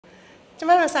ကျ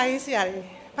မတို့စာရေးဆရာတွေ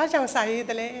ဘာကြောင့်စာရေး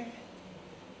တယ်လဲ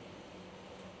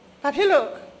ဘာဖြစ်လို့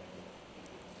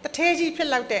တထဲကြီးဖြစ်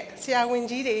လောက်တဲ့ဆရာဝန်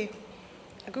ကြီးတွေ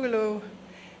အခုလို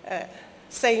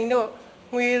စိန်တို့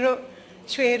ငွေတို့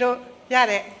ရွှေတို့ရ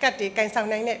တဲ့ကတ်တွေကင်ဆောင်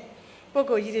နိုင်တဲ့ပုဂ္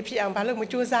ဂိုလ်ကြီးတွေဖြစ်အောင်ဘာလို့မ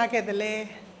ကြိုးစားခဲ့တယ်လဲ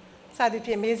စသဖြ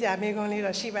င့်မေးစရာမေးခွန်းလေး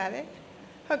တော့ရှိပါတယ်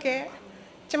ဟုတ်ကဲ့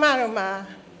ကျမတို့မှာ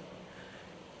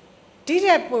ဒီ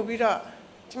တဲ့ပို့ပြီးတော့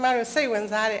ကျမတို့စိတ်ဝင်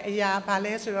စားတဲ့အရာဘာ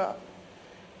လဲဆိုတော့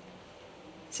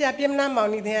ဆရာပြင်းမနာမော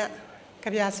င်နေတဲ့ကြ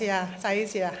ပြဆရာစာရေး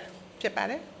ဆရာဖြစ်ပါ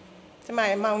တယ်ကျမ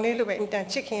ရဲ့မောင်လေးလိုပဲအင်တန်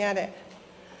ချစ်ခင်ရတဲ့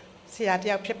ဆရာတ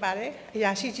ယောက်ဖြစ်ပါတယ်အ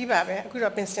ရာရှိကြီးပါပဲအခု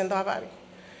တော့ပင်စင်သွားပါပြီ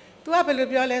။ तू ကဘယ်လို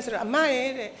ပြောလဲဆိုတော့အမ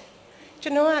ရဲ့တဲ့ကျွ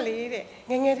န်တော်ကလေတဲ့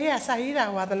ငငယ်တည်းကစာရေးတာ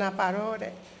ဝါသနာပါတော့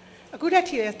တဲ့အခုတည်း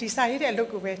ထီဒီစာရေးတဲ့အလုပ်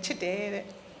ကိုပဲချစ်တယ်တဲ့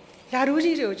။ယာရူး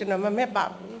ကြီးတွေကိုကျွန်တော်မမက်ပါ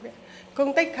ဘူးတဲ့။ဂုံ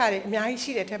တိတ်ခါတွေအများကြီး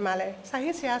ရှိတဲ့ထဲမှာလဲစာ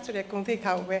ရေးဆရာဆိုတဲ့ဂုံတိတ်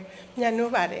ခါကိုပဲညှဉ်း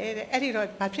နှိုးပါတယ်တဲ့။အဲ့ဒီတော့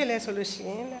ဘာဖြစ်လဲဆိုလို့ရှိ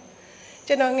ရင်တဲ့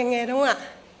ကျွန်တော်ငငယ်တုန်းက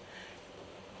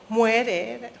မွဲတယ်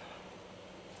တဲ့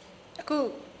အခု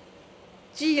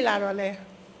ကြီးလာတော့လဲ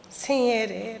ဆင်းရဲ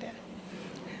တယ်တဲ့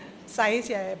စာရေးဆ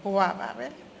ရာရဲ့ဘဝပါပဲ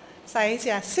စာရေးဆ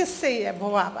ရာစစ်စစ်ရဲ့ဘ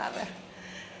ဝပါပဲ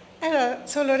အဲ့တော့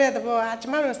ဆိုလိုတဲ့သဘောကကျ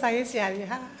မတို့စာရေးဆရာတွေ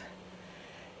ဟာ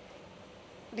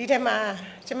ဒီထဲမှာ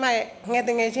ကျမရဲ့ငယ်တ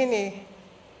ငယ်ချင်းတွေ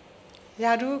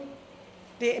ယာဒူး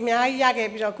ဒီအများကြီးရခဲ့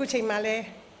ပြီးတော့အခုချိန်မှာလဲ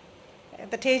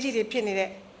တထေးကြီးတွေဖြစ်နေတဲ့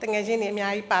တငယ်ချင်းတွေအ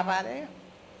များကြီးပါပါတယ်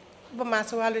ဥပမာ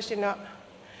ဆိုရလို့ရှိရင်တော့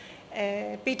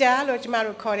ပီတာလို့ကျမ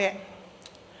တို့ခေါ်တဲ့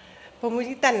ဘုံမူ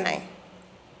ကြီးတတ်နိုင်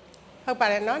ဟုတ်ပါ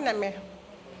တယ်နော်နာမည်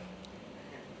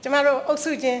ကျမတို့အုပ်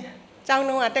စုချင်းကျောင်း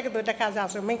တုန်းကတက္ကသိုလ်တက်ခါစား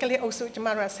ဆိုမိန်းကလေးအုပ်စုကျမ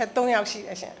တို့က73ယောက်ရှိတ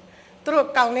ယ်ရှင်သူတို့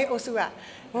ကောင်လေးအုပ်စုက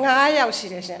9ယောက်ရှိ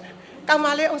တယ်ရှင်ကောင်မ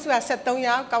လေးအုပ်စုက73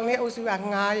ယောက်ကောင်လေးအုပ်စုက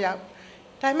9ယောက်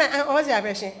ဒါပေမဲ့အန်ဩစရာ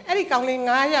ပဲရှင်အဲ့ဒီကောင်လေး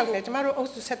9ယောက်နဲ့ကျမတို့အုပ်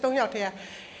စု73ယောက်တည်းက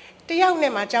တယောက်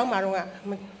နဲ့မှကျောင်းမှာတော့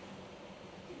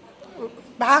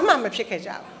ဘာမှမဖြစ်ခဲ့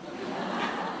ကြဘူး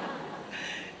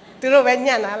သူတို့ပဲ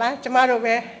ညံ့လာလားကျမတို့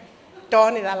ပဲတော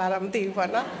နေတာလားတော့မသိဘူးပေါ့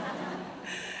နော်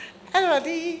အဲ့တော့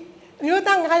ဒီအမျိုး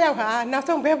သား9ယောက်ဟာနောက်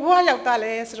ဆုံးဘယ်ဘဝရောက်သွား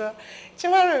လဲဆိုတော့ကျ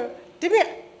မတို့ဒီမြ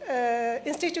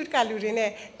institute ကလူတွေနဲ့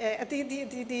အတီး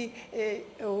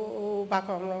ဟိုဘာ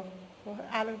ခေါ်မလို့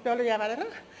အားလုံးပြောလို့ရပါတယ်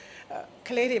နော်က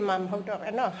လေးတွေမှမဟုတ်တော့ပဲ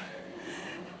နော်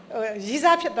ဟိုရည်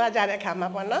စားဖြစ်သွားကြတဲ့အခါမှာ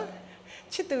ပေါ့နော်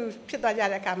ချစ်သူဖြစ်သွားကြ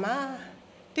တဲ့အခါမှာ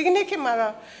ဒီကနေ့ခေတ်မှာ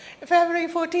တော့ February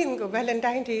 14 ကို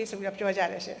Valentine Day ဆိုပြီးတော့ပြောကြ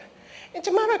တယ်ရှင်ကျ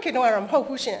မတို့ခေတ်တော့မဟုတ်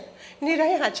ဘူးရှင်နေ့တို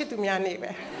င်းဟာချစ်သူများနေပဲ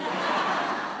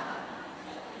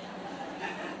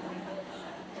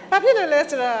ဘာဖြစ်လို့လဲ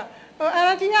ဆိုတော့ဟိုအာ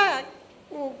တီက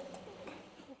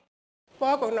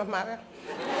ဘောကုန်တော့မှာပဲ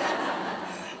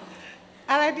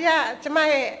အာတီကကျမ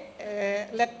ရဲ့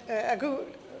အခု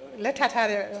လက်ထပ်ထား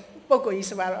တဲ့ပုံကိုကြီး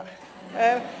ဆိုပါတော့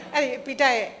အဲ့ဒီပီတာ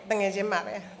ရဲ့တငယ်ချင်းမှာ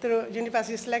ပဲသူတို့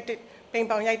University Selected ပိန်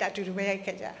ပေါင်ရိုက်တာအတူတူပဲရိုက်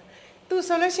ခဲ့ကြသူ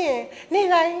ဆိုလို့ရှိရင်နေ့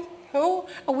တိုင်းဟို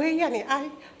အဝေးရနေ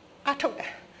အားထုတ်တာ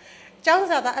ကျောင်း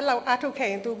စာသားအဲ့လောက်အားထုတ်ခဲ့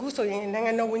ရင်သူအခုဆိုရင်နိုင်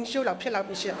ငံတော်ဝန်ကြီးချုပ်လောက်ဖြစ်လောက်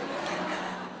ပြီရှင်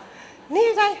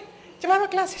နေ့တိုင်းကျမ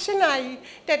တို့ class 8 နာရီ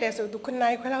တက်တယ်ဆိုသူ9နာ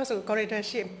ရီခွဲလောက်ဆို corridor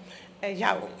ရှိ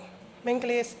ရောက်မင်္ဂ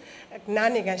လိစ်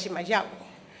နားနေကန်ရှိမှရောက်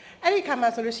အဲ့ဒီခါမှာ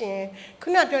ဆိုလို့ရှိရင်ခု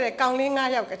နပြောတဲ့ကောင်လေး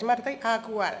9ယောက်ကကျမတို့သိအား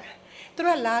ကိုးရတယ်သူ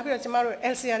တို့လာပြီးတော့ကျမတို့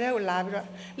LCR ကိုလာပြီးတော့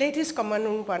latest common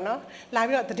room ပေါ့နော်လာ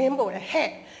ပြီးတော့သတင်းပို့တယ်ဟဲ့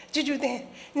ကြည်တင်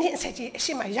နေ့အဆက်ကြီးအ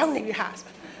ရှိမရောက်နေပြီဟာ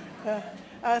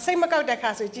စိတ်မကောက်တဲ့ခါ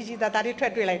ဆိုကြီးသားသားလေးထွ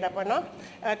က်တွေ့လိုက်တာပေါ့နော်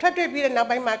ထွက်တွေ့ပြီးတဲ့နောက်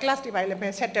ပိုင်းမှာ class တွေပိုင်းလည်းပဲ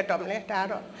ဆက်တက်တော့မလဲဒါက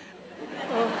တော့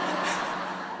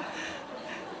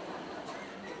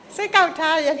စိတ်ကောက်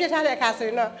ထားရပြစ်ထားတဲ့အခါဆိုရ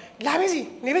င်တော့လာပါစီ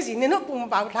နေပါစီနင်တို့ပုံမ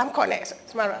ပါဘူးလာမခေါ်နဲ့ဆို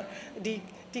ကျမတို့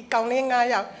ဒီကောင်လေး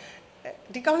9ယောက်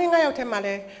ဒီကောင်လေး9ယောက်ထဲမှာ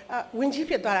လဲဝင်ကြီး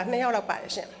ဖြစ်သွားတာ2ယောက်လောက်ပါတ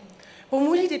ယ်ရှင်ဘုံ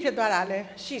မူကြီးတွေဖြစ်သွားတာလည်း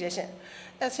ရှိတယ်ရှင်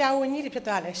ဆရာဝန်ကြီးတွေဖြစ်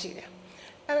သွားတာလည်းရှိတယ်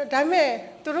အဲ့တော့ဒါပေမဲ့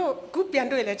သူတို့ခုပြန်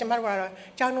တွေ့လဲကျမတို့ကတော့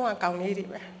ကျောင်းတော့ကောင်လေးတွေ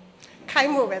ပဲခို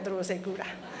င်းဖို့ပဲသူတို့စိတ်ကူးတာ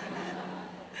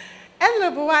အဲ့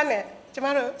လိုဘဝနဲ့ကျမ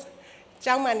တို့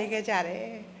ကျောင်းမှာနေခဲ့ကြတယ်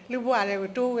လူဘဝတွေကို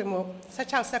တိုးဝင်မှု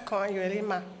16 19အရွယ်လေး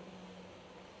မှာ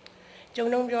ကျုံ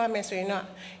လုံးပြောရမယ်ဆိုရင်တော့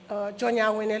ကြော်ညာ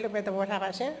ဝင်တယ်လို့ပဲသဘောထားပါ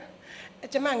ရှင်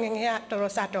ကျမငငယ်ကတော်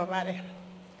တော်စာတော်ပါတယ်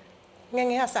င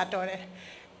ငယ်ကစာတော်တယ်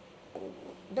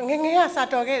ငငယ်ကစာ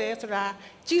တော်ခဲ့တယ်ဆိုတာ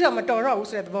ကြီးတော့မတော်တော့ဘူး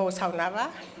ဆိုတဲ့သဘောကိုဆောင်းတာပါ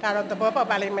ဒါတော့သဘောပေါက်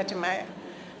ပါလိမ့်မယ်ထင်ပါတယ်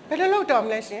ဘယ်လိုလုပ်တော်မ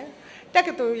လဲရှင်တက္က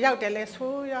သိုလ်ရောက်တယ်လဲ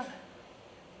ဆိုရ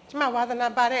ကျမဝါသနာ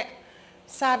ပါတဲ့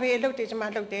စာပေအလုပ်တွေကျမ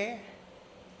လုပ်တယ်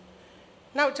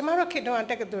နောက်ကျမတို့ခေတ်တုန်းက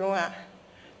တက္ကသိုလ်တုန်းက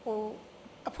ဟို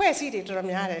အဖွဲ့အစည်းတွေတော်တော်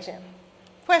များတယ်ရှင်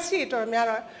အဖွဲ့အစည်းတော်တော်များ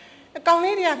တော့အကောင်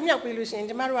လေးတွေကမြောက်ပြီးလို့ရှိရင်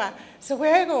ကျမတို့ကဇ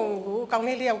ပွဲကုံကိုအကောင်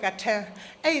လေးလျောက်ကထမ်း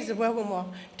အဲ့ဒီဇပွဲကုံပေါ်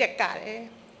တက်ကြတယ်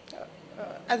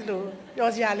အဲ့လိုပြော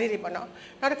စရာလေးတွေပေါ့နော်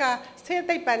နောက်တစ်ခါဆေး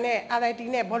သိပ္ပံနဲ့ RIT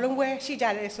နဲ့ဘောလုံးပွဲရှိကြ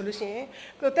တယ်ဆိုလို့ရှိရင်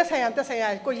ကိုတက်ဆိုင်ရာ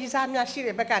ကိုကြီးစားများရှိ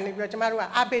တဲ့ဘက်ကနေပြီးတော့ကျမတို့က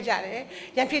အားပေးကြတယ်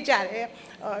ရန်ဖြစ်ကြတယ်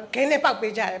ဂိမ်းနဲ့ပေါက်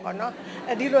ပေးကြတယ်ပေါ့နော်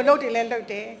ဒီလိုလုပ်တယ်လဲလုပ်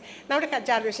တယ်နောက်တစ်ခါ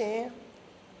ကြာလို့ရှိရင်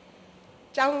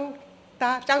ကျော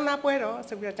င်းသားပွဲတော့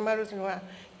ဆိုပြီးတော့ကျမတို့က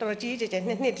တော်ကြီးကြ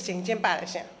နှစ်တစ်ချိန်ကျင်းပါတယ်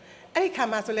ရှင်အဲ့ဒီခါ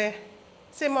မှာဆိုလဲ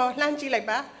စင်မော်လှမ်းကြည့်လိုက်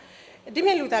ပါဒီမြ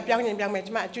င့်လူသားပြောင်းရင်ပြောင်းမယ်ကျ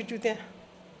မအကျူးတင်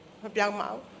မပြောင်းပါ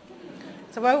ဘူး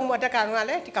စပွဲဦးမတက်ကောင်က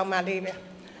လည်းဒီကောင်မလေးပဲ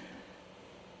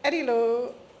အဲ့ဒီလို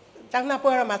ကျောင်းသား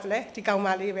ပွဲရမှာဆိုလဲဒီကောင်မ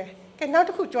လေးပဲကဲနောက်တ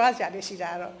စ်ခုကြွားစရာလေးရှိ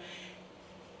တာတော့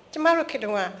ကျမတို့ခေတ္တ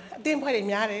ကအတင်းဖွဲ့တွေ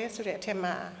များတယ်ဆိုတဲ့အထက်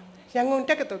မှာရန်ကုန်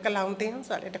တက္ကသိုလ်ကလောင်တင်း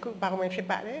ဆိုတာလေတစ်ခုပါဝင်ဖြစ်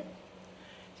ပါတယ်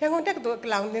ရန်ကုန်တက္ကသိုလ်က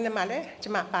လောင်တင်းထဲမှာလည်းကျ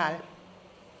မပါတယ်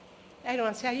အဲ့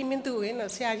တော့ဆရာကြီးမင်းသူဝင်း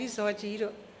တို့ဆရာကြီးဇော်ကြီး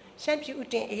တို့ရှမ်းပြည်ဦး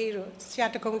တင်အေးတို့ဆရာ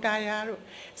တကုံတာယာတို့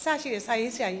အစရှိတဲ့စာ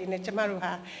ရေးဆရာကြီးနဲ့ကျမတို့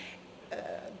ဟာ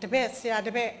တပည့်ဆရာတ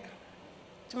ပည့်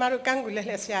ကျမတို့ကန်းကူလ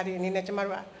က်ဆရာတွေအနေနဲ့ကျမ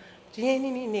တို့ကရင်း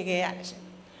နှီးနှီးနေခဲ့ရတယ်ရှင်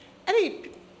အဲ့ဒီ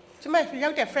ကျမရော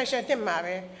က်တဲ့ fresher နှစ်မှာ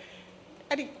ပဲ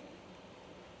အဲ့ဒီ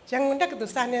ရန်ကုန်တက္ကသို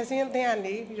လ်စာနယ်ဇင်းအသင်းက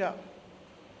နေပြီးတော့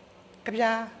ကြပြ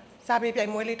စာပေပြို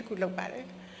င်ပွဲလေးတစ်ခုလုပ်ပါတယ်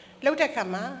လုပ်တဲ့ခါ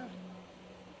မှာ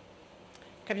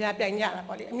ကြပြပြိုင်ကြတာ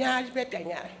ပေါ့လေအများကြီးပဲပြိုင်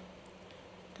ကြတယ်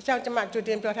ဒါကြောင့်ကျမကြိုတ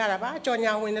င်ပြောထားတာပါကြော်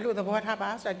ညာဝင်တယ်လို့သဘောထားပါ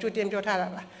ဆိုတာကြိုတင်ပြောထားတာ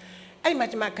ပါအဲ့ဒီမှာ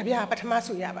ကျမကြပြပထမ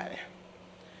ဆုရပါတယ်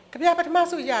ကြပြပထမ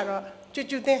ဆုရတော့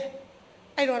ကျူသင်း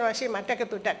အဲ့တော့ရှေ့မှာတက္က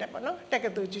သိုလ်တက်တယ်ပေါ့နော်တက္က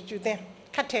သိုလ်ကျူသင်း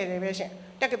ခတ်ထဲတယ်ပဲရှင်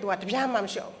တက္ကသိုလ်ကတပြားမှမ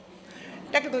လျှော့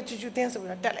ဘူးတက္ကသိုလ်ကျူသင်းဆို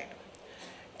ပြီးတော့တက်လိုက်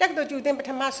တက္ကသိုလ်ကျူသင်းပထ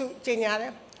မဆုကျင်ညာတ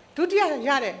ယ်ဒုတိယရ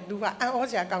တဲ့လူကအံ့ဩ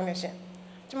စရာကောင်းတယ်ရှင်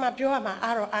ကျမပြောရမှာ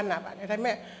အားတော့အားနာပါတယ်ဒါပေ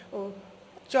မဲ့ဟို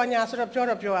ကြော်ညာဆိုတော့ပြော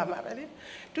ရမှာပဲလေ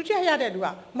ဒုတိယရတဲ့လူက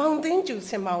မောင်သိန်းကျူ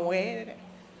စင်မောင်ဝဲတဲ့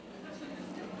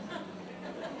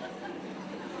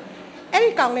အဲ့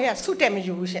ဒီကောင်လေးကဆုတက်မ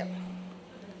ယူဘူးရှင်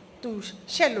သူ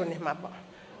ရှက်လို့နေမှာပေါ့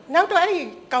နောက်တော့အဲ့ဒီ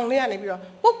ကောင်လေးကနေပြီးတော့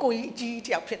ပုတ်ကိုကြီးအကြီးတ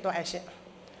ယောက်ဖြစ်သွားရရှင်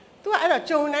သူကအဲ့တော့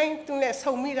ဂျုံတိုင်းသူနဲ့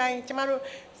ဆုံမိတိုင်းကျမတို့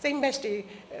စိတ်မက်တွေ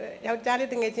ယောက်ျားလေး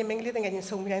တငယ်ချင်းမိန်းကလေးတငယ်ချင်း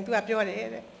ဆုံမိတိုင်းသူကပြောတယ်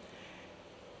တဲ့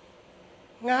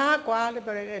ငါကွာလို့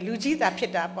ပြောတယ်လူကြီးသာဖြ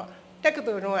စ်တာပေါ့တက္က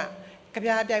သိုလ်တော့ကကြပြ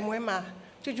ပြိုင်ပွဲမှာ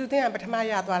ကျူသင်းကပထမ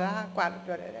ရသွားတာကွာလို့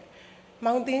ပြောတယ်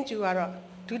မောင်သိန်းကျူကတော့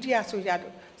ဒုတိယဆုရ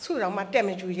လို့ဆုတော်မှတက်မ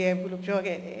ကျူရဲဘူးလို့ပြော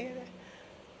ခဲ့တယ်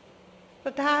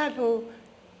တဲ့ဒါလို့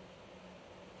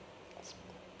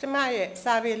ကျမရဲ့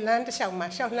စာပေလမ်းတစ်လျှောက်မှာ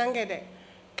ရှောက်လှမ်းခဲ့တဲ့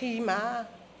ခီးမှာ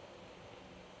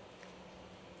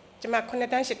ကျမ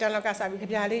9တန်း10တန်းလောက်ကစာပြီးကြ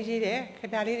ပြလေးရေးတယ်ကြ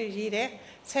ပြလေးတွေရေးတယ်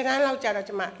10တန်းလောက်ကျတော့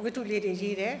ကျမဝတ္ထုလေးတွေ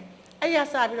ရေးတယ်အဲ့ရ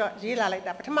စပြီးတော့ရေးလာလိုက်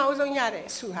တာပထမအဆုံးရတဲ့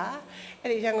ဆုဟာအဲ့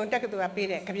ဒီရန်ကုန်တက္ကသိုလ်ကပေး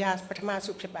တဲ့ကြပြပထမ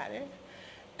ဆုဖြစ်ပါတယ်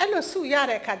အဲ့လိုဆုရ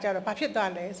တဲ့အခါကျတော့ဘာဖြစ်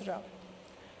သွားလဲဆိုတော့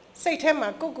စိတ်ထဲမှာ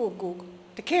ကို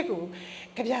တကယ့်ကို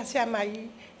ကြပြဆရာမကြီး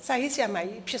စာရေးဆရာမ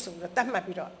ကြီးဖြစ်ဆိုပြီးတော့တတ်မှတ်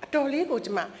ပြီးတော့အတော်လေးကိုကျ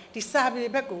မဒီစာပေ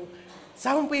ဘက်ကို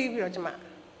ဇောင်းပေးပြီးတော့ကျမ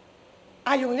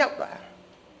အာယုံရောက်သွား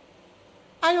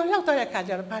တဲ့အခါ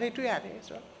ကျတော့ဘာတွေတွေ့ရလဲ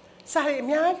ဆိုတော့စာတွေအ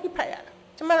များကြီးဖတ်ရတာ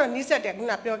ကျမတို့နီးစပ်တယ်ခု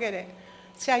နပြောခဲ့တဲ့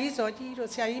ဆရာကြီးဇော်ကြီးတို့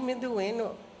ဆရာကြီးမင်းသူဝင်း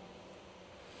တို့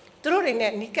သူတို့တွေ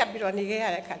နဲ့နီးကပ်ပြီးတော့နေခဲ့ရ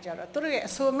တဲ့အခါကျတော့သူတို့ရဲ့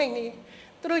အဆိုအမိန့်တွေ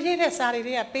သူတို့ရေးတဲ့စာ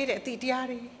တွေကပေးတဲ့အသည့်တရား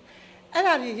တွေအဲ့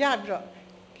ဒါတွေရပြီးတော့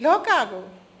လောကကို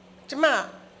ကျမ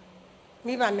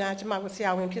မိဘများကျမကိုဆရာ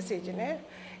ဝန်ဖြစ်စေခြင်းနဲ့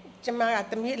ကျမက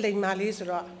သမီးအလိမ်မာလေးဆို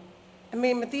တော့အမေ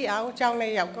မသိအောင်ကြောင်း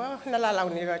နဲ့ရောက်တော့2လလော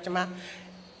က်နေတော့ကျမ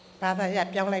ဘာသာရ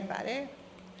ပြောင်းလိုက်ပါတယ်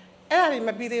အဲ့ဒါတွေမ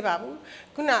ပြီးသေးပါဘူး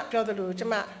ခုနပြောသလိုကျ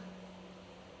မ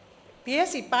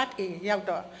BSc Part A ရောက်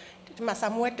တော့ဒီမှာစာ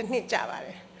မွေးတစ်နှစ်ကြာပါတ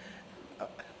ယ်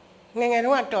ငယ်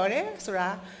တော့တော်တယ်ဆိုတာ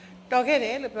တော်ခဲ့တ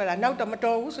ယ်လို့ပြောတာနောက်တော့မ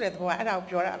တော်ဘူးဆိုတဲ့သဘောကအဲ့ဒါကို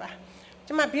ပြောတာပါကျ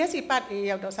မ BSc Part A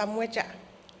ရောက်တော့စာမွေးကြာ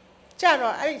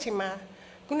တော့အဲ့ဒီအချိန်မှာ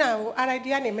ခုနက RIT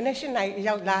ကနေမနေ့8နာရီ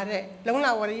ရောက်လာတဲ့လုံး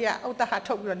လာဝရီကဥတ္တဟာ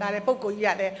ထုတ်ပြီးတော့လာတဲ့ပုံကိုကြီးရ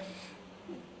တယ်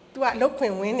သူကအလုပ်ခွ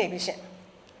င်ဝင်နေပြီရှင်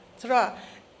ဆိုတော့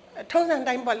ထုံးစံ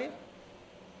တိုင်းပေါ့လေ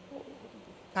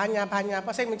ဘာညာ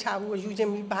ပေါ့စိတ်မချဘူးယူခြ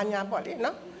င်းပြီးဘာညာပေါ့လေ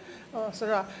နော်ဆို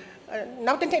တော့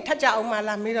နောက်တစ်နှစ်ထပ်ကြအောင်မ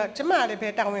လားမေးတော့ကျမလည်းပဲ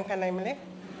တာဝန်ခံနိုင်မလဲ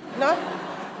နော်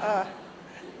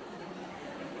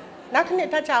နောက်တစ်နှစ်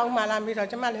ထပ်ကြအောင်မလားမေးတော့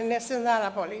ကျမလည်းနည်းစဉ်းစားတာ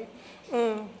ပေါ့လေ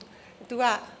သူက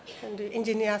ဒီအင်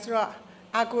ဂျင်နီယာဆိုတော့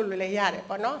အားကိုလိုလည်းရတယ်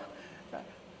ပေါ့နော်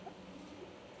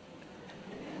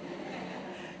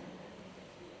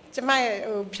ကျမရဲ့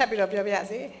ဖြတ်ပြီးတော့ပြောပြရ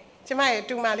စီကျမရဲ့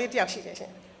တူမလေးတယောက်ရှိတယ်ရှ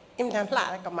င်အင်တန်လှ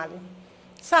တဲ့ကောင်မလေး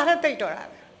စားတဲ့တိတ်တော့တာ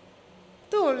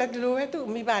သူ့ကိုလည်းဒီလိုပဲသူ့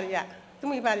မိဘတွေ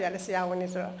ကလည်းဆရာဝန်နေ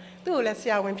ဆိုတော့သူ့ကိုလည်းဆ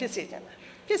ရာဝန်ဖြစ်စေချင်တာ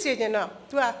တော့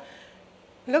သူက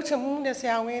လှုပ်ချမှုနဲ့ဆ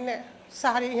ရာဝန်နဲ့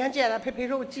စာရီအရန်ကြရတာဖေဖေ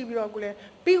တို့ကြည့်ပြီးတော့ကိုလည်း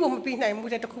ပြီးကိုမပြီးနိုင်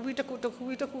ဘူးတဲ့တစ်ခုပြီးတစ်ခု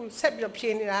ဆက်ပြီးတော့ဖြေ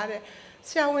နေတာတဲ့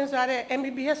ဆရာဝန်ဆိုတာတဲ့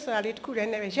MBBS ဆိုတာလေးတစ်ခုတည်း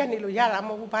နဲ့ပဲရက်နေလို့ရတာမ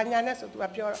ဟုတ်ဘူးဘာညာနဲ့ဆိုသူက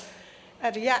ပြောတော့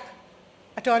အဲ့ဒီက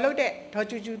အတော်လို့တဲ့ဒေါ်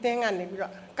ကျူကျူတင်းကနေပြီး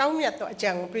တော့ကောင်းမြတ်တော့အကြံ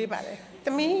ကိုပေးပါတယ်သ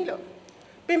မီးလို့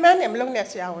ပြမနဲ့မလုံးနဲ့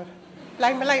ဆရာဝန်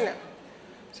လိုက်မလိုက်နဲ့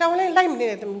ဆရာဝန်လိုက်မနေ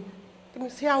တဲ့သမီး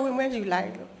ဆရာဝန်မဲယူလို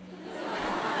က်လို့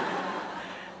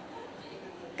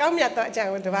ကောင်းမြတ်တော့အကြံ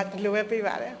ကိုဒီလိုပဲပေး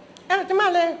ပါတယ်အဲ့တော့ဒီမှာ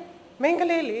လဲမိန်းက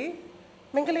လေးလေ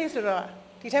မိန်းကလေးဆိုတော့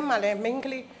ဒီထက်မှလဲမိန်းက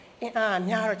လေးအင်းအား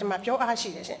များတော့ကျွန်မပြောအားရှိ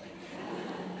တယ်ရှင်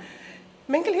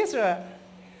မိန်းကလေးဆိုတော့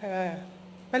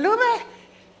ဘလို့ပဲ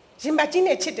ရင်ပါကြီး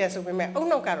နဲ့ချစ်တယ်ဆိုပေမဲ့အုံ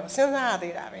နောက်ကတော့စဉ်းစားရ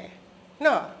သေးတာပဲ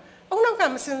နော်အုံနောက်က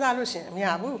မစဉ်းစားလို့ရှင်မရ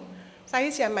ဘူးစာ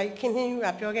ရေးဆရာမကြီးခင်နှင်းယူက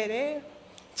ပြောခဲ့တယ်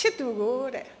ချစ်သူကို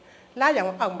တဲ့လာရောင်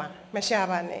အောက်မှာမရှာ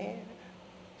ပါနဲ့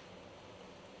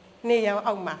နေရောင်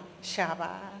အောက်မှာရှာ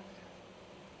ပါ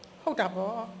ဟုတ်တာ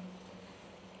ပေါ့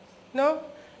နော်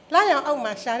လာရောင်အောက်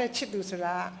မှာရှာတဲ့ချစ်သူဆို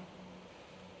တာ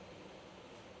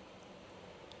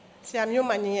ဆရာမျိုး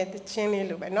မင်းရဲ့တခြင်းလေး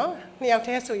လိုပဲနော်နှစ်ယောက်တ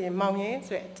ည်းဆိုရင်မောင်ရင်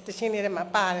ဆိုရယ်တခြင်းလေးထဲမှာ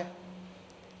ပါတယ်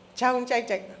ဂျောင်ကြိုက်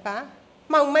ပါ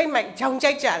မောင်မိတ်ဂျောင်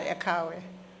ကြိုက်ကြတဲ့အခါပဲ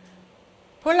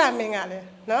ဖိုးလာမင်းကလည်း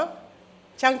နော်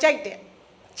ဂျောင်ကြိုက်တဲ့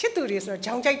ချစ်သူတွေဆိုတော့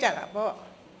ဂျောင်ကြိုက်ကြတာပေါ့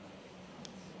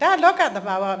ဒါလောကသ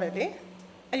ဘာဝပဲလေ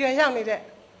အရွယ်ရောက်နေတဲ့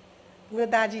မြို့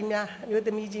သားကြီးများမြို့သ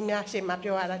မီးကြီးများရှေ့မှာ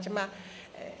ပြောရတာကျွန်မ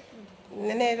န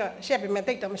ည်းနည်းတော့ရှက်ပေမဲ့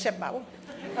တိတ်တော့မရှက်ပါဘူး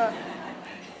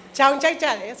ဂျောင်ကြိုက်ကြ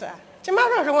တယ်ဆိုတာကျမ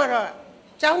တို့ကတော့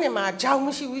ကျောင်းနေမှာဂျောင်မ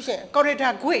ရှိဘူးရှင်ကော်ရီဒါ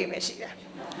ဂွေပဲရှိတယ်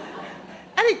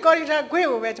အဲ့ဒီကော်ရီဒါဂွေ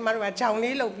ကိုပဲကျမတို့ကဂျောင်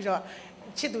လေးလုပ်ပြီးတော့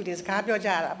ချစ်သူတွေစကားပြောကြ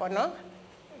ရတာပေါ့နော်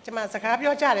ကျမစကား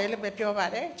ပြောကြတယ်လို့ပဲပြောပါ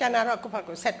တယ်ကျန်တာတော့ခုဖတ်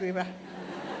ကိုဆက်တွေးပါ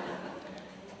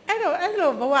အဲ့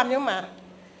လိုဘဝမျိုးမှာ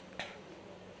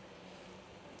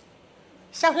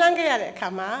ရှောက်လှမ်းခဲ့ရတဲ့အခါ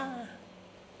မှာ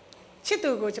ချစ်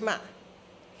သူကိုကျမ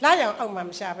လာရောင်အောက်မှာ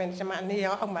မရှာဘဲကျမအနေ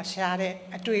ရောင်အောက်မှာရှာတဲ့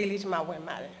အတွေ့အလေးကျမဝင်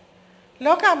ပါတယ်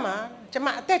လောကမှာကျမ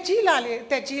အသက်ကြီးလာလေ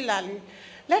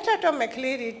လက်ထပ်တော့မဲ့က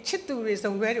လေးတွေချစ်သူတွေ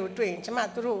စုံတွဲတွေကိုတွေ့ရင်ကျမ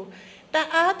သူတို့တ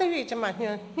အားတည်းကျမ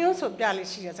ညှို့ဆိုပြလေး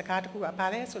ရှိတဲ့စကားတခုကဘာ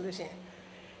လဲဆိုလို့ရှိရင်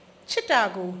ချစ်တာ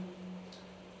ကို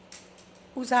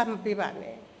ဦးစားမပေးပါ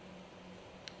နဲ့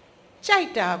ကြိုက်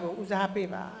တာကိုဦးစားပေး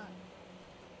ပါ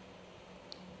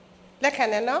လက်ခံ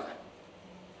တယ်နော်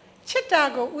ချစ်တာ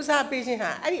ကိုဦးစားပေးခြင်း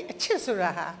ဟာအဲ့ဒီအချစ်ဆို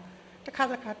တာဟာတစ်ခါ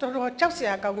တော်တော်ကြောက်စ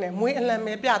ရာကောင်းတယ်မွေးအလံ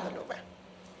ပဲပြတယ်လို့ပဲ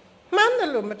မှန်းတယ်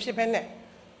လို့မဖြစ်ဘဲနဲ့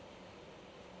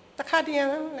တခါတည်းရ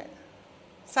နဲ့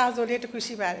စာဆိုလေးတစ်ခု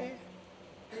ရှိပါတယ်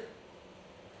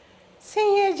ဆ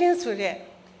င်းရဲခြင်းဆိုတဲ့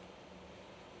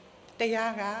တ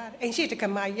ရားကအိမ်ရှိတက္က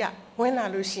မကြီးကဝင်လာ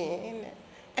လို့ရှိရင်တဲ့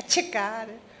အချစ်က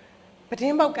ပတ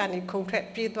င်းပေါက်ကနေခုန်ထွက်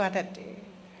ပြေးသွားတတ်တယ်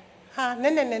ဟာန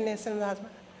ည်းစဉ်းစား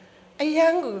ပါအယံ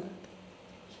ကို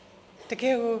တက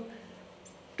ယ်ကို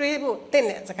တွေးဖို့တင့်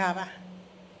တဲ့စကားပါ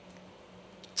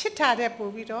ချစ်ထားတဲ့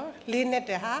ပို့ပြီးတော့လေးနဲ့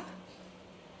တည်းဟာ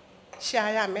ရှာ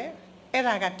ရမယ်အဲ့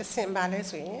ဒါကတဆင်ပါလဲ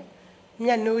ဆိုရင်မျ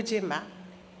က်နှိုးခြင်းပါ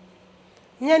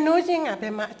မျက်နှိုးခြင်းကဘ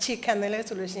ယ်မှာအခြေခံတယ်လဲ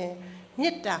ဆိုလို့ရှိရင်မေ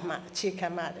တ္တာမှာအခြေခံ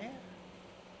ပါတယ်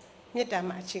မေတ္တာ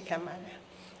မှာအခြေခံပါတယ်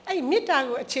အဲ့ဒီမေတ္တာ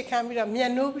ကိုအခြေခံပြီးတော့မျ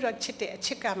က်နှိုးပြီးတော့ချစ်တဲ့အချ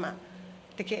စ်ကမှ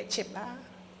တကယ်အချစ်ပါ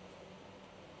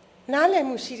နားလည်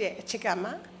မှုရှိတဲ့အချစ်ကမှ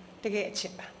တကယ်အချ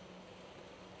စ်ပါ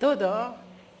သို့တော့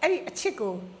အဲ့ဒီအချစ်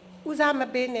ကိုဦးစားမ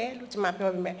ပေးနဲ့လို့ကျွန်မပြော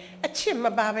ပြီးမယ်အချစ်မ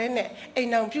ပါဘဲနဲ့အိမ်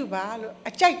အောင်ပြုပါလို့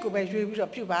အကြိုက်ကိုပဲရွေးပြီး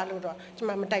တော့ပြုပါလို့တော့ကျွန်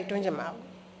မမတိုက်တွန်းချင်ပါဘူး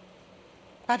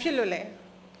ဘာဖြစ်လို့လဲ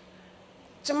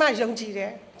ကျွန်မယုံကြည်တ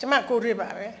ယ်ကျွန်မကိုယ်တွေ့ပါ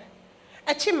ပဲ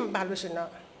အချစ်မပါလို့ရှင်တော့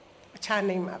အခြား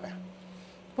နေမှာပဲ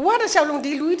ဘဝတစ်လျှောက်လုံး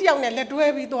ဒီလူကြီးတယောက်နဲ့လက်တွဲ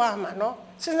ပြီးသွားမှာနော်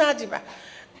စဉ်းစားကြည့်ပါ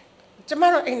ကျွန်မ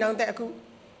တို့အိမ်အောင်တဲ့အခု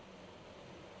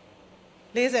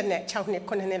46နှစ်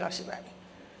9နှစ်လောက်ရှိပါပြီ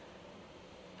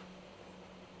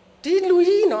ဒီလူ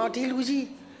ကြီးနော်ဒီလူကြီး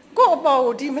ကို့အပေါ်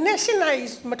ကိုဒီမနေ့7 နာရီ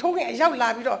မထိုးခင်ရောက်လာ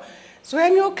ပြီးတော့ဇွဲ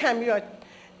မျိုးခံပြီးတော့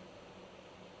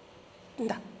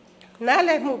နားလ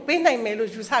ည်မှုပေးနိုင်မယ်လို့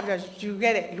ယူဆပြီးတော့ယူ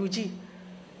ခဲ့တဲ့လူကြီး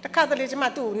တခါတလေကျမ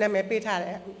သူ့ကိုနာမည်ပေးထားတ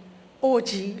ယ်အို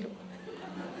ကြီးလို့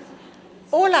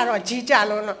အိုးလာတော့ကြီးကြ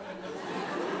လုံးတော့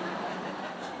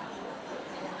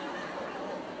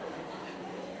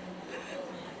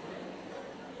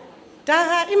ဒါ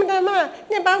ဟာအင်မတန်မှ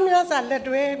နှစ်ပေါင်းများစွာလက်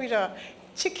တွဲပြီးတော့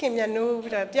ချစ်ခင်မြတ်နိုး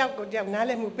ပြီးတော့တယောက်ကိုတယောက်နား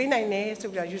လည်မှုပေးနိုင်တယ်ဆို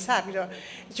ပြီးတော့ယူဆပြီးတော့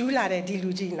ယူလာတဲ့ဒီ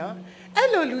လူကြီးနော်အဲ့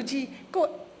လိုလူကြီးကို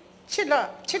ချ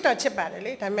စ်ပါတယ်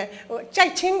လေဒါပေမဲ့ဟိုကြို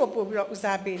က်ချင်းကိုပို့ပြီးတော့ဦး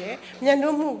စားပေးတယ်မြတ်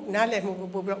နိုးမှုနားလည်မှုကို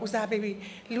ပို့ပြီးတော့ဦးစားပေးပြီး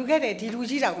လူခဲ့တဲ့ဒီလူ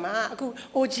ကြီးတောင်မှအခု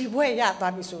OG ဘွဲ့ရ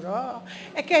သွားပြီဆိုတော့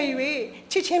အကယ်၍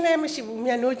ချစ်ချင်းလည်းမရှိဘူး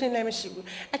မြတ်နိုးချင်းလည်းမရှိဘူး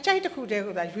အကြိုက်တစ်ခုတည်း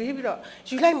ကိုသာရွေးပြီးတော့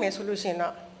ယူလိုက်မယ်ဆိုလို့ရှိရင်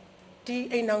တော့ဒီ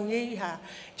အိမ်အောင်ရေးဟာ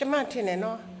ကျမထင်တယ်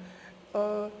နော်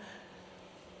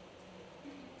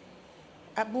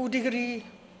အပူဒီဂရီ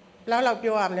ဘယ်လောက်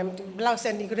ပြောရမလဲဘယ်လောက်စ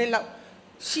င်တီဂရိတ်လောက်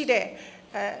ရှိတဲ့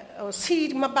စီ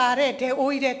မပါတဲ့ဒဲ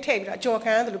အိုးကြီးတဲ့ထည့်ပြီးတော့အကျော်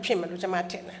ခံရတယ်လို့ဖြစ်မယ်လို့ကျွန်မ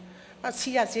ထင်တယ်။စီ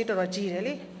ကဈေးတော်တော်ကြီးတယ်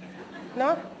လေ။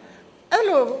နော် အဲ့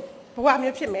လိုဘဝ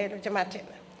မျိုးဖြစ်မယ်လို့ကျွန်မထင်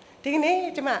တယ်ဒီနေ့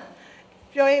ကျွန်မ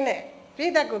ပြောရင်းနဲ့ပြ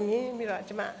ည့်တတ်ကိုမြင်ပြီးတော့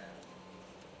ကျွန်မ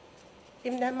အ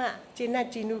င်မတန်မှကျင့်တတ်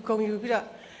ကြည်နူးဂုဏ်ယူပြီးတော့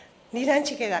နေတန်း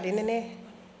ချစ်ခဲ့တာလေနည်းနည်း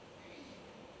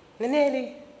လေး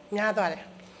များသွားတယ်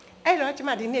အဲ့တော့ကျွန်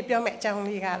မဒီနေ့ပြောမယ့်အကြောင်း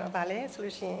လေးကတော့ဗာလဲဆို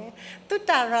လို့ရှိရင်တုတ္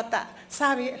တရတ္တစာ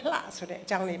ပေအလှဆိုတဲ့အ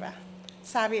ကြောင်းလေးပါ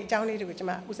စာပေအကြောင်းလေးတွေကိုကျွန်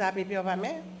မဦးစားပေးပြောပါမ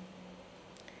ယ်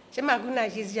ကျွန်မခုန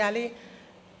ရည်စရာလေး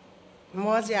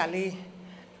မောစရာလေး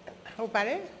ဟုတ်ပါတ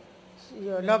ယ်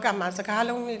လောကမှာစကား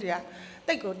လုံးလေးတွေက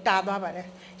တိတ်ကိုတာသွားပါတယ်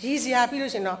ရည်စရာပြီး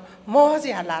လို့ရှိရင်တော့မောစ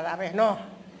ရာလာတာပဲနော်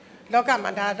လောက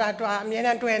မှာဒါအမြဲတ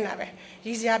မ်းတွဲနေတာပဲရ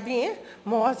ည်စရာပြီးရင်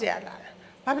မောစရာလာတာ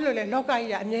ဘာဖြစ်လို့လဲလောကကြီး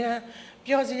ကအမြဲတမ်း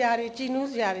ပြောစရာတွေကြည်နူး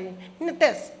စရာတွေနှစ်သ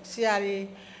က်စရာတွေ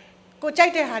ကိုကြို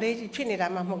က်တဲ့ဟာတွေဖြစ်နေတာ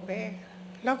မှမဟုတ်ပဲ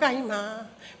လောကကြီးမှာ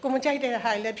ကိုမကြိုက်တဲ့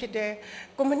ဟာတွေလည်းဖြစ်တယ်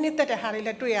ကိုမနှစ်သက်တဲ့ဟာတွေလ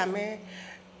ည်းတွေ့ရမယ်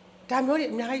ဒါမျိုးတွေ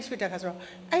အများကြီးဖြစ်တဲ့ခါဆိုတော့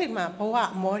အဲ့ဒီမှာဘဝ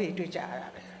အမောတွေတွေ့ကြရတာ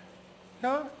ပဲ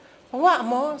နော်ဘဝအ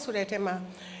မောဆိုတဲ့အထက်မှာ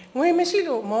ငွေမရှိ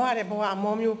လို့မောရတဲ့ဘဝအ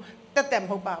မောမျိုးတက်မ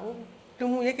ဟုတ်ပါဘူးလူ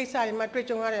မှုရေးကိစ္စတွေမှာတွေ့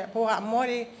ကြုံရတဲ့ဘဝအမော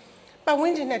တွေပတ်ဝ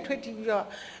န်းကျင်နဲ့ထွေးတီးပြီးတော့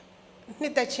နှ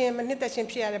စ်သက်ချင်းမနှစ်သက်ချင်း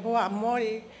ဖြစ်ရတဲ့ဘဝအမော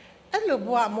တွေအဲ့လိုဘ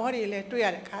ဝအမောတွေလည်းတွေ့ရ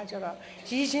တဲ့အခါကျတော့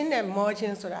ရည်ချင်းနဲ့မောချ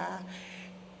င်းဆိုတာ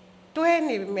တွဲ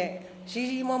နေပေမဲ့ရီ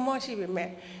မောရှိပေမဲ့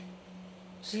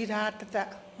ရီတာတ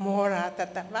မောတာ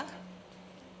တပါ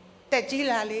တက်ကြီး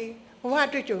လာလေဘဝ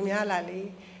တွေ့ကြုံများလာလေ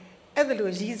အဲ့ဒါလို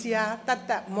ရည်စရာ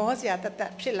တမောစရာတ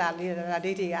ဖြစ်လာလေဒါ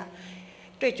လေးတွေက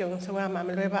တွေ့ကြုံဆုံးရမှာမ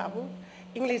လွယ်ပါဘူး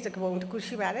အင်္ဂလိပ်စကားပုံတစ်ခု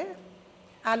ရှိပါတယ်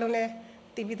အားလုံးလည်း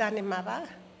သိပြီးသားနေမှာပါ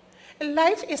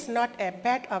Life is not a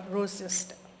bed of roses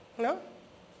နော်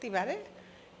သိပါတယ်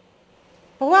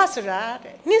ဘဝဆိုတာ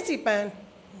တဲ့နှင်းစီပွ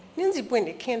င့်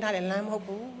နေခင်းထားတဲ့လမ်းမဟုတ်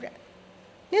ဘူးတဲ့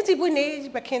နှင်းစီပွင့်နေ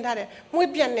ပဲခင်းထားတဲ့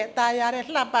မွေးပြတ်နဲ့ตาရတဲ့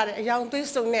လှပတဲ့အယောင်သွေး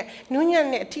စုံနဲ့နူးညံ့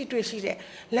တဲ့အထီးတွေ့ရှိတဲ့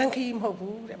လမ်းခရီးမဟုတ်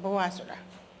ဘူးတဲ့ဘဝဆိုတာ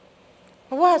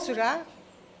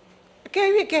အကယ်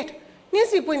၍ကဲနှင်း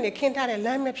စီပွင့်နေခင်းထားတဲ့လ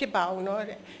မ်းမဖြစ်ပါအောင်နော်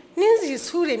တဲ့နှင်းစီ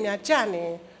ဆူးတွေများကြနေ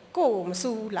ကိုယ်ကိုမဆူ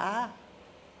ဘူးလား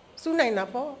ဆူးနိုင်တာ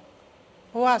ပေါ့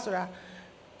ဘဝဆိုတာ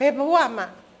ဘယ်ဘဝမှာ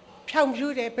ဖြောင်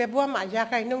ပြူးတယ်ဘယ်ဘဝမှာရာ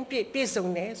ခိုင်နှုန်းပြည့်စုံ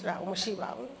တယ်ဆိုတာမရှိပါ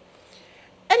ဘူး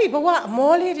အဲ့ဒီဘဝအ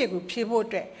မောလေးတွေကိုဖြေဖို့အ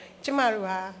တွက်ကျမတို့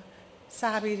ဟာ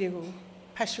စာပေတွေကို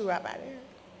ဖတ်ရှုရပါတယ်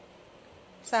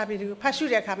စာပေတွေကိုဖတ်ရှု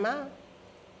တဲ့အခါမှာ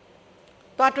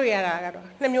တွားတွေ့ရတာကတော့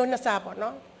နှစ်မျိုးနှစ်စားပေါ့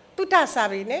နော်တုတ္တစာ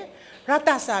ပေနဲ့ရတ္တ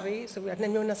စာပေဆိုပြီးတော့နှ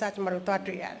စ်မျိုးနှစ်စားကျမတို့တွား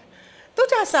တွေ့ရတယ်တုတ္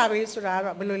တစာပေဆိုတာက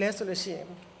တော့ဘယ်လိုလဲဆိုလို့ရှိရင်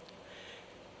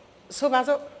ဆိုပါ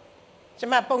စို့ကျ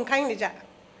မပုံခိုင်းနေကြ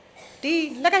ဒီ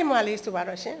လက်ကိုက်မွာလေးဆိုပါ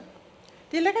တော့ရှင်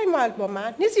ဒီလက်ကိုက်မွာပေါ်မှာ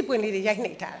နှင်းစီပွင့်လေးတွေရိုက်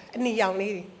နှိပ်ထားတာအနီရောင်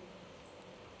လေးတွေ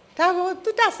ဒါကို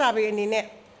တုတ္တစာပေအနေနဲ့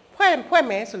ဖွဲ့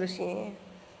မယ်ဆိုလို့ရှိရင်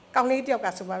ကောင်းလေးတယောက်က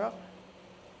ဆိုပါတော့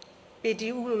ပေတီ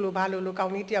ဦးလိုဘာလိုကော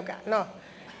င်းလေးတယောက်ကနော်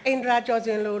အိန္ဒြာကျော်စ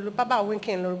င်လိုပပဝင်းခ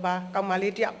င်လိုပါကောင်းမ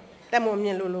လေးတယောက်တက်မွန်မြ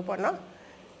င့်လိုပေါ့နော်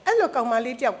အဲ့လိုကောင်းမ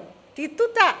လေးတယောက်ကိုဒီတု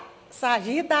တ္တစာ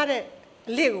ရေးသားတဲ့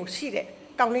လေးကိုရှိတဲ့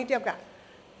ကောင်းလေးတယောက်က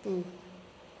သူ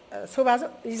ဆိုပါ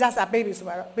စို့ဒီစားစာပေးပြီဆို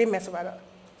ပါတော့ပေးမယ်ဆိုပါတော့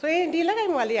ဆိုရင်ဒီလက်ကို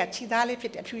က်မွာလေးကခြိသားလေးဖြ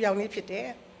စ်တယ်အဖြူရောင်လေးဖြစ်တယ်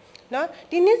နော်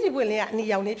ဒီနှင်းစီပွင့်လေးကအနီ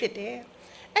ရောင်လေးဖြစ်တယ်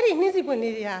အဲ့ဒီနှင်းစီပွင့်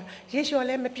လေးတွေကရေလျှော်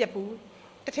လည်းမပြတ်ဘူး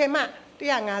တစ်ထည်မှ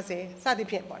150စသည်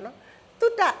ဖြင့်ပေါ့နော်တု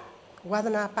တ္တဝါဒ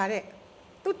နာပါတဲ့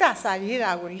တုတ္တစာရေး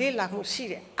တာကိုလေ့လာမှုရှိ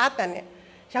တဲ့အာတန်နဲ့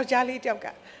ယောက်ျားလေးတယောက်က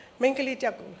မိန်းကလေးတ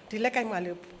ယောက်ကိုဒီလက်ကိုက်မွာ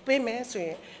လေးကိုပေးမယ်ဆိုရ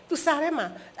င်သူစာထဲမှာ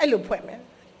အဲ့လိုဖွဲ့မယ်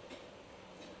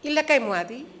ဒီလက်ကိုက်မွာ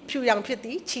သည်ဖြူရောင်ဖြစ်သ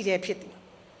ည်ခြိတယ်ဖြစ်သည်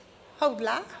ဟုတ်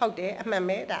လားဟုတ်တယ်အမှန်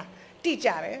ပဲဒါတိကျ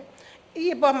ပဲဒီ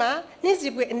အပေါ်မှာနှင်းစီ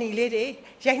ပွင့်အနီလေးတွေ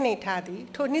ရိုက်နှိပ်ထားသည်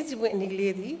ထိုနှင်းစီပွင့်အနီ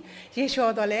လေးသည်ရေ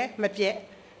လျှော်တော့လဲမပြက်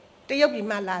တရုတ်ပြည်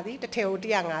မှလာသည်တစ်ထည်ကို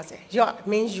150ရော့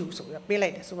မင်းယူဆိုပြီးပေးလို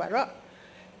က်တယ်ဆိုပါတော့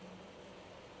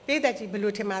ပေးတဲ့ကြီးဘယ်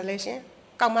လိုထင်ပါလဲရှင်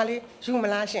ကောင်းမလေးယူမ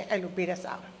လားရှင်အဲ့လိုပေးတဲ့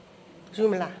စာယူ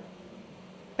မလား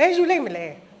ဘယ်ယူလိုက်မလဲ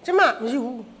ကျမမယူ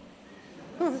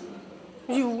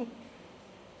ယူ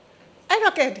အဲ့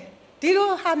တော့ကဲဒီလို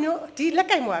ဟာမျိုးဒီလက်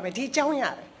ကိုက်မှာပဲဒီအကြောင်းရ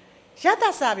တယ်ရတ္တ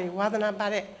စာပေဝါဒနာပါ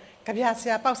တဲ့ကြပြဆ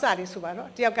ရာပေါက်စာလေးဆိုပါတော့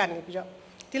တယောက်ကနေပြီးတော့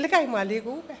ဒီလက်ကိုက်မှာလေး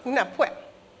ကိုခုနဖွဲ့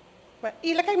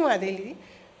ဤလက်ကိုက်မှာလေးလေး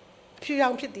အဖြူရော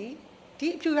င်ဖြစ်သည်ဒီ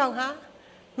အဖြူရောင်ဟာ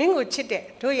မင်းကိုချစ်တဲ့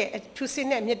တို့ရဲ့ဖြူစင်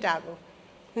တဲ့မေတ္တာကို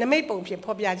နမိတ်ပုံဖြင့်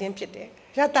ဖော်ပြခြင်းဖြစ်တယ်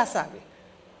ရတ္တစာပေ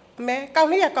အမေကောင်း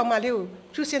လေးကကောင်းမလေးကို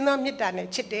ဖြူစင်သောမေတ္တာနဲ့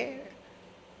ချစ်တယ်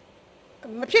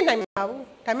မဖြစ်နိုင်ပါဘူး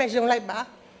ဒါပေမဲ့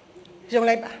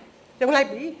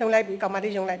ယုံလိုက်ပြီကောင်းမ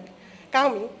လေးယုံလိုက်ပြီကော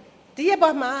င်းပြီဒီအ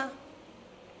ပေါ်မှာ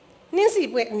နှင်းစီ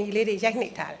ပွင့်အနီလေးတွေရိုက်နှိ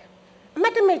ပ်ထားတယ်အမ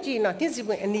တ်တမဲ့ကြည့်ရင်တော့နှင်းစီ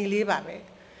ပွင့်အနီလေးပါပဲ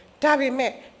ဒါပေ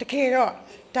မဲ့တကယ်တော့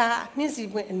ဒါနှင်းစီ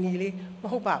ပွင့်အနီလေးမ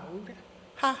ဟုတ်ပါဘူးတဲ့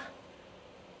ဟာ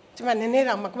ကျမနည်းနည်း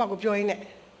တော့မကမကိုပြောရင်းနဲ့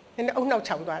နည်းနည်းအုံနောက်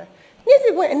ချောင်သွားတယ်နှင်းစီ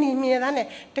ပွင့်အနီမြင်သားနဲ့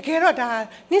တကယ်တော့ဒါ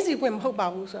နှင်းစီပွင့်မဟုတ်ပါ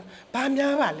ဘူးဆိုတော့ဘာ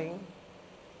များပါလဲ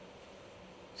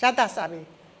Yata Sabi,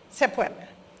 Sepwem.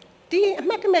 Di a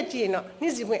mathematiano,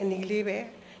 Nizzy went in live,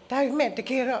 Dive met the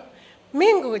Kero,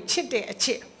 Mingo chitty a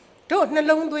chip, don't no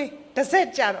long way, the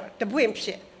set jarro, the bwimp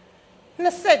shit. Na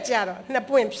set jarro, na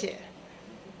bwimp shit.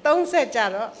 Don't set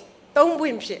jarro, don't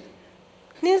bwimp shit.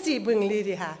 Nizzy bring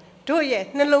lady ha, do ye,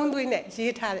 no long way net, she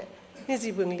had it.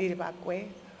 Nizzy bring lady back way,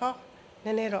 huh?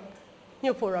 Nenero,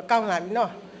 you pour a gown lab, no.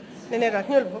 Nenero,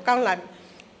 you gown lab.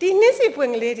 The Nizzy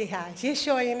bring lady ha, she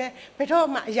showing it, but all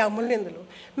my young Molindalo.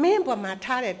 Member my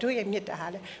tare do ye meet the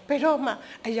hale, but all my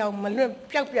a young Malun,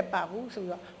 Pia Babu, so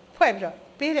your Pueblo,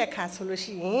 be the castle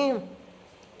she.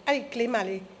 I claim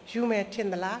Ali, you may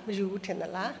tend the la, you tend the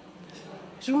la.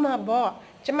 Zuma bo,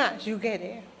 Jama, you get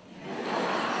it.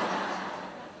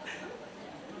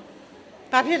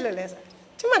 Papilles.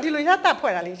 Jama Diluyata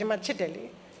Puerali, Jama Chiteli.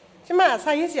 Jama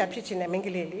Saisia pitching a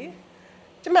minglili.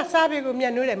 Jama Sabi go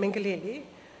Mianu a minglili.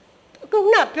 Go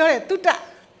not pure tuta.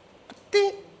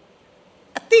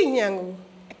 A tin young,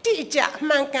 a teacher,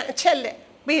 manka, a chelle,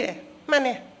 beer,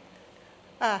 money.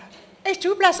 Ah,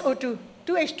 H2 plus O2,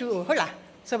 2H2O, hola.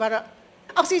 So, but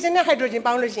oxygen and hydrogen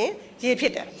boundary, ye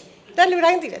Peter. Then you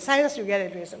write the science you get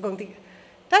it, going to.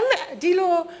 Then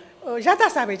Dilo Yata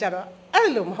Savage,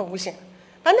 Alum Homotion.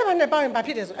 I never bound by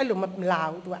Peter's alum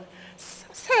loud one.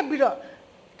 Sabiro,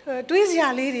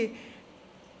 Duizia lady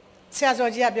says,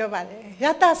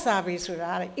 Yata Savage,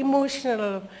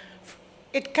 emotional.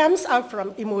 It comes out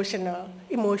from emotion.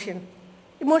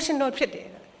 Emotional pity.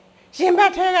 Jimba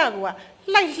Teragua,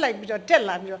 like your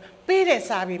tell Pere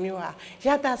Sabi Mua,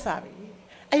 Yata Sabi,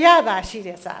 Ayada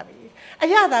Shide Sabi,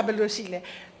 Ayada Belusile,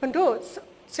 Pando,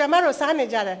 Samaro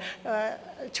Sanajada,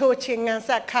 Choching and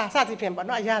Sati Pimba,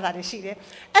 no Ayada de Shide,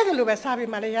 and Luba Sabi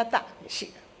Malayata, she.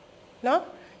 No?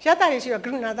 Yata is your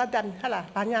gruna that damn hala,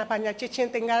 Panya, Chichin,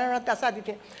 Tingarata Sadi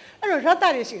Pim. I don't rata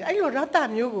is it, I don't rata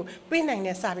mu,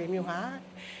 Pinang Sabi Muha.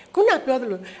 Kuna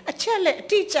Piodu, a chelle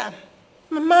teacher.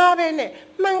 Mamma bene,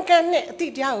 mancane,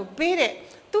 tidiao, bere,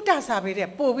 tutta sapere,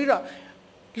 povero,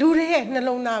 lure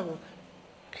nell'onago,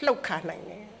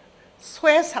 locane,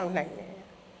 swear sound,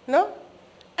 no?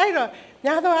 Ero,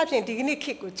 Nado Absent, Digni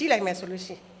Kiku, Gila me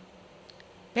solution.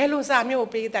 Bello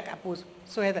Samio pay the capus,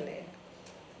 sweather.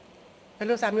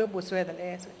 Bello Samio put sweather.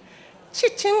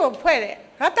 Chitching of puere,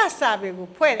 Rata Sabi,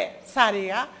 puere,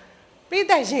 Saria,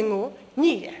 Peda Jingo,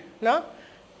 near, no?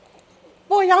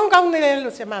 Boy, young gong the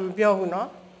Luciman Bio,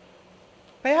 no?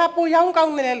 Perhaps young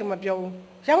gong the Lumabio,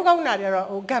 young gong Nadia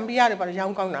or Gambia, but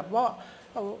young gong Nabo,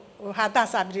 or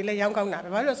Hatasabi, young gong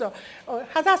Nabo, so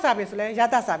Hatasabi,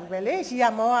 Yatasabi, she are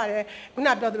more,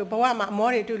 not brother Boama,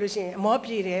 more to Lucian, more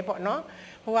beauty, but no,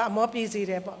 who are more busy.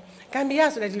 Gambia,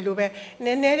 so that you love,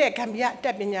 Nene Gambia,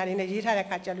 Tapinia in a Yita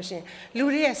Cajalusin,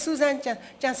 Luria, Susan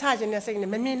Jansargent, saying the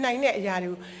midnight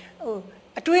yaru.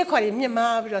 A two call it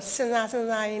Mima, Senna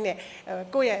in it,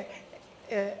 go a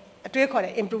two call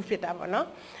it improved it up, no?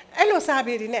 Elo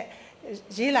Sabi in it,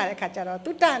 Gila Cajaro,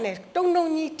 Tutane, don't know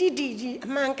ni TDG,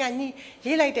 Mancani,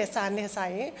 Gila de Sane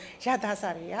Sai, Yata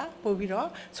Saria,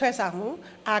 Pobiro, Swesamu,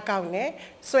 Akaune,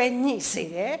 Sweni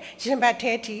Sede,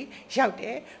 Jimbateti,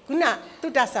 Jaute, Guna,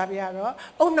 Tuta Sabiaro,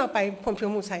 Ono by Pompio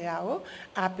Musayao,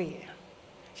 Ape.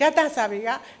 Yata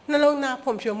Sabia, Nolona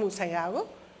Pompio Musayao,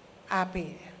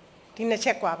 Ape. Dina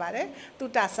checkwa bare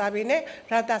tuta sabine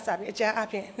rata sabi acha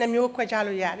apinနှမျိုးခွဲခြား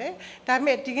လို့ရတယ်ဒါပေ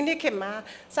မဲ့ဒီကနေ့ခေတ်မှာ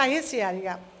စာရေးဆရာတွေ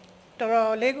ကတော်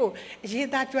တော်လေးကိုအရေး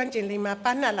သားကျွမ်းကျင်လေးမှာပ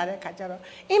န်းနှက်လာတဲ့ခါကျတော့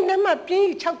အင်မတန်မှပြင်း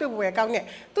6တွေ့ပွဲကောင်းတဲ့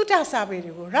တုတစာပေ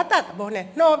တွေကိုရတသဘောနဲ့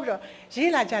နှောပြီးတော့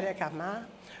ရေးလာကြတဲ့အခါမှာ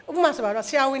ဥပမာဆိုတော့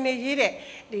ဆရာဝန်တွေရေးတဲ့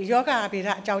ဒီယောဂဗေဒ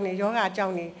အကြောင်းတွေယောဂအကြော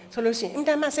င်းတွေဆိုလို့ရှိရင်အင်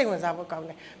တာမတ်စိတ်ဝင်စားဖို့ကောင်း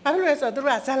တယ်။ဘာဖြစ်လို့လဲဆိုတော့သူ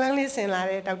တို့ကဇာလန်းလေးဆင်လာ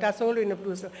တယ်ဒေါက်တာဆိုးလွင်တို့ဘ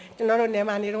လူးဆိုကျွန်တော်တို့နေ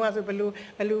မှာနေတော့ဆိုဘလူး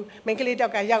မိန်းကလေးတော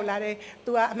က်ကရောက်လာတယ်။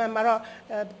သူကအမှန်မှာတော့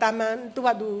တာမန်သူက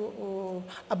သူ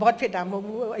အဘော့ဖြစ်တာမဟုတ်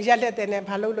ဘူး။ရက်လက်တဲ့နဲ့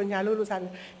ဘာလို့လို့ညာလို့စားတ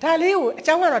ယ်။ဒါလေးကိုအ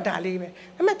ကြောင်းကတော့ဒါလေးပဲ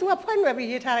။ဒါပေမဲ့ तू ကဖွင့်ရွယ်ပြီး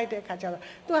ရေးထားလိုက်တဲ့အခါကျတော့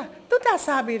तू ကတုတ္တ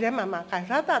စာပေထဲမှာ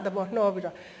ရတသဘောနှောပြီး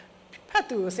တော့ဖတ်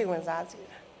သူကိုစိတ်ဝင်စားစေတယ်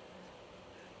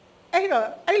အဲ့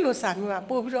လိုစာမျိုးက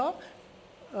ပို့ပြီးတော့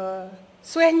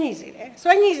ဆွဲညှိစေတယ်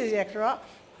ဆွဲညှိစေရတော့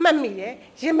မှတ်မိတယ်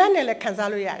ရင်ဘတ်နဲ့လည်းခံစား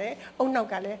လို့ရတယ်အုံနောက်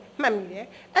ကလည်းမှတ်မိတယ်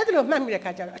အဲ့ဒါလိုမှတ်မိတဲ့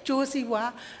ခါကျတော့အကျိုးစီးပွား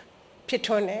ဖြစ်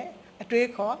ထွန်းတယ်အတွေး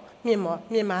ခေါ်မြ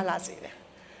င့်မားလာစေတယ်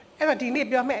အဲ့တော့ဒီနေ့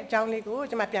ပြောမယ့်အကြောင်းလေးကို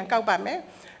ကျွန်မပြန်ကောက်ပါမယ်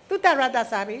သုတ္တရတ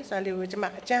စာပေဆိုတာလေးကိုကျွန်မ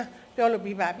အကျမ်းပြောလို့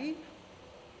ပြီးပါပြီ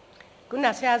ခုန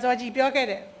ဆရာဇော်ကြီးပြောခဲ့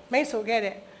တဲ့မိတ်ဆိုခဲ့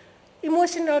တဲ့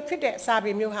emotional ဖြစ်တဲ့စာ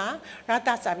ပေမျိုးဟာရတ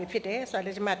စာပေဖြစ်တယ်ဆိုတာလ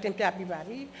ည်းကျွန်မတင်ပြပြီးပါ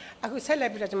ပြီအခုဆက်လ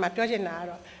က်ပြီးတော့ကျွန်မပြောချင်တာက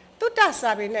တော့သုတ္တ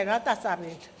စာပေနဲ့ရတစာပေ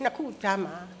နှစ်ခုကြား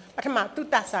မှာပထမသု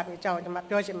တ္တစာပေအကြောင်းကိုကျွန်မ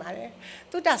ပြောချင်ပါတယ်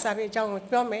သုတ္တစာပေအကြောင်းကို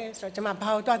ပြောမယ်ဆိုတော့ကျွန်မဘာ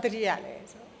လို့တွားသတိရလဲ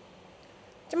ဆို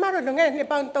ကျွန်မတို့လွန်ခဲ့တဲ့နှစ်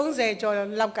ပေါင်း30ကျော်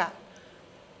လောက်က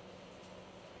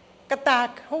ကတာ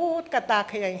ဟိုးကတာ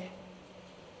ခရိုင်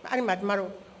အဲ့ဒီမှာကျမ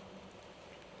တို့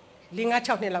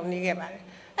5-6နှစ်လောက်နေခဲ့ပါတယ်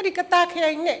အဲ့ဒီကတာခ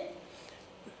ရိုင်နဲ့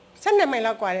12မိုင်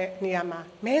လောက်กว่าတဲ့နေရာမှာ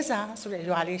မဲစာဆိုတဲ့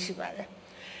ရွာလေးရှိပါတယ်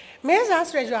မဲစာ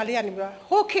ဆိုတဲ့ရွာလေးကနေပြီးတော့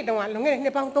ဟိုးခေတ်တုန်းကလွန်ခဲ့တဲ့နှ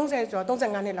စ်ပေါင်း30ကျော်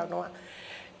35နှစ်လောက်တုန်းက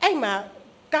အဲ့မှာ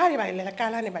ကားတွေပါလေ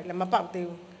ကားလမ်းတွေပါလေမပေါက်သေး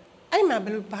ဘူးအဲ့မှာဘ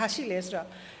ယ်လိုဘာရှိလဲဆိုတော့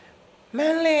မ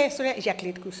န်လေဆိုတဲ့အရက်က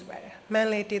လေးတစ်ခုရှိပါတယ်မန်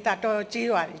လေဒေတာတော်ကြီး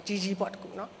ရွာကြီးပေါ့တကူ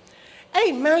နော်အဲ့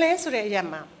ဒီမန်လေဆိုတဲ့အရက်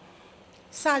မှာ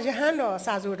စာရဟန်းတော်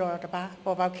စာဆိုတော်တပါ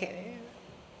ပေါ်ပေါက်ခဲ့တယ်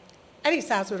အဲ့ဒီ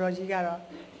စာဆိုတော်ကြီးကတော့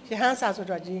ရဟန်းစာဆို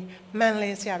တော်ကြီးမန်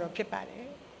လေဆရာတော်ဖြစ်ပါတယ်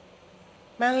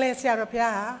မန်လေဆရာတော်ဘု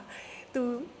ရားဟာသူ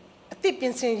အသိပ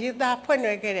င်စင်ရေးသားဖွင့်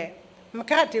ရွယ်ခဲ့တဲ့မ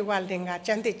ဂဒေဝလင်္ကာ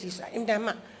ကျမ်းသစ်ကြီးဆိုတာအင်တန်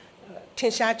မှထ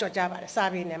င်ရှားကြော်ကြပါတယ်စာ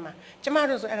ပေနဲ့မှာကျမ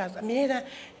တို့ဆိုအဲ့ဒါဆိုအမြဲတမ်း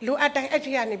လိုအပ်တိုင်းအဲ့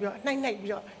ဒီကနေပြီးတော့နှိုက်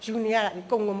ပြီးတော့ယူနေရတာဒီ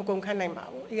ကုံမကုံခန့်နိုင်ပါ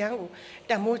ဘူးအရန်ကို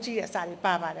တမိုးကြီးတဲ့စာတွေ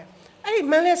ပါပါတယ်အဲ့ဒီ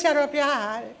မန်လေဆရာတော်ဘုရား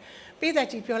ဟာပေးသက်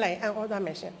ကြီးပြောလိုက်ရင်အံ့ဩသွားမ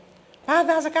ယ်ရှင်ဘာ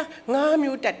သာစကား9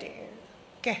မျိုးတတ်တယ်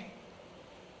ကဲ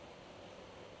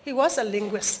he was a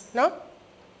linguist နော်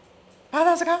ဘာ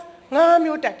သာစကား9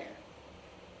မျိုးတတ်တယ်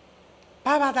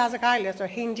ဘာသာစကားလဲဆို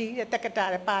ဟင်ဒီတက္ကတာ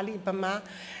ပါဠိဗမာ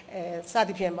စသ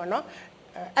ဖြင့်ပေါ့နော်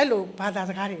အဲ့လိုဘာသာ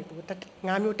စကားတွေသူ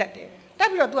9မျိုးတတ်တယ်တက်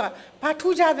ပြီးတော့ तू ကဘာ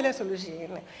ထူးခြားတယ်လဲဆိုလို့ရှိရင်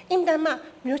အင်တန်မှ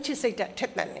မျိုးချစ်စိတ်တက်ထ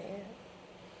က်တန်တယ်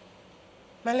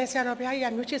မန်လေဆရာတော်ဘုရားကြီးက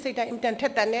မျိုးချစ်စိတ်တက်အင်တန်ထ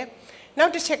က်တန်တယ်နော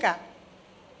က်တစ်ချက်က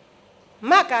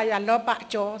မကာယလောဘအ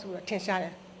ကျော်ဆိုတော့ထင်ရှားတ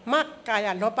ယ်မကာယ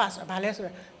လောဘဆိုတာဘာလဲဆို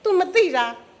တော့ तू မသိတာ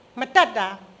မတတ်တာ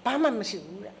ဘာမှမရှိ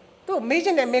ဘူးတဲ့ तू မေးချ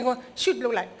င်တဲ့မေးခွန်း shoot လု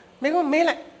ပ်လိုက်မေးခွန်းမေး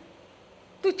လိုက်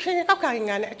तू ချင်းကောက်ခါရင်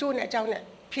ငါနဲ့အကျိုးနဲ့အကြောင်းနဲ့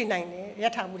ဖြေနိုင်တယ်ယ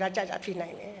ထာဘုရားကြာဖြေနို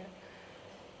င်တယ်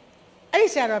အဲ့ဒီ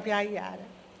ဆရာတော်ဘုရားကြီးရတယ်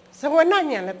ဇဝန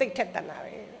ညံလည်းတိတ်ထက်တန်တာ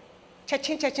ပဲချက်ချ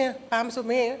င်းဘာမှမဆို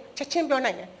မင်းချက်ချင်းပြော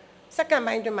နိုင်တယ်စက္ကန့်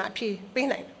ပိုင်းတွင်မှအဖြေပေး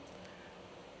နိုင်တယ်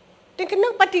တင်ကနု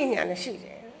ပတိညာလည်းရှိတ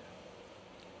ယ်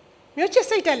မျိုးချစ်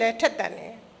စိတ်တက်လည်းထက်တန်တ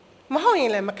ယ်မဟုတ်ရ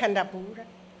င်လည်းမခံတတ်ဘူးတဲ့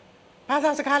ဘာ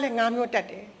သာစကားလည်း9မျိုးတတ်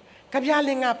တယ်ကြပြလ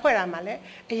င်္ကာဖွဲ့တာမှလည်း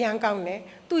အရန်ကောင်းတယ်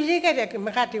သူရေးခဲ့တဲ့မ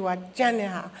ဂတေဝကျမ်း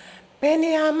နဲ့ဟာဘယ်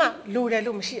နေရာမှလိုတယ်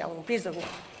လို့မရှိအောင်ပြည့်စုံ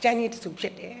ကျမ်းကြီးတစ်စုဖြ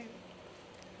စ်တယ်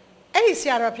အဲ့ဒီဆ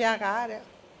ရာတော်ဘုရားကတဲ့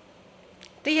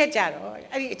တရက်ကြတော့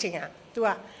အဲ့ဒီအချိန်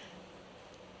ဟာ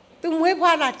तू မွေး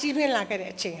ဖွားလာကြီးထွင်းလာခဲ့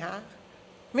တဲ့အချိန်ဟာ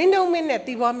မင်းတို့မင်းနဲ့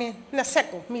တီဘောမင်း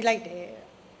20ကိုမှီလိုက်တယ်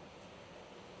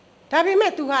ဒါပေ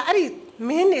မဲ့ तू ဟာအဲ့ဒီ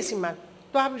မင်းနေစီမှာ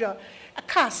တွားပြီးတော့အ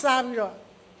ခစားပြီးတော့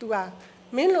तू ဟာ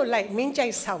မင်းလိုလိုက်မင်းကြို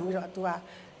က်ဆောင်ပြီးတော့ तू ဟာ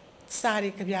စားရီ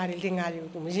ကြပြားတွေလင်္ကာတွေ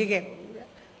ကို तू မရေးခဲ့ဘူးတဲ့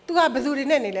तू ဟာဘယ်သူတွေ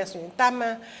နဲ့နေလဲဆိုရင်တာမ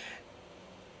န်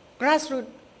grassroot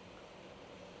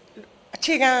အ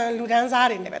ခြေခံလူဒန်းစား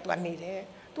တွေနဲ့ပဲ तू ကနေတယ်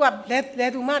तू ကလဲ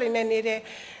သူမတွေနဲ့နေတယ်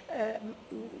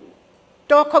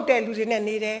တောခုတ်တဲ့လူတွေနဲ့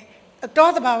နေတယ်တော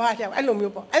သဘာဝအကြောင်းအဲ့လို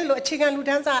မျိုးပေါ့အဲ့လိုအခြေခံလူ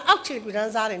ဒန်းစားအောက်ခြေလူဒ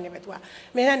န်းစားတွေနဲ့ပဲ तू က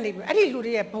မင်းကနေပြီးအဲ့ဒီလူ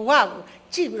တွေရဲ့ဘဝကို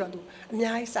ကြည့်ပြီးတော့ तू အ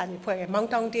များကြီးစာတွေဖွဲ့ခဲ့မောင်း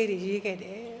တောင်းတေးတွေရေးခဲ့တ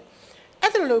ယ်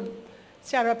အဲ့လိုဆ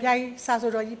ရာတော်ဘုရားကြီးစာ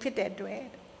ဆိုတော်ကြီးဖြစ်တဲ့အတွက်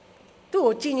သူ့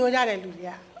ကိုကြည်ညိုကြတဲ့လူတွေ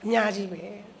ကအများကြီးပဲ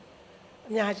အဲ့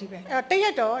တော့တရ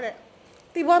က်တော့တဲ့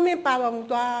တီဘောမင်းပါပေါ်မူ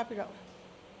သွားပြီးတော့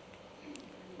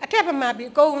အထက်ဗမာပြည်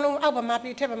အကုန်လုံးအောက်ဗမာပြ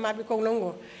ည်အထက်ဗမာပြည်အကုန်လုံး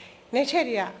ကိုနေချက်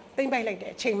တွေကသိမ့်ပိုက်လိုက်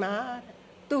တဲ့အချိန်မှာ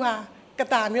သူဟာက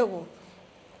တာမြို့ကို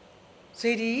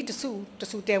ဇေဒီတ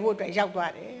စုတဲဖို့အတွက်ရောက်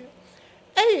သွားတယ်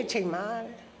အဲ့ဒီအချိန်မှာ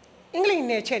အင်္ဂလိပ်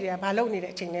နယ်ချက်တွေကဘာလုပ်နေ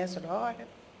တဲ့အချိန်လဲဆိုတော့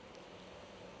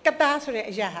ကတာဆိုတဲ့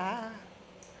အရာဟာ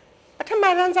ပထမ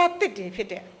ရန်စားတစ်တွေဖြစ်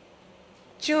တဲ့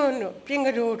ကျွန်းတို့ပြင်က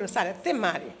တိုးတို့စတဲ့တစ်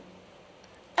မာတွေ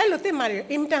အဲ့လိုတစ်မာတွေ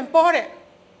အင်တန်ပေါ်တဲ့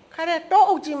ခါတဲ့တော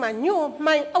အုပ်ကြီးမှာညို့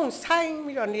မှိုင်းအောင်ဆိုင်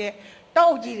ပြီးတော့နေတဲ့တော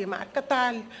အုပ်ကြီးတွေမှာကတာ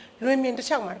လွင်မြင်တစ်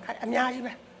ချောင်းမှာခါအများကြီး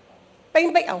ပဲပိ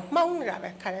မ့်ပိတ်အောင်မှောင်းနေတာပဲ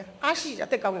ခါတဲ့အားရှိတဲ့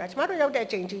တစ်ကောင်းတာကျမတို့ရောက်တဲ့အ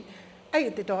ချိန်ကြီးအဲ့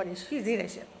ဒီတစ်တော်တွေရှိသေးတ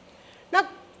ယ်ရှင်နောက်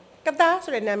ကတာ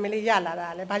ဆိုတဲ့နာမည်လေးရလာတာ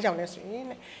လည်းဘာကြောင့်လဲဆိုရင်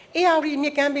အေယာရီမြ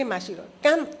စ်ကမ်းဘေးမှာရှိတော့က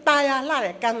မ်းတာယာလှ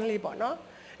တဲ့ကမ်းလေးပေါ့နော်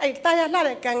အဲ့တာယာလှ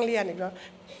တဲ့ကမ်းလေးကနေပြီးတော့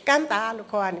ကမ်းတာလို့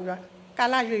ခေါ်ရနေပြီးတော့ကာ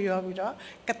လရွရောပြီးတော့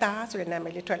ကတာဆိုတဲ့နာမ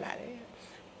ည်လေးထွက်လာတယ်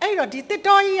အဲ့တော့ဒီတစ်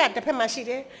တော်ကြီးကတစ်ဖက်မှာရှိ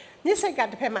တယ်မြစ်ဆိပ်က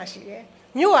တစ်ဖက်မှာရှိတယ်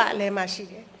မြို့ကအလဲမှာရှိ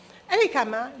တယ်အဲ့ဒီခါ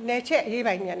မှာနယ်ချက်အရေး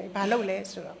ပိုင်းညာနေဘာလုပ်လဲ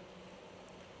ဆိုတော့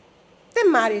တစ်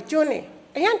မာတွေကျွန်းနေ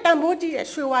အရင်တန်ဖိုးကြီးရဲ့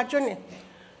ရွှေဝါကျွန်းနေ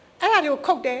အဲ့ဒါတွေကို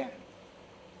ခုတ်တယ်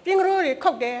ပြင်ကရိုးတွေ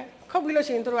ခုတ်တယ်ခုတ်ပြီးလို့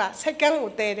ရှိရင်တို့ကစိုက်ကန်း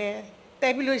ကိုတဲတယ်တဲ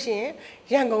ပြီးလို့ရှိရင်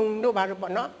ရန်ကုန်တို့ဘာလို့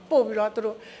ပေါ့နော်ပို့ပြီးတော့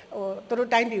တို့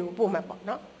တိုင်းပြည်ကိုပို့မှာပေါ့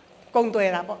နော်ကုံသွဲ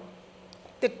တာပေါ့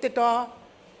တစ်တော်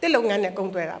တစ်လုပ်ငန်းနဲ့ကုံ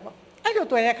သွဲတာပေါ့အဲ့လို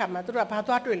သွဲတဲ့အခါမှာတို့ကဘာ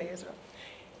သွားတွေ့လဲဆိုတော့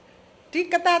ဒီ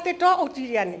ကတာတစ်တော်အုပ်ကြီး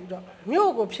တွေကနေပြီးတော့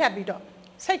မြို့ကိုဖြတ်ပြီးတော့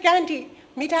စိုက်ကန်းထိ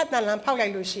မိသားတန်လန်ဖောက်လို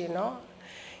က်လို့ရှိရင်နော်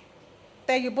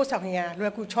တဲယူပို့ဆောင်ရလွ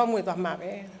ယ်ကူချောမွေ့သွားမှာ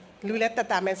ပဲလူလည်းတက်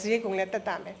တာမယ်ဈေးကုံလည်းတက်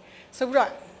တာမယ်ဆိုပြီး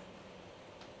တော့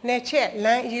နေချက်လ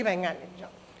မ်းအရေးပိုင်းကနေပြီး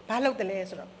တော့ဘာလုပ်တယ်လဲ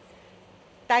ဆိုတော့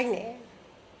တ တိုင်းနေ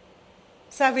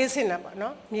service နေတာပေါ့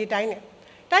နော်မြေတိုင်းနေ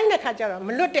တိုင်းတဲ့ခါကျတော့မ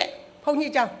လွတ်တဲ့ဘုံ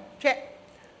ကြီးကြောင်ဖြက်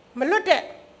မလွတ်တဲ့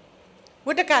ဝ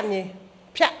တ္တကမြေ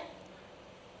ဖြတ်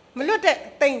မလွတ်တဲ့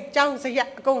တိမ်ကြောင်စရက်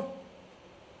အကုန်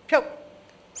ဖြုတ်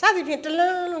စသဖြင့်တလ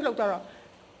န်းလို့လောက်တော့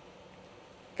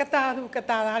ကတာသူက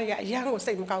တာသားတွေကအရန်ကို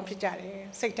စိတ်မကောင်းဖြစ်ကြတယ်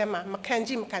စိတ်ထဲမှာမခံ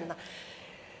ကြည့်မခံတာ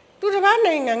သူတစ်ပါး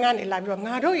နိုင်ငံကနေလာပြီးတော့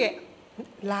ငါတို့ရဲ့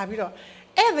လာပြီးတော့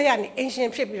အဲ့ဒါကနေအင်ရှင်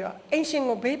ဖြစ်ပြီးတော့အင်ရှင်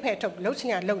ကိုဘေးဖယ်ထုတ်လှုပ်ချင်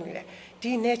ရလှုပ်နေတယ်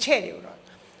ဒီနယ်ချဲ့တွေကိုတော့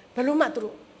ဘယ်လို့မှသူ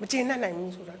တို့မကျေနပ်နိုင်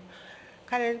ဘူးဆိုတော့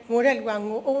ခါတယ်ငိုတဲ့လူက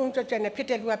ငိုအုံအုံကြွကြွနဲ့ဖြစ်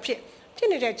တဲ့လူကဖြစ်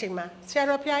နေတဲ့အချိန်မှာဆရာ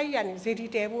တော်ဘုရားကြီးကနေဇေဒီ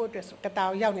တဲဖို့အတွက်ဆိုကတာ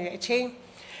ကိုရောက်နေတဲ့အချိန်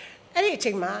အဲ့ဒီအ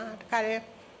ချိန်မှာတခါတယ်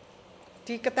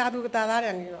ဒီကတာသူကတာသား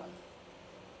တွေကနေတော့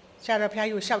ဆရာတော်ဘုရား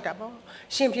ကြီးကိုရှောက်တာပေါ့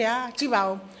ရှင်ဘုရားကြည့်ပါ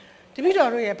ဦးတပည့်တော်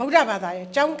တို့ရဲ့ဗုဒ္ဓဘာသာရဲ့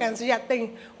ကျောင်းကန်စရတိန်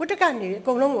ဝတ္တကနေအ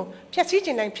ကုန်လုံးကိုဖျက်ဆီးခြ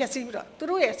င်းတိုင်းဖျက်ဆီးပြီးတော့သူ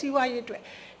တို့ရဲ့စီးပွားရေးအတွက်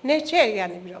နေချဲ့ရ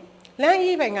နေပြီးတော့လမ်း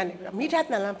ကြီးပိုင်းကနေပြီးတော့မိထ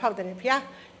တန်လန်းဖောက်တယ်ဘုရား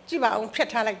ကြည့်ပါအောင်ဖျက်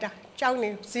ထားလိုက်တာကျောင်းနေ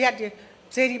ဇရက်တွေ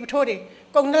ဇေဒီပထိုးတွေ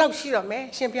ကုန်တော့ရှိတော့မယ်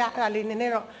ရှင်ဘုရားအဲ့ဒါလေးနည်းန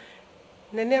ည်းတော့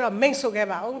မိတ်ဆိုခဲ့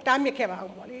ပါအောင်တားမြစ်ခဲ့ပါအော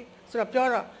င်ပေါ့လေဆိုတော့ပြော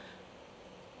တော့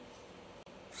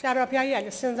ဆရာတော်ဘုရားကြီးကလ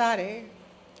ည်းစဉ်းစားတယ်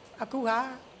အခုဟာ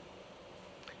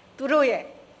သူတို့ရဲ့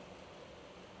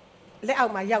လက်အော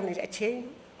က်မှာရောက်နေတဲ့အချိန်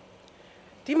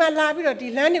ဒီမှာလာပြီးတော့ဒီ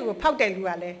လမ်းတွေကိုဖောက်တဲ့လူက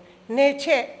လည်းနေချ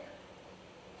က်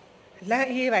လမ်း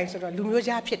အေးပိုင်းဆိုတော့လူမျိုး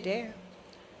ကြားဖြစ်တယ်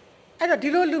အဲ့တော့ဒီ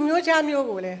လိုလူမျိုးကြားမျိုး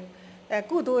ကိုလည်း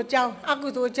ကုသိုလ်အကြောင်းအကု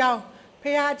သိုလ်အကြောင်းဖ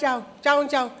ရာအကြောင်းကျောင်းအ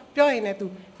ကြောင်းပြောရင်လည်းသူ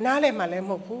နားလည်မှလည်း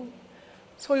မဟုတ်ဘူး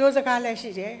ဆိုရိုးစကားလည်းရှိ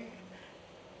တယ်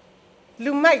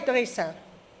လူမိုက်တရိစ္ဆာန်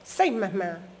စိတ်မမှ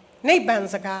န်နိဗ္ဗာန်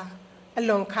စကားအ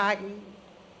လွန်ခါဤ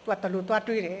သူကတလူသွား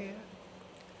တွေးတယ်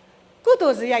ကု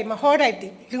သိုလ်စရိုက်မဟောတတ်သ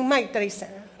ည်လူမိုက်တရိစ္ဆာ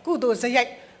န်ကုသိုလ်စရိုက်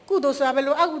ကုသိုလ်ဆိုတာဘယ်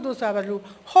လိုအကုသိုလ်ဆိုတာဘယ်လို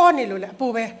ဟောနေလို့လဲအပူ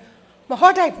ပဲမ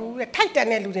ဟောတတ်ဘူးတဲ့ထိုက်တန်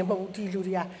တဲ့လူတွေမဟုတ်ဘူးဒီလူ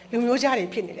တွေကလူမျိုးကြားတွေ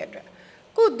ဖြစ်နေတဲ့အတွက်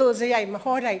ကုသိုလ်စရိုက်မ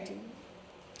ဟောတတ်သည်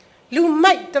လူ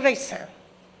မိုက်တရိစ္ဆာန်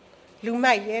လူ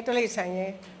မိုက်ရဲ့တရိစ္ဆာန်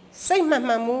ရဲ့စိတ်မ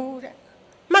မှန်မှုတဲ့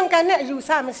မှန်ကန်တဲ့အယူဆ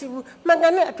မရှိဘူးမှန်က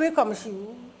န်တဲ့အတွေးခေါ်မရှိ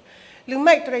ဘူးလူ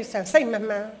မိုက်တရိစ္ဆာန်စိတ်မ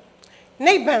မှန်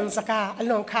နိဗ္ဗာန်စကားအ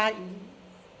လွန်ခါဤ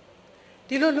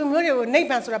ဒီလိုလူမျိုးတွေကိုနိဗ္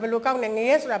ဗာန်ဆိုတာဘယ်လိုကောင်းလဲင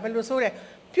ရဲဆိုတာဘယ်လိုဆိုးတယ်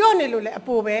ပြောနေလို့လဲအ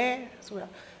ပူပဲဆို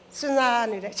တော့စဉ်းစား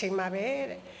နေတဲ့အချိန်မှာပဲ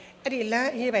တဲ့အဲ့ဒီလ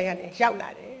မ်းအေးပိုင်းကနေရောက်လာ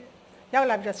တယ်ရောက်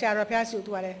လာပြီးတော့ဆရာတော်ဘုရားရှိ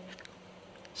သူကလည်း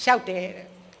ရှောက်တယ်တဲ့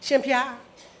ရှင်ဘုရား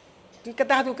ဒီက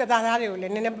တာသူကတာသားတွေကိုလ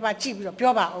ည်းနည်းနည်းပါးပါကြည့်ပြီးတော့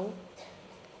ပြောပါဦး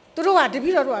သူတို့ကတပ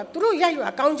ည့်တော်တို့ကသူတို့ရိုက်ရွာ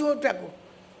အကောင်းကျိုးအတွက်ကို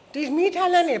ဒီမိထား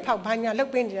လန်းနေဖောက်ဘာညာလှု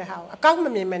ပ်ပင်းနေတဲ့ဟာကိုအကောင်းမ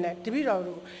မြင်မနဲ့တပည့်တော်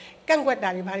တို့ကန့်ကွက်တာ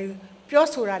တွေဘာတွေပြော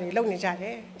ဆိုတာတွေလုပ်နေကြတ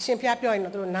ယ်အရှင်ဘုရားပြောရင်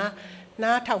တော့သူတို့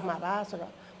နားထောက်မှာပါဆို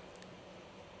တော့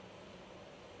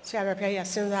ဆရာတော်ဘုရားကြီး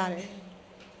စဉ်းစားတယ်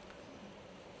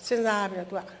စဉ်းစားပြီးတော့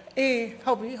သူကအေး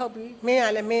ဟုတ်ပြီမင်းက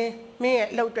လည်းမင်းရဲ့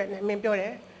အလုပ်အတွက်နဲ့မင်းပြောတ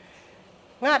ယ်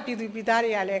ငါပြည်သူပြည်သား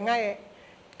တွေကလည်းငါရဲ့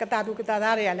ကတာသူကတာ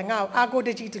သားတွေကလည်းငါ့ကိုအာကိုတ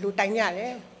ကြီးဒီလိုတိုင်ကြတ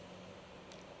ယ်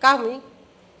ကောင်းပြီ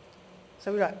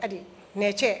ဆိုပြီးတော့အဲ့ဒီနေ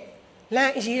ချက်လ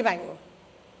မ်းအရေးပိုင်းကို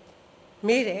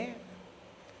မေးတယ်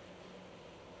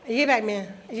အရေးပိုင်းမ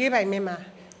င်းမှာ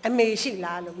အမေရှိ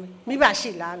လားလို့မိဘ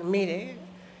ရှိလားလို့မေးတယ်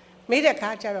မေးတဲ့အခါ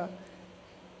ကျတော့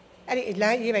အဲ့ဒီလ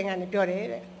မ်းအရေးပိုင်းကနေပြောတယ်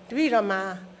တဲ့တပည့်တော်မှာ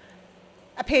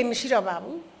အဖေမရှိတော့ပါ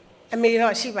ဘူးအမေ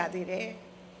တော့ရှိပါသေးတယ်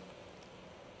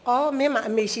အော်မင်းမှာ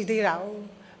အမေရှိသေးတာဟုတ်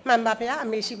မှန်ပါဗျာအ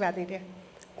မေရှိပါသေးတယ်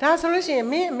ဒါဆိုလို့ရှိရင်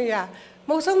မင်းအမေက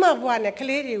မုတ်ဆုံးမဘွားနဲ့က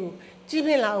လေးတွေကိုကြီး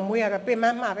ပြင်းလာအောင်မွေးရတော့ပင်မ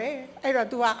မှာပဲအဲ့တော့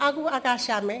तू ကအာကူအာကာ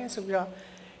ရှာမယ်ဆိုပြီးတော့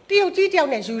တယောက်ကြီးတယောက်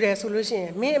နဲ့ယူတယ်ဆိုလို့ရှိရ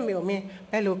င်မင်းအမေကိုမင်း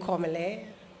ဘယ်လိုခေါ်မလဲ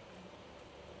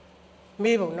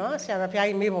မေးပုံနော်ဆရာတော်ဘုရား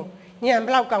ကြီးမေးပုံညံဘ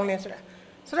လောက်ကောင်းလဲဆိုတာ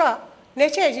ဆိုတော့နေ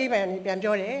ချက်ရေးပံနေပြန်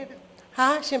ပြောတယ်ဟာ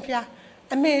ရှင်ဘုရား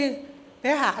အမေ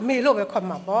ဘဲဟာအမေလို့ပဲခေါ်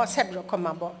မှာပေါ့ဆက်ပြီးတော့ခေါ်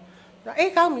မှာပေါ့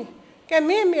အေးကောင်းပြီကဲ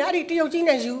မင်းအမေအဲ့ဒီတယောက်ကြီး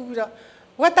နဲ့ယူပြီးတော့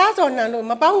ဝတ်သားစော်နံလို့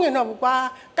မပေါင်းရင်တော့ဘူးကွာ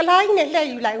ကလားကြီးနဲ့လှည့်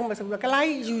ယူလိုက်ဦးမဆိုပြီးတော့ကလား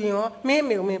ကြီးယူရင်ရောမင်းအ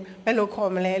မေကိုမင်းဘယ်လို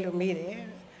ခေါ်မလဲလို့မေးတယ်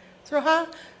ဆိုတော့ဟာ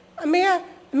အ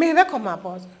မေပဲခေါ်မှာ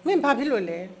ပေါ့မင်းဘာဖြစ်လို့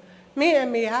လဲမင်းအ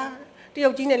မေဟာတယော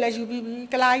က်ကြီးနဲ့လည်းယူပြီးပြီ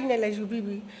ကလားကြီးနဲ့လည်းယူပြီး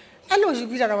ပြီအဲ့လိုယူ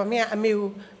ပြီးတော့မင်းကအ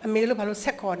မေလို့ဘာလို့ဆ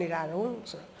က်ခေါ်နေတာတော့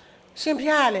ဆိုတော့ရှင်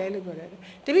ဖျားရလဲလို့ပြောတယ်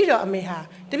တပည့်တော်အမေဟာ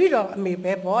တပည့်တော်အမေ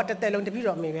ပဲပေါ့တစ်သက်လုံးတပည့်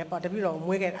တော်အမေပဲပေါ့တပည့်တော်ကို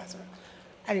မွေးခဲ့တာဆိုတော့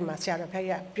အဲ့ဒီမှာဆရာတော်ဖျား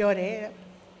ရပြောတယ်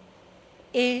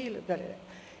အေးလို့ပြောတယ်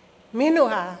မင်းတို့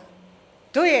ဟာ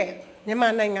တို့ရဲ့မြန်မာ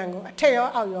နိုင်ငံကိုအထက်ရော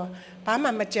အောက်ရောဘာမှ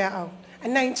မကြမ်းအောင်အ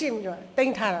နိုင်ကျင့်ပြီးတော့တ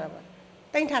င်ထားတာပေါ့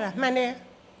တင်ထားတာမှန်တယ်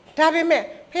ဒါပေမဲ့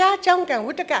ဖျားเจ้าကံဝ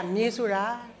တ္တကမြေဆိုတာ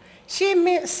ရှေးမ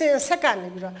င်းအစဉ်ဆက်ကနေ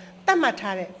ပြီးတော့တတ်မှတ်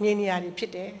ထားတဲ့မြေနေရာတွေဖြ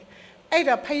စ်တယ်အဲ့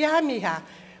တော့ဖျားမြေဟာ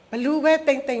ဘလူပဲ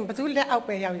တိမ်ဘသူလက်အောက်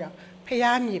ပဲရောက်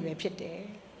ဖျားမြေပဲဖြစ်တယ်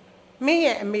မင်း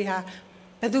ရဲ့အမေဟာ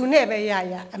ဘသူနဲ့ပဲရ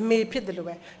အမေဖြစ်တယ်လို့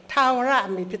ပဲထာဝရ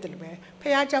အမေဖြစ်တယ်လို့ပဲ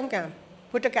ဖျားเจ้าကံ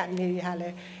ဘုဒ္ဓကမြေတွေဟာလ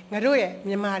ည်းငါတို့ရဲ့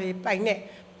မြန်မာတွေပိုင်တဲ့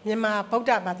မြန်မာဗုဒ္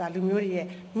ဓဘာသာလူမျိုးတွေရဲ့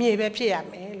မြေပဲဖြစ်ရ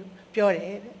မယ်လို့ပြောတ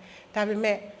ယ်ဒါပေ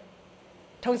မဲ့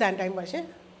ထုံးစံတိုင်းပေါ့ရှင်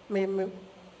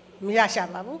မရရှာ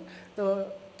ပါဘူးသူ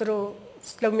တို့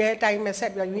လုံမြဲအတိုင်းပဲဆ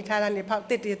က်ပြီးယူထားတာနေဖောက်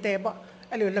တစ်တဲပေါ့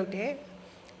အဲ့လိုလုပ်တယ်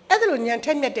အဲ့ဒါလိုညံထ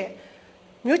က်မြက်တဲ့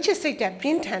မျိုးချစ်စိတ်တဲ့ပြ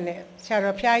င်းထန်တဲ့ဆရာ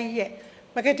တော်ဘုရားကြီးရဲ့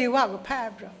မဂဒေဝကိုဖတ်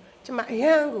ပြီးတော့ကျွန်မအရ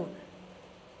န်ကို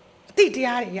အတိတ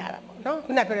ရားတွေရတာပေါ့နော်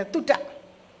ခုနပြောတဲ့တုတ္တ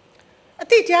အ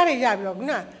တိတရားတွေရပြီးတော့ခု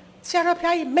နဆရာတော်ဘု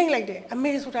ရားကြီးမိတ်လိုက်တယ်အ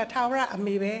မေဆိုတာထာဝရအ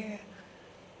မေပဲ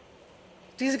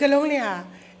ဒီစကလုံးလေးဟာ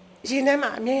ရင်ထဲမှာ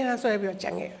အမြဲတမ်းဆွဲပြီးတော့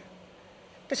ကြံခဲ့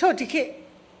တချို့ဒီခေတ်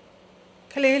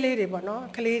ကလေးလေးတွေပေါ့နော်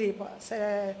ကလေးတွေပေါ့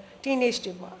teenage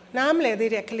တွေပေါ့နားမလည်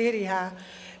သေးတဲ့ကလေးတွေဟာ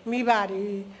မိဘတွေ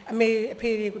အမေအဖေ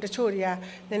တွေကတချို့တွေက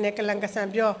နည်းနည်းကလန်ကဆန်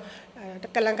ပြော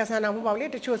ကလန်ကဆန်တော့မဟုတ်ပါဘူးလေ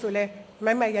တချို့ဆိုလဲ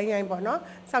မိုက်မိုက်ရိုင်းရိုင်းပေါ့နော်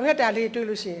ဆောင်ရွက်တာလေးတွေ့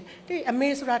လို့ရှိရင်ဒီအမေ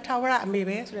ဆိုတာထာဝရအမေ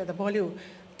ပဲဆိုတဲ့သဘောလေးကို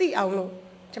သိအောင်လို့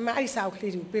ကျွန်မအဲ့ဒီစာအုပ်က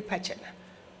လေးကိုပြဖတ်ချင်တာ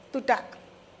တုတ္တ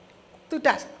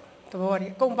သဘောတွေ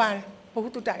အကုန်ပါတယ်ဘုဟု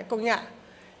တုတ္တအကုန်ရ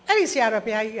အဲ့ဒီဆရာတော်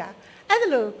ဘုရားကြီးကအဲ့ဒါ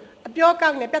လို့အပြောကော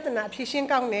င်းတယ်ပြဿနာဖြေရှင်း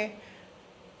ကောင်းတယ်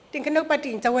တင်ကနုတ်ပတ္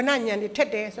တိဇဝနဉာဏ်တွေထက်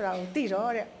တယ်ဆိုတာကိုသိ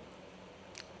တော့တဲ့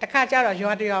တခါကျတော့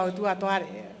ရွာတရားကိုသူကသွားတ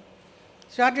ယ်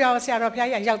ရွာတရားကိုဆရာတော်ဘုရား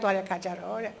ကြီးရောက်သွားတဲ့ခါကျ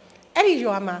တော့တဲ့အဲ့ဒီ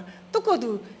ရွာမှာသူ့ကိုယ်သူ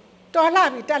တော်လှ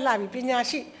ပြီတက်လှပြီပညာ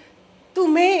ရှိသူ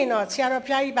မင်းရင်တော့ဆရာတော်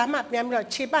ဘုရားကြီးဘာမှပြန်ပြီးတော့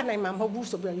ခြေပနိုင်မှာမဟုတ်ဘူး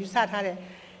ဆိုပြီးတော့ယူဆထားတဲ့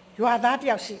ရွာသားတ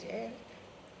ယောက်ရှိတယ်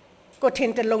ကိုထ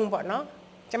င်တလုံးပေါ့နော်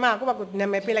ကျမကိုယ့်ဘက်ကနာ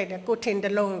မည်ပေးလိုက်တယ်ကိုထင်တ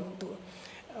လုံးသူ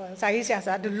စာရေးဆရာ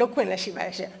ဆိုတာသူလုတ်ခွင့်လည်းရှိပါတ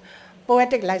ယ်ရှင်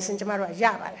poetic license ကျမတို့ကရ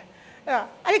ပါတယ်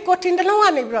အဲ့ဒီကိုထင်တလုံးက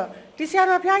နေပြီးတော့ဒီဆရာ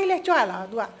တော်ဘုရားကြီးလည်းကြွလာ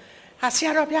သူကဟာဆ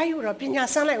ရာတော်ဘုရားကြီးကိုတော့ပညာ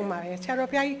စမ်းလိုက်အောင်ပါပဲဆရာတော်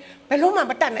ဘုရားကြီးဘယ်လုံးမှ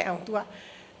မတတ်နိုင်အောင်သူက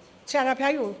ဆရာတော်ဘု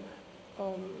ရားကြီးကို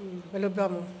ဘယ်လိုပြော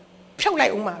မလဲဖြုတ်လို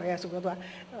က်အောင်ပါပဲဆိုတော့သူက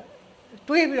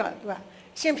တွေးပြီးတော့သူက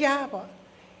ရှင်ဘုရားပေါ့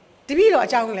တပည့်တော်အ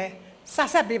ကြောင်းလဲစာ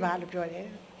ဆက်ပေးပါလို့ပြောတယ်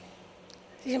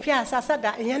ရှင်ဘုရားစာဆက်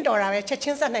တာအရင်တော်တာပဲချက်ချ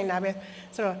င်းဆက်နိုင်တာပဲ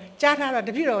ဆိုတော့ကြားထားတော့တ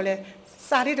ပည့်တော်လည်း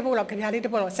စာလေးတစ်ပုဒ်လောက်ကြပြားလေးတ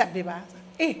စ်ပုဒ်လောက်ဆက်ပေးပါ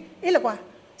အေးလေကွာ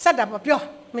ဆက်တာပေါ့ပြော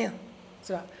မင်း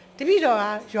ဆိုတော့တပည့်တော်က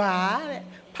ရွာတဲ့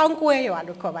ဖောင်းကွဲရွာ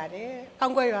လို့ခေါ်ပါတယ်ဖော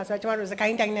င်းကွဲရွာဆိုတော့ကျမတို့စကို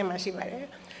င်းတိုင်းထဲမှာရှိပါတယ်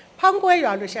ဖောင်းကွဲ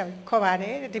ရွာလို့ခေါ်ပါတ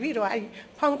ယ်တပည့်တော်ကအဲ့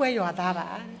ဖောင်းကွဲရွာသားပါ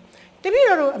တပည့်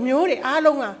တော်တို့အမျိုးတွေအား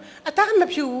လုံးကအသားမ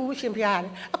ဖြူဘူးရှင်ဘုရား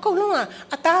တဲ့အကုန်လုံးက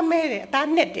အသားမဲတယ်အသား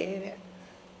နဲ့တယ်တဲ့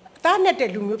အသားနဲ့တဲ့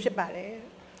လူမျိုးဖြစ်ပါတယ်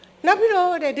နောက်ပြီး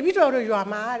တော့တဲ့တပည့်တော်တို့ရွာ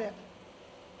မှာတဲ့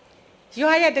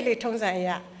ရွာရဲ့တလေထုံးစံအရ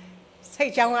စိ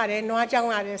တ်ကြောင်းရတယ်နွားကြောင်း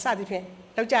ရတယ်စသဖြင့်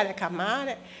လောက်ကြတဲ့အခါမှာ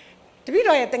တဲ့တပည့်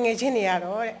တော်ရဲ့တငယ်ချင်းတွေက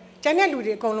တော့တဲ့ကျန်တဲ့လူ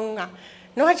တွေအကုန်လုံးက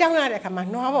နွားကြောင်းရတဲ့အခါမှာ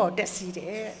နွားပေါ်တက်စီးတ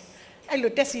ယ်အဲ့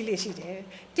လိုတက်စီးလေးရှိတယ်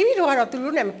တပည့်တော်ကတော့သူ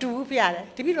တို့နဲ့မတူဘူးပြရတယ်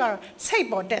တပည့်တော်ကတော့စိတ်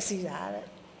ပေါ်တက်စီးတာတဲ့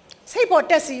စိတ်ပေါ်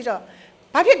တက်စီးတော့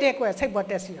ဘာဖြစ်တဲ့ကွယ်စိတ်ပေါ်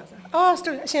တက်စီးတော့အော်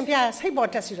အရှင်ဘုရားစိတ်ပေါ်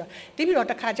တက်စီးတော့တပည့်တော်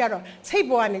တစ်ခါကျတော့စိတ်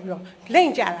ပေါ်ကနေပြီးတော့လိ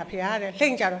မ့်ကြတာဘုရားတဲ့လိ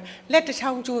မ့်ကြတော့လက်တစ်ချော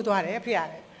င်းကျိုးသွားတယ်ဘုရား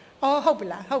တဲ့အော်ဟုတ်ပြီ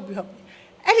လားဟုတ်ပြီ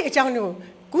အဲ့ဒီအကြောင်းကို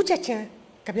ကူးချက်ချင်း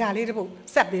ကြပြလေးတစ်ပုဒ်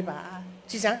ဆက်ပေးပါ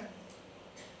ကြည်စမ်း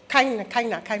ခိုင်းမှုအဲ့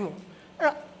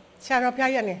တော့ဆရာတော်ဘု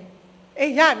ရားရနေ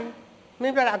အေးရပြီမ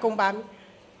င်းပြောတာအကုန်ပါပြီ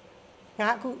ငါ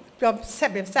အခုပြောဆ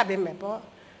က်ပေးမယ်ပေါ့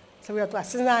ဆိုပြီးတော့သူက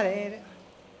စဉ်းစားတယ်တဲ့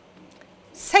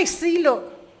စိတ်စည်းလို့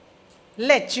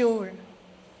လက်ကျိုး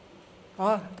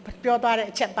ဟောပြောသွားတဲ့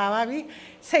အချက်ပါပါပြီ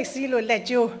စိတ်စည်းလို့လက်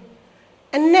ကျိုး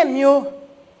အနက်မျိုး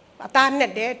အသား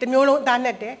နဲ့တယ်တစ်မျိုးလုံးအသား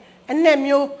နဲ့တယ်အနက်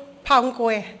မျိုးဖောင်း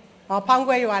ကွဲဟောဖောင်း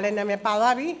ကွဲရွာလဲနာမည်ပါ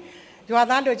သွားပြီရွာ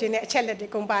သားတို့ချင်းနဲ့အချက်လက်တွေ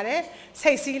ကုန်ပါတယ်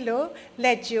စိတ်စည်းလို့လ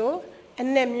က်ကျိုးအ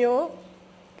နက်မျိုး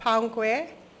ဖောင်းကွဲ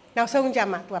နောက်ဆုံးကြ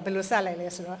မှာသူကဘယ်လိုစလိုက်လဲ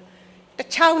ဆိုတော့တစ်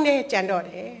ချောင်းနဲ့ကြံတော့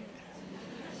တယ်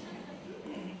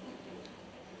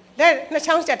လက်နှစ်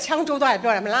ချောင်းတစ်ချောင်းကျိုးသွားတယ်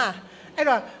ပြောတယ်မလားအဲ့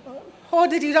တော့ဟို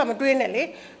ဒီတော့မတွေးနဲ့လေ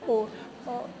ဟို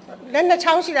လက်နှစ်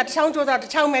ချောင်းရှိတာတစ်ချောင်းကျိုးသွားတ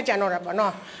စ်ချောင်းပဲကြံတော့တာပေါ့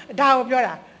နော်ဒါကိုပြော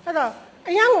တာအဲ့တော့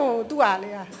အရန်ကိုသူကလေ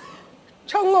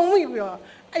ခြုံငုံမိပြီးတော့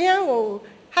အရန်ကို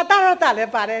ဟာတာရတာလ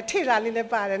ည်းပါတယ်ထိတာလေးလည်း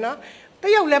ပါတယ်နော်တ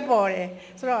ရုပ်လည်းပေါ်တယ်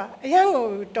ဆိုတော့အရန်ကို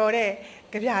တော်တဲ့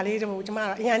ကြပြလေးတို့ကျမ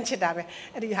တော့အရန်ချစ်တာပဲ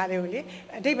အဲ့ဒီဟာလေးကိုလေ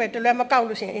အတိတ်ပဲတလွဲမကောက်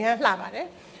လို့ရှိရင်အရန်လှပါတယ်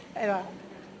အဲ့တော့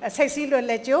စိတ်စည်းလို့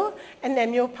လက်ကျိုးအနယ်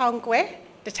မျိုးဖောင်းကွယ်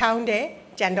တစ်ချောင်းတည်း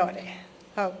ကြံတော့တယ်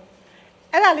ဟုတ်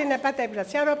အဲ့ဒါလေးနဲ့ပတ်သက်ပြီးတော့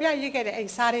ဆရာတော်ဘုရားရေးခဲ့တဲ့အဲ့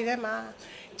စာတွေထဲမှာ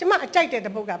ကျမအကြိုက်တဲ့တ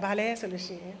စ်ပုဒ်ကဘာလဲဆိုလို့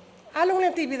ရှိရင်အားလုံးလ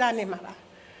ည်းသိပြီးသားနေမှာပါ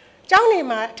ကျောင်းနေ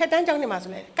မှာထက်တန်းကျောင်းနေမှာ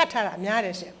ဆိုလဲကတ်ထားတာအများတ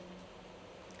ယ်ရှင်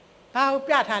ဘာကို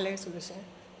ပြထားလဲဆိုလို့ရှိရင်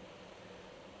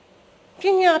ပ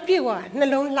ညာပြည့်ဝနှ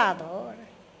လုံးလှတော့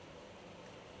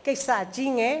ကိစ္စ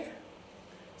ကြီးငယ်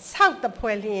ဆောက်တ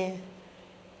ပွဲလျင်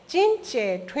ကျင်းကျဲ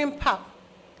ထွင်းဖောက်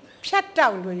ဖြတ်တော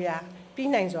က်လို့ရ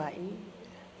ပြီးနိုင်စွာ၏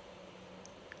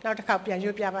နောက်တစ်ခါပြန်ရွ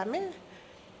တ်ပြပါမယ်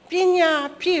ပညာ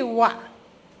ပြည့်ဝ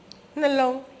နှ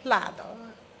လုံးလှတော့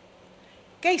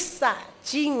ကိစ္စ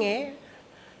ကြီးငယ်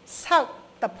ဆောက်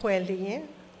တပွဲလျင်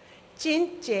ကျင်း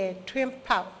ကျဲထွင်း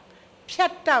ဖောက်ဖြ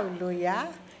တ်တောက်လိုရာ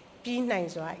ပြီးနိုင်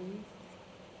စွာ၏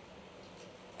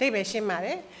ဒိဗေရှင်းပါတ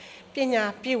ယ်ပညာ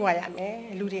ပြည့်ဝရမယ်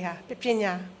လူတွေဟာပ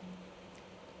ညာ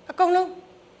အကုန်လုံး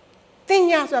တင်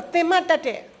ညာဆိုတာသင်မှတ်တတ်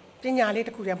တဲ့ပညာလေးတ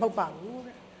စ်ခုတည်းမဟုတ်ပါဘူး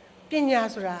ပညာ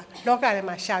ဆိုတာလောကထဲ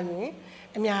မှာရှာရင်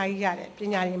အများကြီးရတယ်ပ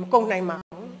ညာတွေမကုန်နိုင်ပါ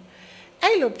ဘူး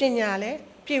အဲ့လိုပညာလည်း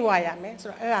ပြည့်ဝရမယ်ဆို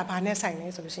တော့အဲ့ဒါဘာနဲ့ဆိုင်လဲ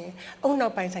ဆိုလို့ရှိရင်အုံနော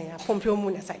က်ပိုင်းဆိုင်ရာဖွံ့ဖြိုးမှု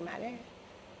နဲ့ဆိုင်ပါတယ်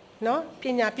နော်ပ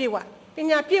ညာပြည့်ဝအောင်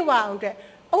အတွက်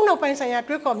အုံနောက်ပိုင်းဆိုင်ရာ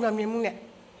တွေးခေါ်မျှော်မြင်မှုနဲ့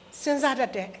စဉ်းစားတ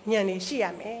တ်တဲ့ဉာဏ်တွေရှိရ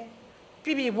မယ်ပြ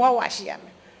ည့်ဝရှိရမ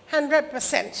ယ်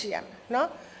100% ရှိရမယ်နော်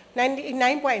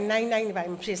99.99 ဘာ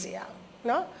မှမဖြစ်စေရအောင်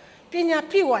နော်ပညာ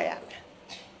ပြည့်ဝရမယ်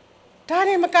ဒါ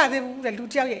နဲ့မကသေးဘူးလေလူ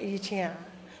တယောက်ရဲ့အရေးချင်းဟာ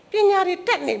ပညာတွေတ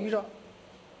က်နေပြီးတော့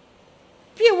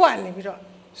ပြည့်ဝနေပြီးတော့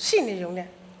ရှိနေုံနဲ့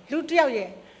လူတယောက်ရဲ့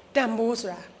တန်ဖိုးဆို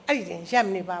တာအဲ့ဒီတင်ရပ်မ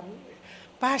နေပါဘူး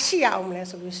ဘာရှိရအောင်မလဲ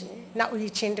ဆိုလို့ရှိရင်နောက်အ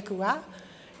ရေးချင်းတစ်ခုက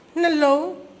နှလုံး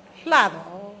လှ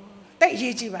တော့တိတ်အ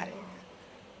ရေးကြီးပါတယ်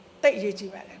တိတ်အရေး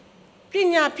ကြီးပါတယ်ပ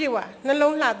ညာပြည့်ဝနှ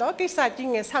လုံးလှတော့ကိစ္စကြီး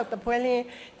ငယ်ဆောက်တပွဲလင်း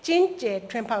ကျင်းကျဲ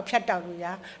ထွန်းဖောက်ဖြတ်တောက်လို့ရ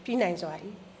ပြီးနိုင်စွာ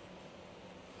၏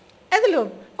အဲ့ဒါလို့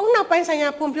အုံနောက်ပိုင်းဆိုင်ရာ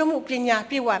ဖွံ့ဖြိုးမှုပညာ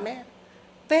ပြည့်ဝမယ်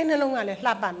သဲနှလုံးကလည်း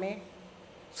လှပမယ်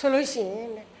ဆိုလို့ရှိရင်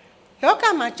လောက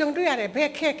မှာကြုံတွေ့ရတဲ့ဘယ်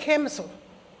ခဲမဆို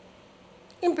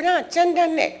အင်ပရာကျန်တဲ့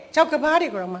နဲ့ကြောက်ကဘာတွေ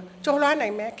ကိုတော့မှကြော်လွှားနို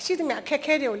င်မယ်ရှိသမျှအခက်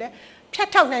ခဲတွေကိုလည်းဖြတ်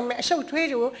ထောက်နိုင်မယ်အရှုပ်ထွေး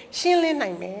တွေကိုရှင်းလင်း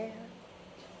နိုင်မယ်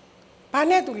ဘာ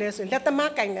နဲ့တူလဲဆိုလက်သ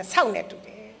မားကင်နဲ့ဆောက်နဲ့တူတ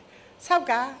ယ်ဆောက်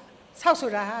ကဆောက်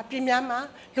ဆိုတာဟာပြင်းများမှာ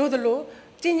လို့သလို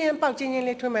ကျင်းချင်းပေါက်ကျင်းချင်း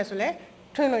လေးထွင်းမယ်ဆိုလဲ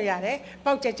ထွင်းလို့ရတယ်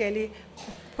ပေါက်ကြဲကြဲလေး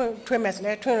ထွင်းမယ်ဆို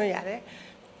လဲထွင်းလို့ရတယ်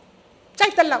ကြို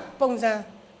က်တဲ့လောက်ပုံစံ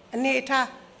အနေအထား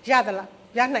ရတဲ့လောက်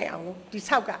ရနိုင်အောင်လို့ဒီ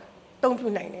ဆောက်ကတုံးပြ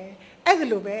နိုင်တယ်အဲ့ဒါ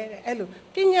လိုပဲအဲ့လို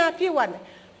ပညာပြည့်ဝတယ်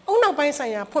အုံနောက်ပိုင်းဆို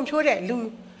င်ရာဖွံ့ဖြိုးတဲ့လူ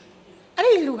အဲ့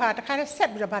ဒီလူဟာတခါတည်းဆက်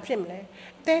ပြီးတော့ဘာဖြစ်မလဲ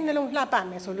အသေးနှလုံးလှပ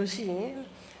မယ်ဆိုလို့ရှိရင်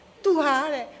သူဟာ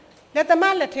တဲ့လက်သ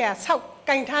မားလက်ထက်ကဆောက်က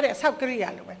င်ထားတဲ့ဆောက်ကရိယာ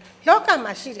လိုပဲလောက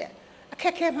မှာရှိတဲ့အခ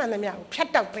က်ခဲမှန်သမျှကိုဖြတ်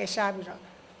တောက်ပယ်ရှားပြီးတော့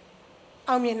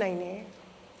အောင်မြင်နိုင်တယ်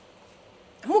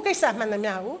အမှုကိစ္စမှန်သ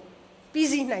မျှကိုပြီး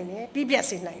စီးနိုင်တယ်ပြီးပြတ်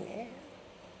စေနိုင်တယ်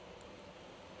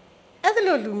အဲ့ဒါ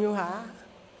လိုလူမျိုးဟာ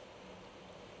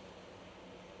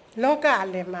လောကအ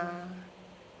လယ်မှာ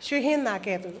ရွှေဟင်းသာ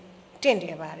ကဲ့သို့တင့်တ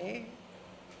ယ်ပါတယ်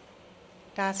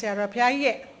ဒါဆရာတော်ဘုရားကြီး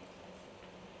ရဲ့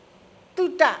တု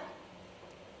တ္တ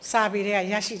စာပေတွေက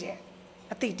ရရှိတဲ့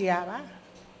အတိတရားပါ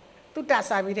တုတ္တ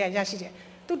စာပေတွေကရရှိတဲ့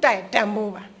တုတ္တရဲ့တန်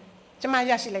ဖိုးပါကျမ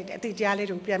ရရှိလိုက်တဲ့အတိတရားလေး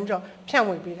တွေကိုပြန်ပြီးတော့ဖြန့်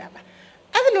ဝေပေးတာပါ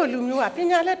အဲ့ဒါလိုလူမျိုးကပ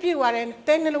ညာလည်းပြည့်ဝတယ်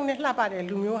တဲနှလုံးနဲ့လှပတဲ့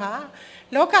လူမျိုးဟာ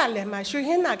လောကလယ်မှာရွှေဟ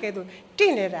င်းသာကဲ့သို့တ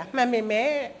င့်နေတာမှန်ပေမဲ့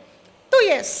သူ့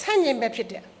ရဲ့ဆန့်ကျင်ဘက်ဖြစ်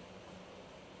တဲ့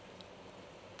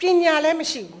ပညာလည်းမ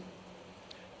ရှိဘူး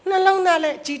နှလုံးသားလ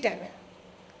ည်းအကြီးတန်းတယ်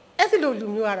အဲ့ဒီလိုလူ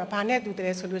မျိုးကတော့ဘာနဲ့တူတ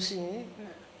ယ်ဆိုလို့ရှိရင်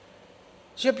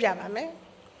ရွတ်ပြပါမယ်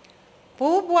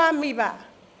ဘိုးဘွားမိဘ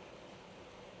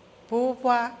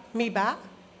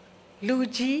လူ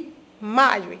ကြီးမ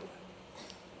၍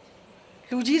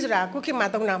လူကြီးဆိုတာခုခေတ်မှာ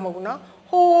သုံးတာမဟုတ်ဘူးเนาะ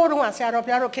ဟိုးတုန်းကဆရာတော်ဘု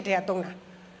ရားတို့ခေတ်တည်းကသုံးတာ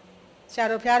ဆရာ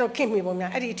တော်ဘုရားတို့ခေတ်မိပုံ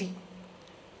များအဲ့ဒီအထိ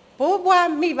ဘိုးဘွား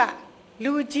မိဘ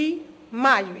လူကြီးမ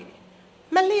၍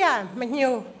မလျမ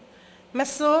ညှိုးမ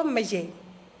စိုးမရိမ်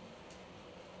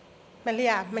မ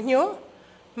လျမညှိုး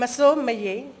မစိုးမ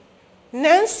ရိမ်န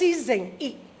န်းစည်းစိမ်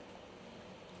ဤ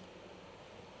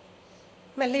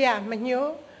မလျမ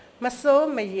ညှိုးမစိုး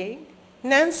မရိမ်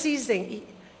နန်းစည်းစိမ်ဤ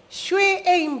ရွှေ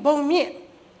အိမ်ဘုံမြင့်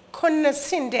ခုနှစ်ဆ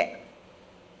င့်တဲ့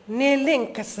နေလင့်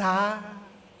ကစား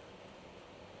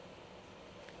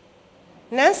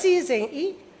နန်းစည်းစိမ်ဤ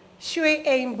ရွှေ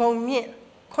အိမ်ဘုံမြင့်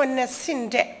ခုနှစ်ဆင့်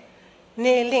တဲ့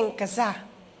နေလင့်ကစား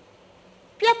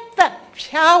ပြတ်သက်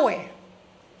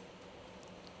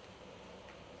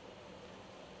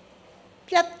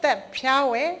ဖြား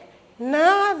ဝယ်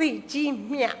နားသည့်ကြီး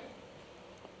မြတ်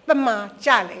ပမာကြ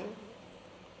လေ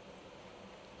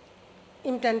အ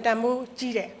င်တန်တမိုး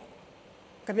ကြီးတဲ့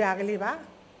ကြပြကလေးပါ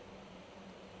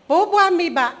ဘိုးဘွားမိ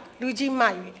ဘလူကြီးမ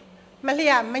၍မ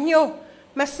လျမညှိုး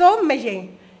မစိုးမရိမ်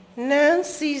နန်း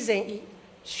စည်းစိမ်ဤ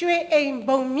ရွှေအိမ်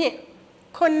ဘုံမြင့်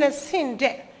ခုနှစ်ဆင့်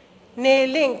တဲ့နေ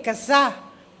လင့်ကစား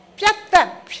ပြတ်သက်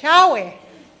ဖြားဝယ်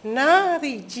နားသ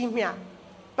ည့်ကြီးမြတ်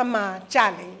ပမာကြ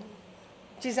လေ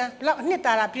ကြည်စမ်းဘလောက်အနှစ်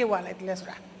သာရပြည့်ဝလိုက်တယ်လဲဆို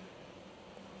တာ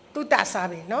တုတ္တစာ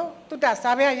ပေနော်တုတ္တ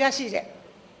စာပေရရှိတဲ့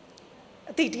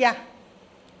အတိတရား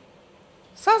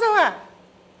စောစောက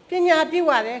ပညာပြည့်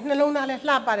ဝတယ်နှလုံးသားလည်း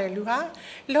လှပတယ်လူဟာ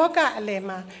လောကအလယ်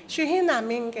မှာရွှေဟင်းသာ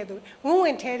မင်းကဲ့သို့ဝန်းဝ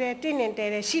င်ထဲတဲ့တင့်နေ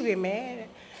တဲရှိပေမဲ့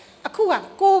အခုက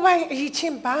ကိုယ်ပိုင်အရေးချ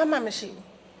င်းဘာမှမရှိဘူး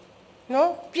နော်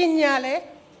ပညာလည်း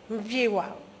မပြည့်ဝ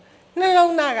ဘူးနှ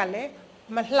လုံးသားကလည်း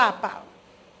မလှပဘူး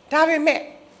ဒါပေမဲ့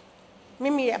မိ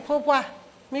မိရဲ့အဖိုးဖွား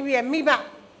မိမိရဲ့မိဘ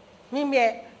မိမိ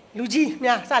ရဲ့လူကြီး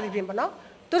များစသည်ဖြင့်ပေါ့နော်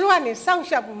သူတို့ကနေစောင့်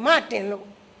ရှောက်မတင်လို့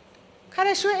ခါရ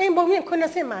ရွှေအိမ်ပုံမြင့်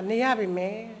90မှာနေရပြီမ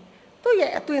ယ်သူ့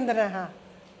ရဲ့အသွင်သဏ္ဍာန်ဟာ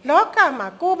လောကမှာ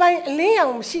ကိုယ်ပိုင်အလင်းရော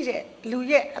င်မရှိတဲ့လူ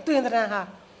ရဲ့အသွင်သဏ္ဍာန်ဟာ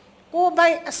ကိုယ်ပို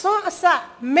င်အစွမ်းအစ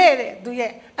မဲ့တဲ့သူ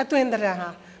ရဲ့အသွင်သဏ္ဍာန်ဟာ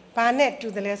ဘာနဲ့တူ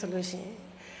တယ်လဲဆိုလို့ရှိရင်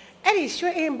အဲ့ဒီရွှေ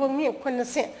အိမ်ပုံမြင့်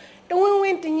90တဝင်းဝ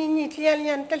င်းတညီညီလျက်လျ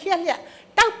က်တလျက်လျက်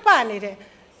တောက်ပနေတဲ့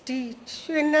ဒီ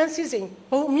ရွှေနန်းစည်းစိမ်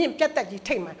ဘုံမြင့်ပြတ်တက်ကြီး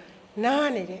ထိတ်မှာနား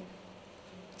နေတဲ့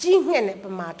ကြီးငှက်နဲ့ပ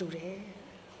မာတူတယ်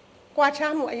။ကွာ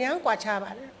ခြားမှုအရန်ကွာခြား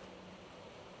ပါတယ်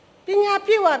။ပညာ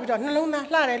ပြည့်ဝပြီးတော့နှလုံးသား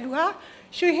လှတဲ့လူဟာ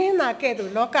ရွှေဟင်းသာကဲ့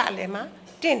သို့လောကအလယ်မှာ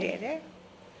တင့်တယ်တဲ့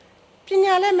။ပ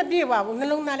ညာလည်းမပြည့်ဝဘူးနှ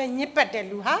လုံးသားလည်းညစ်ပတ်တဲ့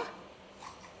လူဟာ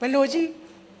ဘလို့ကြီး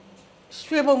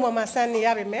ရွှေဘုံပေါ်မှာစံနေရ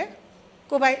ပါမယ်။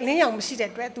ကိုယ်ပိုင်လင်းရောင်မရှိတဲ့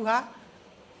အတွက်သူဟာ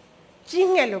ကြီး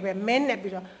ငှက်လိုပဲမဲနဲ့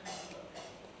ပြီးတော့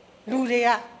လူတွေက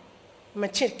မ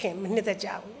ချစ်ခင်မနှစ်သက်ကြ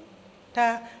ဘူးဒါ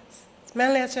မ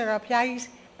န်လဲဆိုတော့ဖျားကြီး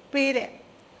ပေးတဲ့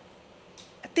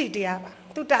အတိတရားပါ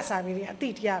တုတ္တစာပေတွေအတိ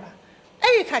တရားပါ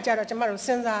အဲ့ဒီခါကျတော့ကျမတို့စ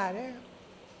ဉ်းစားရတယ်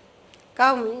ကော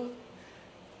င်းပြီ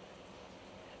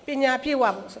ပညာပြည့်ဝ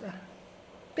ဖို့ဆိုတာ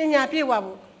ပညာပြည့်ဝ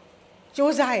ဖို့စ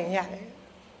조사ရင်ရတယ်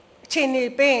အခြေအနေ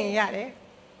ပေးရင်ရတယ်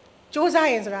စ조사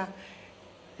ရင်ဆိုတာ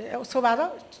ဆိုပါ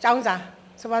တော့ကျောင်းစာ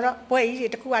ဆိုပါတော့ဘွဲကြီးတွေ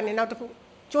တစ်ခုကနေနောက်တစ်ခုစ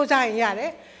조사ရင်ရတ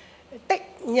ယ်တိတ်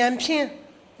ညံဖြင်း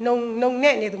နုံ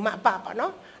နဲ့နေသူမှအပပါ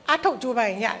နော်အထုတ်ကြိုးပမ်း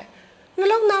ရင်ရတယ်နှ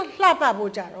လုံးသားလှပ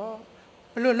ဖို့ကြတော့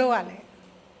ဘယ်လိုလုပ်ရလဲ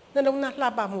နှလုံးသားလှ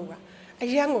ပမှုကအ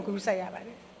ရန်ကိုဂရုစိုက်ရပါတ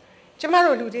ယ်ကျမ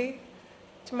တို့လူတွေ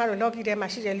ကျမတို့လောကီထဲမှာ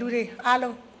ရှိတဲ့လူတွေအား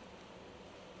လုံး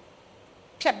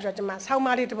ဖြတ်ပြီးတော့ကျမဆောင်းမ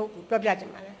လေးတစ်ပုဒ်ပြောပြချ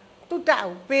င်ပါတယ်တုတ္တကို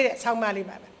ပေးတဲ့ဆောင်းမလေး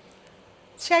ပါပဲ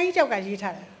ဆရာကြီးကြောက်ကရေး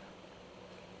ထားတယ်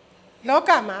လော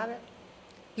ကမှာ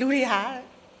လူတွေဟာ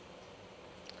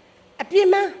အပြင်း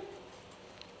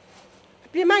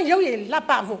မရုပ်ရည်လက်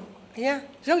ပမှုအရင်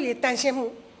ရုပ်ရည်တန်ရှင်းမှု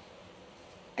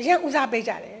အရင်ဦးစားပေး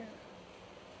ကြတယ်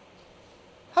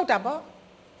ဟုတ်တာပေါ့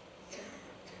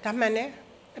ဒါမှန်တယ်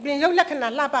အပြင်ရုပ်လက္ခဏာ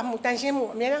လှပမှုတန်ရှင်းမှု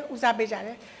အများအားဦးစားပေးကြတ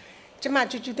ယ်ကျမ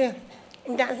ချူတင်အ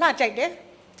င်တာလှကြိုက်တယ်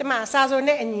ကျမစာစုံ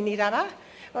နဲ့အညီနေတာပါ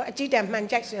အကြည့်တန်မှန်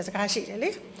ကြိုက်ဆိုတဲ့စကားရှိတယ်လေ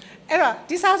အဲ့တော့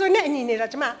ဒီစာစုံနဲ့အညီနေ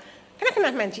တော့ကျမခဏ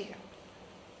မှန်ကြည့်တယ်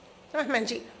ကျမမှန်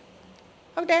ကြည့်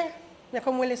ဟုတ်တယ်ည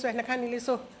ခုံမွေးလေးဆွဲနှခမ်းလေးလေး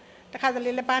ဆိုတခါတ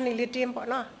လေလက်ပါနေလေးတင်းပေါ့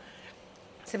နော်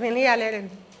စပင်လေးရလဲ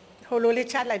ဟိုလိုလေး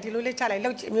ချလိုက်ဒီလိုလေးချလိုက်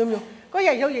လောက်မျိုးကိုယ့်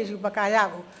ရဲ့ရုပ်ရည်ယူပကာရ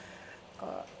ကို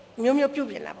မျိုးပြုတ်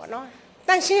ပြင်လာပေါ့နော်တ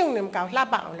န်ရှင်းုံနဲ့မကောင်းလှ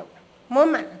ပအောင်လုပ်မွမ်း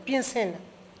မှန်ပြင်ဆင်တယ်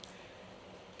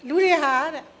လူတွေဟာ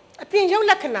တဲ့အပြင်ရုပ်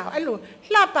လက္ခဏာကိုအဲ့လို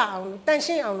လှပအောင်တန်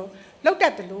ရှင်းအောင်လုပ်တ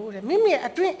တ်တယ်လို့တဲ့မိမိရဲ့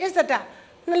အတွင်းအစ္စဒ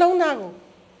နှလုံးသားကို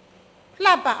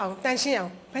လှပအောင်တန်ရှင်းအော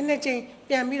င်ဘယ်နှကြိမ်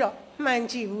ပြန်ပြီးတော့မှန်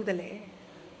ကြည့်ဘူးတလေ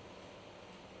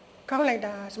ကောင်းလိုက်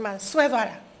တာဒီမှာဆွဲသွား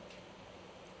တာ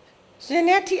ရင်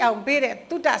ထဲထိအောင်ပေးတဲ့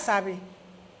တုတ္တစာပေ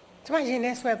ဒီမှာရင်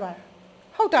ထဲဆွဲသွားတာ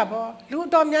ဟုတ်တာပေါ့လူအ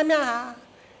တော်များများဟာ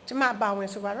ဒီမှာအပါဝင်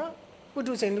ဆိုပါတော့ပု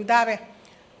ထုဇဉ်လူသားပဲ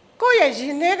ကိုယ့်ရဲ့ရ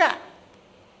င်ထဲက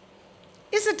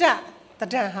အစ္စဒတ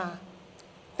ဒံဟာ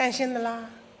တန်ရှင်းသလား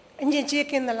အငြင်းကြေး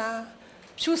ကင်းသလား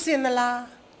ဖြူစင်သလား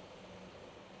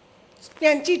ပြ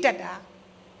န်ကြည့်တတ်တာ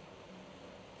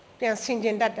ပြန်ဆင်ခြ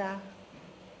င်တတ်တာ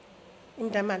အင်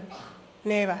တမန်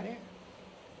နေပါတယ်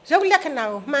ရုပ်လက္ခဏာ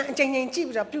ကိုမှန်အချိန်ချင်းကြည့်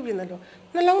ပြီးတော့ပြုပြင်တယ်လို့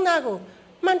နှလုံးသားကို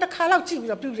မှန်တစ်ခါလောက်ကြည့်ပြီး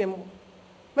တော့ပြုပြင်မှု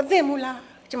မသိဘူးလား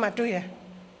ကျမတွေးတယ်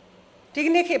ဒီက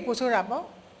နေ့ခေတ်ပို့ဆိုတာပေါ့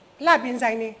လှပြင်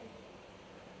ဆိုင်နေ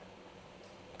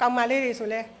ကောင်မလေးတွေဆို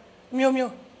လဲမျိုး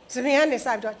သပင်ကနေစ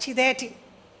ပြီးတော့ခြိတဲ့အထိ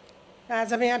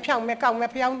သပင်ကဖြောင်းမယ်ကောက်မယ်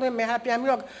ဖျောင်းသွင်းမယ်ဟာပြန်ပြီး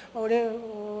တော့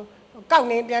ကောက်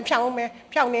နေပြန်ဖြောင်းမယ်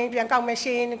ဖြောင်းနေပြန်ကောက်မယ်ရှ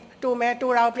င်းတိုးမယ်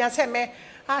တိုးတာကိုပြန်ဆက်မယ်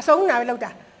ဟာအဆုံးနာပဲလောက်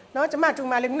တာနော်ကျမတူ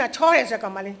မလေးကချောတယ်ဆိုကော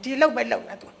င်မလေးဒီလောက်ပဲလောက်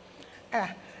တာသူ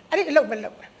အဲ့ဒီအလောက်ပဲ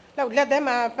လောက်လက်ထဲ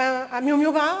မှာပန်း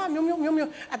မျိုးပါ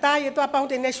မျိုးအသားရည်သွားပေါင်း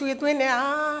တင်နေရွှေသွင်းနေ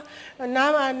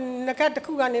နားမှာငကတ်တစ်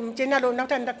ခုကနေကျင်းတော့နောက်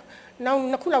ထပ်နှ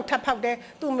စ်ခုလောက်ထပ်ဖောက်တယ်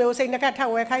သူ့မျိုးစိတ်ငကတ်ထပ်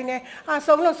ဝယ်ခိုင်းနေ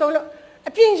ဆုံးလို့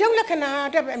အပြင်ရုပ်လက္ခဏာ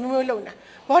တက်ပဲမျိုးလုံးတာ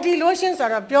body lotion ဆို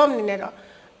တော့ပြောမနေနဲ့တော့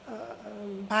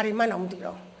ဘာတွေမှတော့မသိ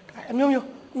တော့အမျိုး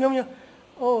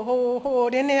ဟို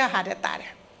ဒီနေ့ဟာတဲ့တာတ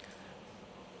ယ်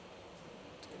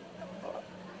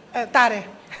တာတယ်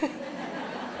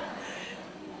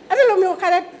အဲ့လိုမျိုးခါ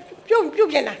တဲ့ပြုတ်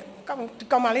ပြင်တာ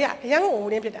ကောင်မလေးကအရန်ကို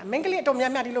ရင်းဖြစ်တာမင်းကလေးအတော်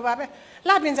များများဒီလိုပါပဲ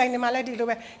လှပင်ဆိုင်နေမှာလည်းဒီလို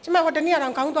ပဲကျမဟိုတနေ့က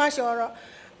တော့ခေါင်းသွားလျှော်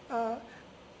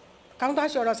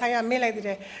တော့ဆိုင်ရမေးလိုက်တ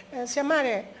ယ်ဆရာမ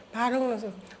တဲ့ဘာလုံးလို့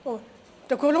ဆိုဟို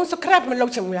တကူလုံးစကရပ်မလု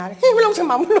ပ်ချင်ဘူးလားဟင်းမလုပ်ချင်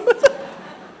ပါဘူးလို့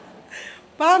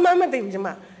ဘာမှမသိဘူးကျမ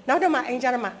နောက်တော့မှအိမ်ကြ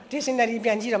တော့မှ dictionary ပြ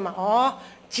န်ကြည့်တော့မှ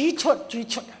ကြီးချွတ်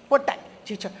ပုတ်တိုက်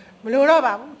ကြီးချွတ်မလို့တော့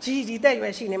ပါဘူးကြီးဒီတက်ရွ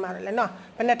ယ်ရှိနေမှာတော့လေနော်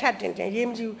ဘယ်နဲ့ထပ်တင်ရေး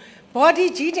မကြည့်ဘူး body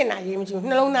ကြီးတင်တာရေးမကြည့်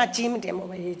နှလုံးသားကြီးမတင်ဘူး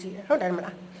ပဲရေးကြည့်ဟုတ်တယ်မ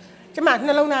လားကျမ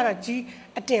နှလုံးသားတော့ကြီး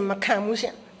အတင်မခံဘူးရှ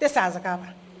င်တစ္ဆာစကားပါ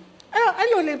အဲ့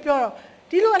လိုလေးပြောတော့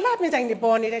ဒီလိုအလှပြင်ဆိုင်တွေ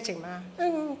ပေါ်နေတဲ့အချိန်မှာ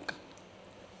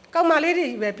ကောင်းမလေးတွေ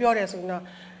ပဲပြောတယ်ဆိုရင်တော့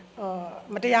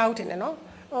မတရားဘူးထင်တယ်နော်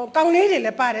ကောင်းလေးတွေလ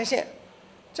ည်းပါတယ်ရှင်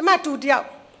ကျမတူတယောက်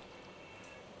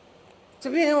တ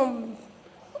ပင်း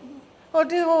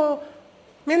ဒီ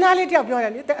မင်းသားလေးတယောက်ပြောတ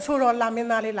ယ်လေအဆိုတော်လာမင်း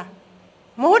သားလေးလာ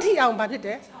မိုးထီအောင်ဘာဖြစ်တ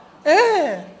ယ်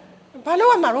ဘာလို့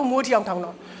မှတော့မိုးထီအောင်ထောင်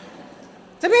တော့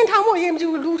တပင်းထောင်ဖို့ရေးမကြ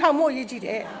ည့်ဘူးလူထောင်ဖို့ရေးကြည့်တ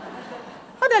ယ်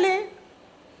ဟုတ်တယ်လေ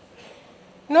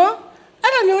နော်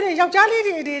အဲ့လိုမျိုးတွေယောက်ျားလေး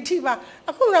တွေအထိပါ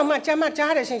အခုတော့မှကျမ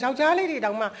ကြားတယ်ရှင်ယောက်ျားလေးတွေ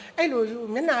တောင်မှအဲ့လို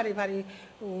မျက်နှာတွေဘာတွေ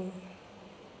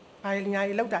ညာ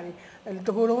တွေလောက်တာတွေတ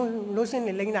ကူလုံးလို့ရှင်း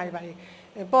နေလိမ့်တာတွေဘာတွေ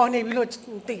ပေါ်နေပြီလို့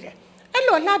သိတယ်အဲ့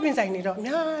လိုလှပင်ဆိုင်နေတော့အ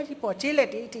များကြီးပေါ်ကျေးလက်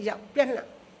တွေဒီရောက်ပြက်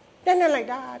နှံ့လိုက်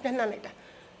တာ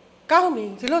ကောင်းပြီ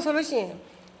ဒီလိုဆိုလို့ရှိရင်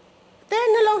တဲ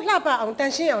နှလုံးလှပအောင်တ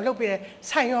န်ရှင်းအောင်လုပ်ပေးတယ်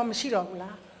ဆိုင်ရောမရှိတော့ဘူး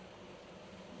လား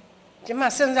ကျမ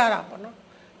စဉ်းစားတာပေါ့နော်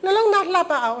နှလုံးသားလှ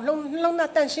ပအောင်နှလုံး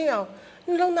သားတန်ရှင်းအောင်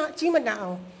နှလုံးသားကြီးမတန်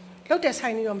အောင်လုပ်တဲ့ဆို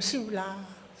င်ရောမရှိဘူးလား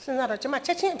စဉ်းစားတော့ကျမချ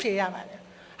က်ချင်းအဖြေရပါတယ်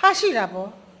ဟာရှိတာပေါ့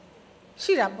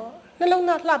နှလုံး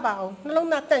သားလှပအောင်နှလုံး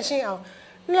သားတန်ရှင်းအောင်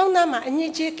နှလုံးသားမှာအငြိ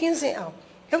ကြေးကင်းစင်အောင်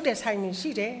လုပ်တဲ့ဆိုင်တွေရှိ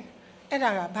တယ်အဲ့ဒါ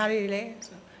ကဘာတွေလဲ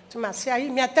ဆိုကျမဆရာ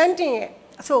ကြီးမြတ်တန်းတင်ရဲ့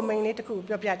အဆိုမိန်လေးတစ်ခု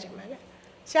ပြောပြချင်ပါတယ်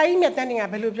ဆရာကြီးမြတ်တန်းတင်က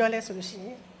ဘယ်လိုပြောလဲဆိုလို့ရှိရ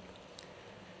င်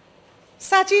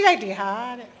စာကြည့်လိုက်တယ်ဟာ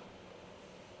တဲ့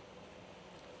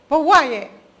ဘဝရဲ့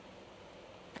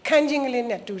အခန်းချင်းကလေး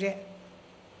နဲ့တူတဲ့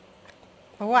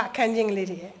ဘဝအခန်းချင်းကလေး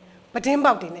တွေရဲ့ပတင်း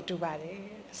ပေါက်တွေနဲ့တူပါတယ်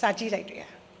စာကြည့်လိုက်တယ်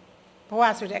ဘဝ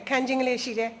ဆိုတဲ့အခန်းချင်းကလေး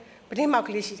ရှိတယ်ပတင်းပေါက်က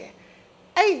လေးရှိတယ်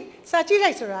အဲ့စာကြည့်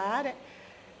လိုက်ဆိုတာတဲ့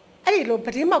အဲ့ဒီလိုပ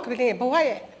တင်းပေါက်ကလေးနဲ့ဘဝ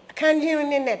ရဲ့အခန်းချင်း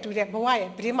နဲ့တူတဲ့ဘဝရဲ့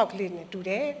ပတင်းပေါက်ကလေးနဲ့တူတ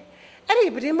ယ်အဲ့ဒီ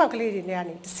ပတင်းပေါက်ကလေးတွေနဲ့က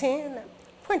နေသင်းနဲ့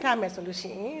ဖွင့်ထားမယ်ဆိုလို့ရှိ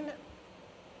ရင်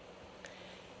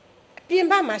အပြင်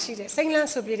ဘက်မှာရှိတဲ့စိမ့်လန်း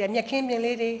ဆိုပြတဲ့မြက်ခင်းပြင်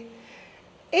လေးတွေ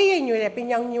အေးရိပ်ညွေတဲ့ပင်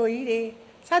ညောင်ညိုကြီးတွေ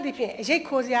စသဖြင့်အရိပ်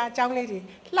ခိုးစရာအကြောင်းလေးတွေ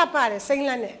လှပတဲ့စိမ့်လ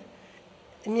န်းနဲ့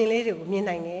အမြင်လေးတွေကိုမြင်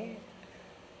နိုင်တယ်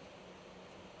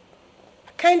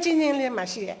အခန်းချင်းချင်းလေးမှာ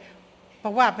ရှိတဲ့ဘ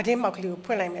ဝပတင်းပေါက်ကလေးကို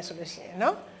ဖွင့်လိုက်မယ်ဆိုလို့ရှိရင်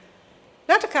နော်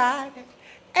နောက်တစ်ခါ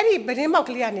အဲ့ဒီပတင်းပေါက်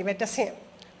ကလေးကနေပဲတဆင့်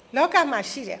လောကမှာ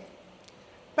ရှိတဲ့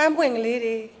ပန်းပွင့်ကလေး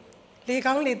တွေလေ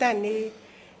ကောင်းလေတန့်နေ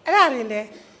အဲ့ဒါတွေလည်း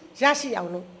ရရှိအောင်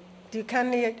လို့ဒီခန်း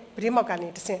လေးပတင်းပေါက်ကနေ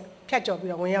တဆင့်ဖြတ်ကျော်ပြီး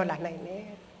တော့ဝင်ရောက်လာနိုင်တယ်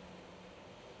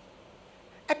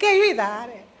အကယ်၍သာ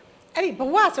တဲ့အဲ့ဒီဘ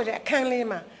ဝဆိုတဲ့အခန်းလေး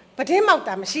မှာပတင်းပေါက်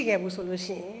တာမရှိခဲ့ဘူးဆိုလို့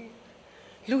ရှိရင်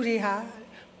လူတွေဟာ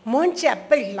မွန်းကျက်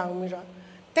ပိတ်လောင်ပြီးတော့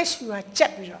တက်ရှူဟာကြ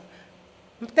က်ပြီးတော့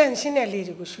မတန်ရှင်းတဲ့လေ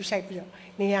တွေကိုရှူဆိုင်ပြီးတော့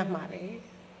နေရမှာပဲ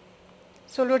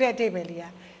ဆိုလိုတဲ့အတိတ်ပဲလေ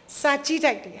စာကြည့်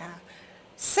တိုက်တွေဟာ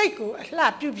စိတ်ကိုအလှ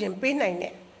ပြုပြင်ပေးနိုင်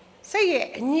တဲ့စိတ်ရဲ့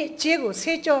အညစ်အကြေးကို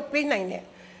ဆေးကြောပေးနိုင်တဲ့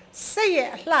စိတ်ရဲ့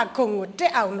အလှဂုဏ်ကိုတ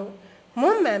က်အောင်လို့မွ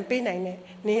မ်းမံပေးနိုင်တဲ့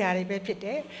နေရာတွေပဲဖြစ်တ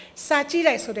ယ်။စာကြည့်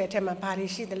လိုက်ဆိုတဲ့အထက်မှာဘာတွေ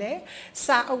ရှိသလဲ။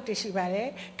စာအုပ်တွေရှိပါတယ်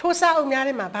။ထိုးစာအုပ်များ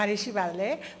ထဲမှာဘာတွေရှိပါသလဲ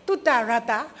။တုတ္တရ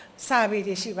တစာပေ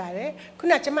တွေရှိပါတယ်။ခု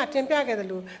နကျမတင်ပြခဲ့သ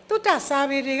လိုတုတ္တစာ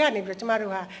ပေတွေကနေပြီးတော့ကျမ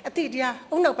တို့ဟာအတိတရား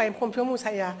အုံနောက်ပိုင်းဖွံ့ဖြိုးမှု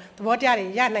ဆိုင်ရာသဘောတရားတွေ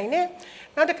ရနိုင်တယ်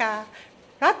။နောက်တစ်ခါ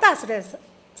ရတဆိုတဲ့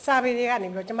စာပေတွေကနေ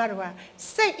ပြီးတော့ကျမတို့ဟာ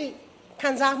စိတ်ခံ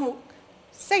စားမှု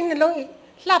စိတ်နှလုံး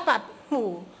လှပမှု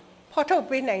ဖော်ထုတ်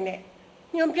ပေးနိုင်တဲ့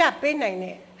ညွန်ပြပေးနိုင်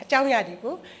တဲ့အကြောင်းအရာတွေ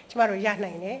ကိုကျမတို့ရ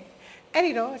နိုင်တယ်အဲ့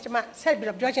ဒီတော့ကျမဆက်ပြီး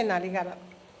တော့ပြောချင်တာလေးကတော့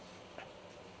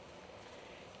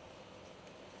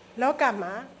လောက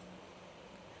မှာ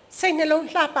စိတ်နှလုံး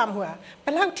လှပမှုဟာဘ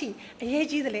ယ်လောက်ထိအရေး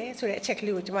ကြီးသလဲဆိုတဲ့အချက်က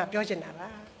လေးကိုကျမပြောချင်တာပါ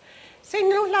စိတ်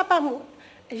နှလုံးလှပမှု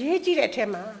အရေးကြီးတဲ့အထက်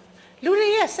မှာလူတွေ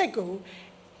ရဲ့စိတ်ကို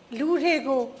လူတွေ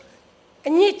ကို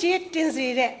အညစ်အကြေးတင်စေ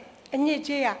တဲ့အညစ်အ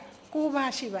ကြေးက9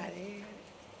ပါးရှိပါတယ်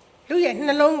လူရဲ့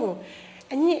နှလုံးကို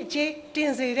အညစ်အကြေးတ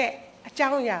င်စေတဲ့အကြော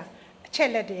င်းအရာအချက်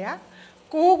လက်တွေက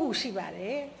9ခုရှိပါတ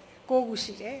ယ်9ခု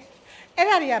ရှိတယ်အဲ့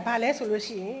ဒါတွေကဘာလဲဆိုလို့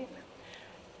ရှိရင်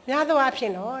များသောအားဖြ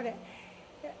င့်တော့တဲ့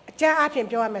အကြမ်းအားဖြင့်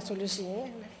ပြောရမယ်ဆိုလို့ရှိရင်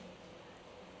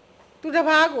သူတစ်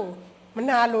ပါးကိုမ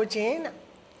နာလိုခြင်း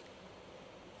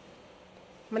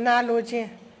မနာလိုခြင်း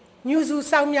ညှူစု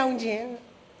စောင်းမြောင်းခြင်း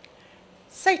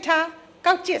စိတ်ထား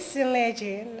ကောက်ကျစ်စင်လဲခြ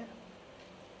င်း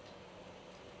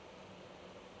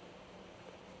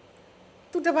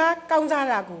သူတစ်ပါးကောင်းစား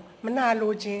တာကိုမနာ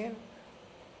လိုခြင်း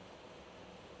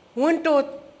ဝန်တို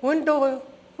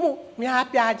မှုများ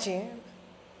ပြားခြင်း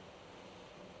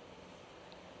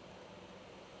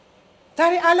ဒါ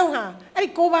တွေအလုံးဟာအဲ့ဒီ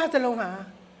9ပါးစလုံးဟာ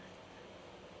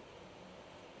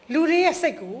လူတွေရဲ့စိ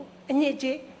တ်ကိုအညစ်အ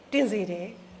ကြေးတင်စေတယ်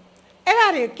အဲ့ဒါ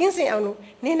တွေကင်းစင်အောင်လို့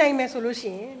နေနိုင်မယ်ဆိုလို့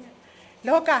ရှိရင်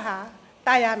လောကဟာ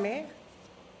တာယာမယ်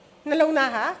နှလုံး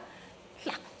သားဟာ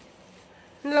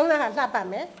လှပ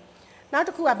မယ်နောက်တ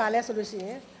စ်ခုကဘာလဲဆိုလို့ရှိရ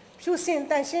င် ဖြူစင်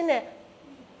တန်ရှင်းတဲ့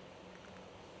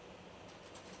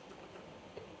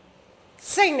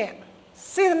စိတ်နဲ့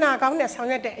စေတနာကောင်းနဲ့ဆောင်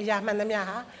ရွက်တဲ့အရာမှန်သမျှ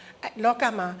ဟာလောက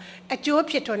မှာအကျိုး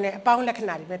ဖြစ်ထွန်းတဲ့အပေါင်းလက္ခ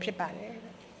ဏာတွေပဲဖြစ်ပါတယ်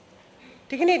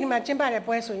ဒီကနေ့ဒီမှာကျင်းပတဲ့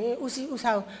ပွဲဆိုရင်ဦးစီးဦး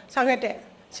ဆောင်ရွက်တဲ့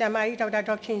ဆရာမကြီးဒေါက်တာ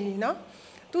ဒေါခင်ကြီးနော်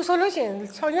သူဆိုလို့ရှိရင်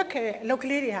ဆောင်ရွက်ခဲ့တဲ့အလုပ်က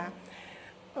လေးတွေဟာ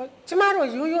ကျမတို့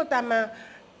ရိုးရိုးတာမှန်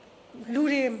လူ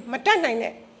တွေမတတ်နိုင်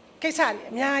တဲ့ကိစ္စတွေ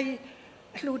အများကြီး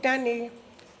အလှူဒန်းနေ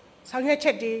ဆောင်ရွက်ချ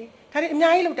က်တွေဒါတွေအ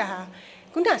များကြီးလုပ်တာဟာ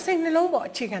ခုနစိတ်နှလုံးပေါ်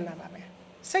အခြေခံတာပါပဲ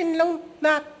စိတ်နှလုံး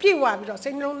သားပြည့်ဝပြီးတော့စိ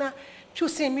တ်နှလုံးသားဖြူ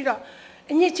စင်ပြီးတော့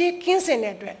အညစ်အကြေးကင်းစင်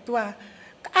တဲ့အတွက်သူက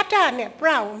အတ္တနဲ့ပ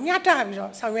ရကိုမျှတပြီး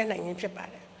တော့ဆောင်ရွက်နိုင်ရင်ဖြစ်ပါ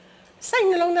တယ်စိတ်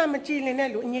နှလုံးသားမကြည်လင်တဲ့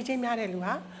လူအညစ်အကြေးများတဲ့လူ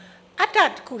ဟာအတ္တ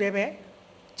တစ်ခုတည်းပဲ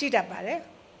ကြည်တတ်ပါတယ်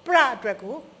ပရအတွက်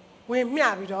ကိုဝင်မျှ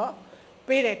ပြီးတော့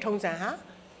ပေးတဲ့ထုံးစံဟာ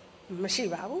မရှိ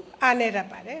ပါဘူးအားနည်းတတ်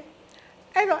ပါတယ်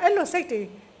အဲ့လိုစိတ်တွေ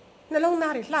နှလုံး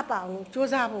သားတွေလှပအောင်စူး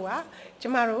စမ်းဖို့ကကျ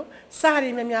မတို့စာရီ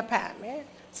များများဖတ်ရမယ်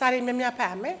စာရီများများဖတ်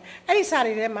ရမယ်အဲ့ဒီစာ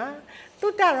ရီထဲမှာတု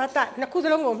တ္တရတ္တနှစ်ခုစ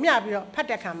လုံးကိုမျှပြီးတော့ဖတ်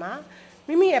တဲ့အခါမှာ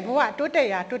မိမိရဲ့ဘဝတိုးတက်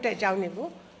ရာတိုးတက်ကြောင်းတွေကို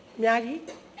အများကြီး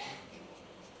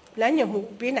လမ်းညွှန်မှု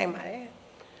ပေးနိုင်ပါတယ်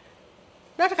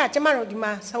နောက်တစ်ခါကျမတို့ဒီ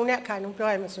မှာဆုံတဲ့အခါလုံးပြော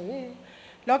ရမယ်ဆိုရင်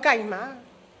လောကကြီးမှာ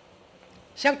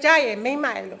ယောက်ျားရဲ့မိန်းမ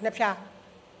ရဲ့လို့နှစ်ဖြာ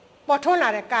ပေါ်ထွန်းလာ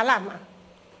တဲ့ကာလမှာ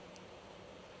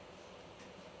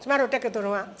ကျမတို့တက္ကသို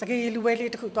လ်ကစကေးလူပွဲ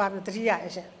လေးတစ်ခုသွားပြီးတတိယရ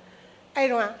ရှင်အဲ့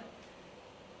တော့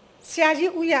ဆရာ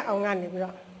ကြီးဦးရအောင်ကနေပြီး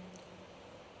တော့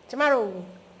ကျမတို့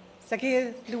စကေး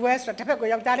လူပွဲဆိုတော့တစ်ဖက်ကို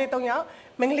ယောက်ျားလေး3ယောက်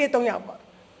မိန်းကလေး3ယောက်ပေါ့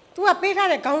သူကပေးထား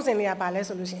တဲ့ခေါင်းစဉ်တွေကဘာလဲ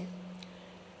ဆိုလို့ရှိရင်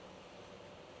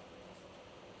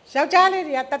ယောက်ျားလေး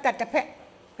တွေကတတ်တစ်ဖက်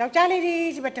ယောက်ျားလေး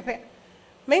ကြီးပဲတစ်ဖက်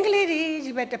မိန်းကလေး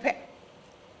ကြီးပဲတစ်ဖက်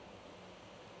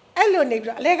အဲ့လိုနေပြီး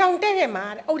တော့အလေကောင်တဲ့တဲ့မှာ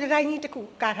တဲ့အုတ်တိုင်းကြီးတစ်ခု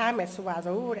ကာထားမယ်ဆိုပါ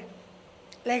စို့တဲ့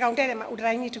လေကောင်တဲ့တဲ့မှာအုတ်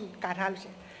တိုင်းကြီးတစ်ခုကာထားလို့ရှိ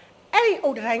ရင်အဲ့ဒီအု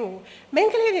တ်တိုင်းကိုမိ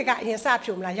န်းကလေးတွေကအရင်စ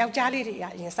ဖြုံမလားယောက်ျားလေးတွေက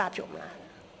အရင်စဖြုံမလား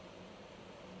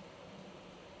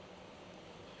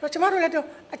တော့ကျမတို့လည်းတော့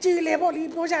အကြည်လေပေါ့လီ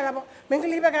ပြောကြတာပေါ့မိန်းက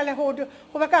လေးဘက်ကလည်းဟို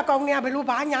ဘက်ကကောင်းနေရဘယ်လို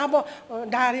ဘာညာပေါ့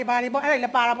ဒါတွေဘာတွေပေါ့အဲ့ဒါလ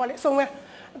ည်းပါတာပေါ့လေအစုံပဲ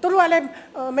သူတို့ကလည်း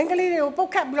မိန်းကလေးတွေကိုပု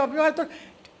တ်ခတ်ပြီးတော့ပြော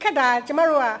ခက်တာကျမ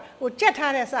တို့ကဟိုကြက်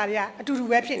ထားတဲ့စာတွေကအတူတူ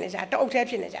ပဲဖြစ်နေကြတအုပ်သေး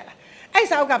ဖြစ်နေကြတာအဲ့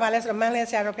စာအုပ်ကဘာလဲဆိုတော့မန်းလဲ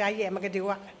ဆရာတော်ဘုရားကြီးရဲ့မကတိဝ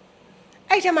က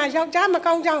အဲ့ဒီမှာယောက်ျားမ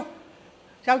ကောင်းကြောင်း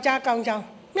ယောက်ျားကောင်းကြောင်း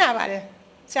မျှပါတယ်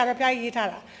ဆရာတော်ဘုရားကြီးရေးထား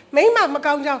တာမိန်းမမ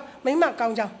ကောင်းကြောင်းမိန်းမကော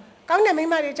င်းကြောင်းကောင်းတဲ့မိ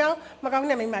န်းမတွေအကြောင်းမကောင်း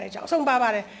တဲ့မိန်းမတွေအကြောင်းအဆုံးပါပါ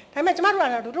တယ်ဒါပေမဲ့ကျမတို့က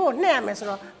တော့တို့ကိုနှက်ရမယ်ဆို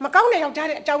တော့မကောင်းတဲ့ယောက်ျား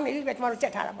တွေအကြောင်းတွေပဲကျမတို့ကြ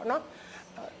က်ထားတာပေါ့နော်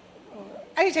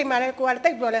အဲ့ဒီအချိန်မှာလည်းကိုကလည်းတိ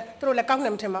တ်ပြီးတော့လည်းသူတို့လည်းကောင်းတ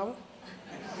ယ်မထင်ပါဘူး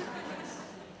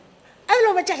အဲ့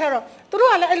လိုပဲကြက်ထားတော့သူတို့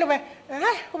ကလည်းအဲ့လိုပဲ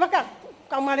ဟိုဘက်က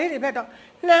ကောင်မလေးတွေဘက်တော့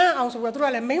နှမ်းအောင်ဆိုပြီးတော့သူတို့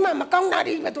ကလည်းမိန်းမမကောင်းတာ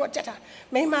တွေပဲသူတို့ကြက်ထား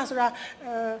မိန်းမဆိုတာ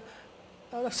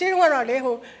ရှင်းတော့လေ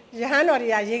ဟိုရဟန်းတော်တွေ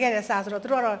ကရေးခဲ့တဲ့စာဆိုတော့သူ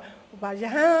တို့ကတော့ဟိုရ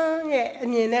ဟန်းရဲ့အ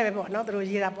မြင်နဲ့ပဲပေါ့နော်သူတို့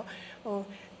ရေးတာပေါ့ဟို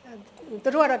သူ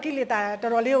တို့ကတော့ကိလေသာ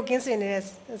တော်တော်လေးကိုကင်းစင်နေတဲ့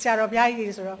ဆရာတော်ဘုရားကြီး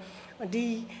တွေဆိုတော့ဒီ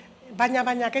ဘာ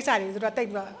ညာကိစ္စတွေသူတို့တိတ်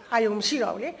ပြီးတော့အာယုံမရှိ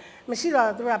တော့ဘူးလေမရှိတော့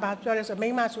သူတို့ကဘာပြောလဲဆိုမိ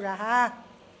န်းမဆိုတာဟာ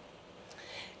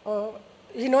ဟို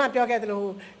ရင်တော့ပြောခဲ့သလို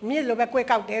မြစ်လိုပဲကွဲ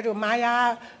ကောက်တယ်တို့မာယာ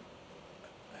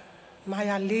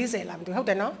40လားမသိဟုတ်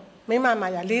တယ်နော်မိန်းမမာ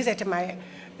ယာ40ထမရဲ့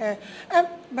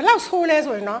ဘယ်လောက်ဆိုးလဲ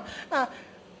ဆိုရင်နော်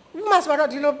မဆိုတော့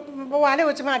ဒီလိုဘဝလေး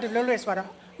ကိုကျမတို့လွတ်ဆိုတော့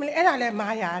မလေးအဲ့ဒါလဲမာ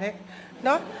ယာတဲ့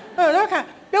နော်တော့ခါ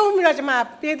ပြုံးပြီးတော့ကျမ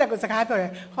ပြေးတဲ့ကိုစကားပြောတ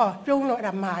ယ်ဟောပြုံးလို့အဲ့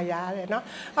ဒါမာယာတဲ့နော်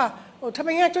ဟိုထ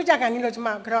မိန်ကကြွကြကန်ကြီးလို့ကျမ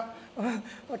ကတော့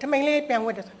ဟိုထမိန်လေးပြန်ဝ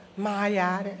တ်တယ်မာယာ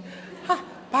တဲ့ဟာ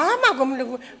ဘာမှကိုမလုပ်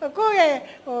ဘူးကိုယ့်ရဲ့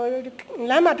ဟို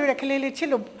လမ်းမှာတွေ့တဲ့ကလေးလေးချစ်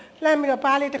လို့လှမ်းပြီးတော့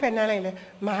ပါးလေးတစ်ဖက်နှမ်းလိုက်လဲ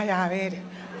မာယာပဲတဲ့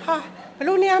ဟာဘယ်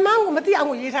လိုနေရာမှကိုမသိအောင်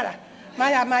ကိုရေးထားတာမာ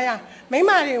ယာမိန်း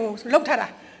မတွေကိုလှုပ်ထားတာ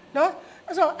နော်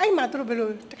အဲ့ဆိုအဲ့မှာသူတို့ဘယ်လို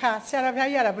တခါဆရာတော်ဘုရား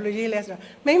ကြီးရတာဘယ်လိုရေးလဲဆိုတော့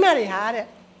မိန်းမတွေဟာတဲ့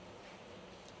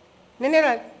နည်းနည်း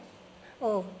တော့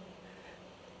ဟို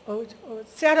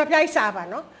ဆရာတော်ဘုရားကြီးစာပါ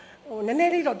နော်ဟိုနည်းန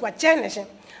ည်းလေးတော့သူကကျန်းနေရှင်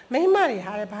မိန်းမတွေ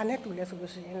ဟာတဲ့ဘာနဲ့တူလဲဆို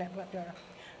လို့ရှိရင်လည်းသူကပြောတာ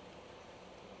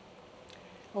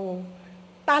ဟို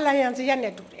တာလယံစီရက်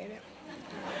နဲ့တူတယ်တဲ့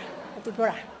သူပြော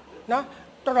တာနော်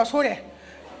တော်တော်ဆိုးတယ်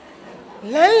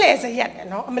လမ်းလေစရက်တယ်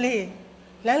နော်အမလေး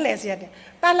လမ်းလေစရက်တယ်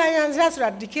တာလယံစီရက်ဆိုတာ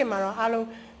ဒီခေတ်မှာတော့အားလုံး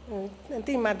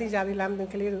တိမတိကြသေးလားမသိ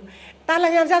ကလေးတို့တာလ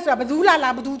ယံစီရက်ဆိုတာဘသူလာ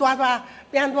ဘသူသွား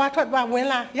ပြန်သွားထွက်သွားဝင်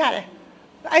လာရတယ်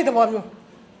အဲ့သဘောမျိုး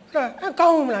ဆိုတော့ကော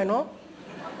င်းမလားနော်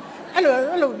အဲ့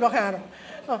လိုပြောခံရတော့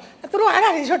သူတို့အဲ့ဒါ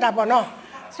တွေချွတ်တာပေါ့နော်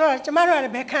ဆိုတော့ကျမတို့ကလ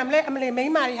ည်းဘယ်ခံမလဲအမလေးမိ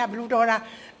န်းမတွေဟာဘလူတော်တာ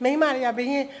မိန်းမတွေကဘ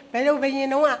ယင်းဘယ်လိုဘယင်း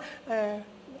တော့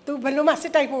သူဘယ်လိုမှစ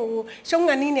စ်တိုက်ဖို့ရှုံးင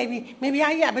န်းနီးနေပြီမိဖု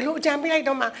ရားကြီးကဘယ်လိုအကြံပေးလိုက်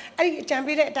တော့မှအဲ့ဒီအကြံ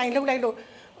ပေးတဲ့အတိုင်းလုပ်လိုက်လို့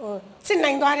ဟ စစ်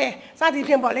နိုင်သွားတယ်စသည်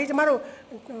ဖြင့်ပေါ့လေကျမတို့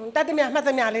တတ်သမျှမှတ်သ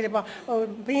မျှလေးတွေပေါ့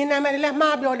ဘီနာမည်လည်း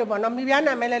မှားပြောလို့ပေါ့နော်မိဖုရား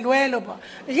နာမည်လည်းလွဲလို့ပေါ့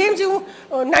အရင်ကျ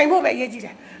နိုင်ဖို့ပဲအရေးကြီးတ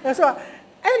ယ်ဆိုတော့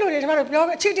အဲ့လိုတွေကျမတို့ပြော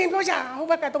အချိန်တင်ပြောကြဟို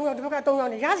ဘက်က3ယောက်ဒီဘက်က3ယော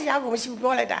က်နေရစီရကိုမရှိဘူး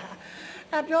ပြောလိုက်တာ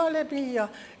ပြောလဲပြီးရော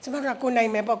ကျမတို့ကကိုနိုင်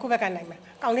မယ်ပေါ့ကိုဘက်ကနိုင်မယ်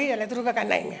ကောင်လေးတွေလည်းသူတို့ဘက်က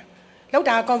နိုင်မယ်လောက်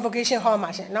တာ convocation hall မှာ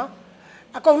ရှင်နော်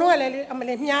အကုန်လုံးကလည်းအမ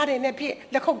လေးမြားတယ်နဲ့ဖြစ်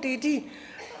လက်ခုပ်တီးတီး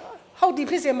ဟုတ်ဒီ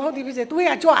ဖြစ်စေမဟုတ်ဒီဖြစ်စေတွေး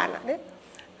ရကြွလာလေ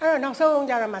အဲ့တော့နောက်ဆုံး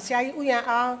ကြတော့မှဆရာကြီးဥယျာဉ်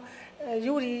အောင်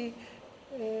ယူရီ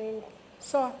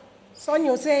စော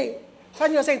ညိုစိတ်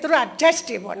သူတို့က judge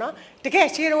တွေပေါ့နော်တကယ်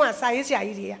ရှင်းတော့စာရေးဆရာ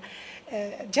ကြီးတွေက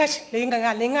judge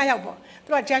 5ယောက်ပေါ့သူ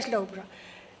တို့က judge လုပ်ပြီးတော့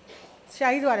ဆရာ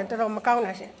ကြီးတို့ကလည်းတော်တော်မကောင်း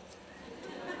တာရှင်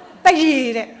တရည်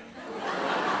တဲ့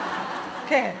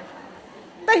ခဲ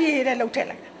တရည်တဲ့လှုပ်ထက်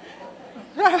လိုက်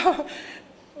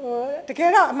တကယ်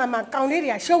တော့အမှန်မှကောင်းလေးတွေ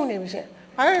ကရှုံးနေပြီရှင်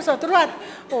ဘာလို့လဲဆိုတော့သူ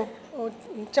တို့က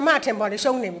ကျမထင်ပေါ်လေ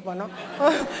ရှုံးနေပြီပေါ့နော်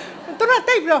သူတို့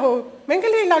တိတ်ပြီးတော့မင်းက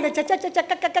လေးလောက်လေကြက်နဲ့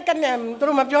သူ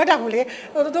တို့မပြောတတ်ဘူးလေ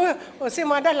သူတို့စင်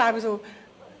မတက်လာပြီဆို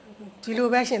ဒီလို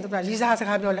ပဲရှင်သူတို့ရီစားစ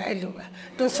ကားပြောလဲအဲ့လိုပဲ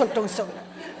တွန်းဆုတ်လာ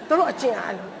သူတို့အကျင့်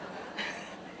အားလို့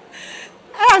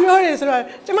အဲ့မျိုးတွေဆိုတော့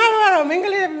ကျမတို့ကတော့မင်းက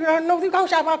လေးနှုတ်သီးကောင်း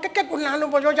ရှာပါကက်ကိုလမ်း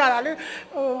လို့ပြောကြတာလေ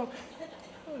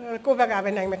ကိုဘက်ကပဲ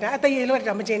နိုင်မှာဒါအသေးရလို့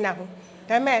တော့မကျင်းနိုင်ဘူး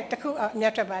ဒါပေမဲ့တခုအမြ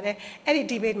တ်ထွက်ပါတယ်အဲ့ဒီ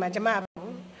debate မှာကျမ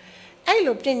အဲ့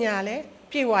လိုပညာလဲ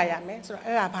ပြေဝရမယ်ဆိုတော့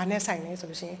အဲ့ဒါဘာနဲ့ဆိုင်လဲဆို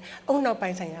လို့ရှိရင်အုံနောက်ပို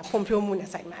င်းဆိုင်ရာဖွံ့ဖြိုးမှုနဲ့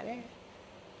ဆိုင်ပါတယ်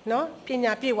နော်ပ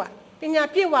ညာပြေဝအောင်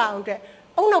အတွက်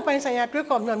အုံနောက်ပိုင်းဆိုင်ရာတွေး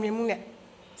ခေါ်မျှော်မြင်မှုနဲ့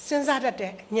စဉ်းစားတတ်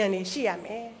တဲ့ဉာဏ်တွေရှိရမ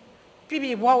ယ်ပြ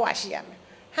ည့်ဝရှိရမယ်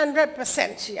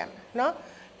 100% ရှိရမယ်နော်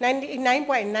 99.99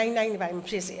 တွေပါမ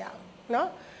ဖြစ်စေရအောင်နော်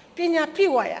ပညာပြေ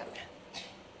ဝရမယ်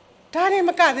ဒါနဲ့မ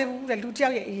ကသေးဘူးလေလူတယော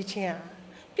က်ရဲ့အရေးချင်းဟာ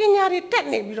ပညာတွေတက်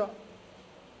နေပြီးတော့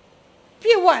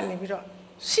ပြေဝနေပြီးတော့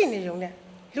ရှိနေုံနဲ့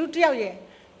လူတယောက်ရဲ့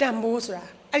တန်ဖိုးဆိုတာ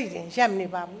အဲ့ဒီတင်ရပ်မနေ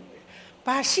ပါဘူး။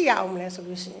ဘာရှိရအောင်မလဲဆို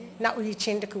လို့ရှိရင်နောက်အရေးချ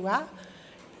င်းတစ်ခုက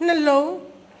နှလုံး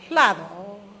လှ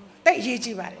တော့တိတ်အရေး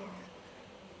ကြီးပါတယ်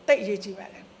။တိတ်အရေးကြီးပါ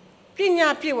တယ်။ပညာ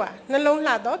ပြည့်ဝနှလုံး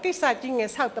လှတော့ကိစ္စကြီးငယ်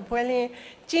ဆောက်တပွဲလင်း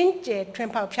ကျင်းကျယ်ထွ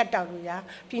န်းပေါက်ဖြတ်တောက်လို့ရ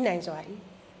ပြီးနိုင်စွာ၏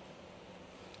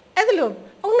။အဲ့ဒါလို့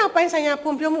အုံနောက်ပိုင်းဆိုင်ရာ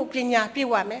ဖွံ့ဖြိုးမှုပညာပြည့်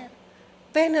ဝမယ်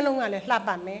။သဲနှလုံးကလည်းလှပ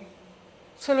မယ်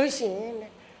။ဆိုလို့ရှိရ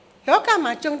င်လောက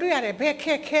မှာကြုံတွေ့ရတဲ့ဘယ်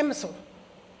ခဲမဆို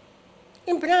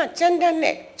အင်ပရာကျန်တဲ့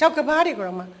နဲ့ကြောက်ကဘာတွေက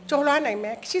တော့မှကြော်လွှားနိုင်မ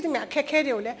ယ်ရှိသမျှအခက်ခဲ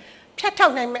တွေကိုလည်းဖြတ်ထော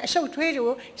က်နိုင်မယ်အရှုပ်ထွေးတွေ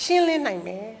ကိုရှင်းလင်းနိုင်မ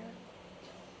ယ်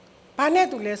ဘာနဲ့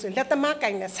တူလဲဆိုလက်သမားက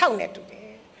င်နဲ့ဆောက်နဲ့တူတယ်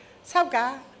ဆောက်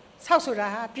ဆိုတာ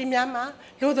ဟာပြင်များမှာ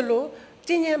လို့သလို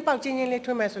ကျင်းပေါက်ကျင်းလေး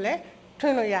ထွင်းမယ်ဆိုလဲထွ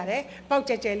င်းလို့ရတယ်ပေါက်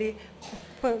ကြဲလေး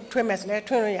ထွင်းမယ်ဆိုလဲ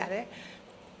ထွင်းလို့ရတယ်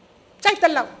ကြိုက်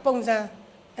တဲ့လောက်ပုံစံ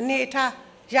အနေအထား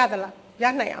ရသလားရ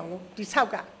နိုင်အောင်လို့ဒီဆော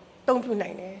က်ကတုံးပြနို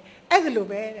င်တယ်အဲ့လို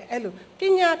ပဲအဲ့လိုပ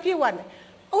ညာပြည့်ဝတယ်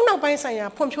အုံနောက်ပိုင်းဆိုင်ရာ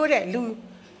ဖွံ့ဖြိုးတဲ့လူ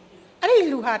အဲ့ဒီ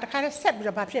လူဟာတခါတည်းဆက်ပြီး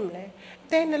တော့ဘာဖြစ်မလဲ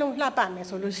တဲနှလုံးလှပမယ်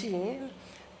ဆိုလို့ရှိရင်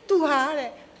သူဟာ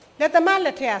တဲ့လက်သမားလ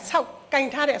က်ထက်ကဆောက်ကင်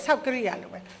ထားတဲ့ဆောက်ကရိယာလို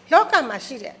ပဲလောကမှာ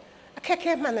ရှိတဲ့အခက်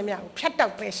ခဲမှန်သမျှကိုဖြတ်တော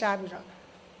က်ပယ်ရှားပြီးတော့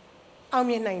အောင်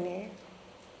မြင်နိုင်တယ်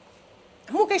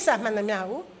အမှုကိစ္စမှန်သမျှ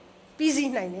ကိုပြီး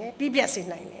စီးနိုင်တယ်ပြီးပြတ်စေ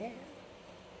နိုင်တယ်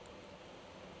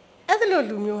အဲ့ဒါလို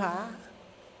လူမျိုးဟာ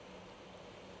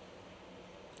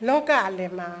လောကလ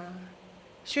ည်းမှာ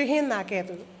ရွှေဟင်းသာကဲ့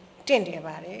သို့တင့်တယ်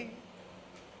ပါတယ်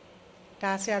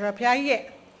ဒါဆရာတော်ဘုရားကြီးရဲ့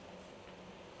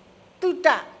တုတ္တ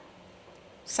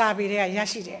စာပေတွေကရ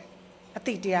ရှိတဲ့အ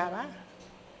တိတရားပါ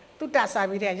တုတ္တစာ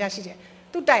ပေတွေကရရှိတဲ့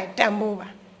တုတ္တရဲ့တန်ဖိုးပါ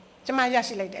ကျမရ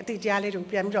ရှိလိုက်တဲ့အတိတရားလေးတွေကို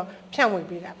ပြန်ပြီးတော့ဖြန့်ဝေ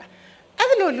ပေးတာပါအဲ့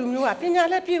ဒါလိုလူမျိုးကပညာ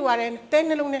လည်းပြည့်ဝတယ်တဲ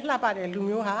နှလုံးနဲ့လှပတဲ့လူ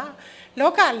မျိုးဟာလော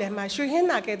ကလည်းမှာရွှေဟင်း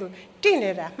သာကဲ့သို့တင့်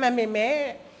နေတာမှန်ပေမဲ့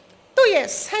သူ့ရဲ့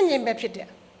ဆန့်ကျင်ဘက်ဖြစ်တဲ့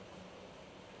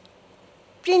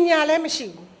ပညာလည်းမရှိ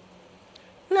ဘူး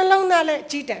နှလုံးသားလည်းအ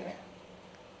ကြည့်တန်တယ်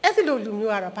အဲ့ဒီလိုလူ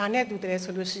မျိုးကတော့ဘာနဲ့တူတယ်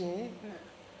ဆိုလို့ရှိရင်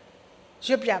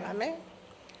ရွတ်ပြပါမယ်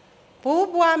ဘိုး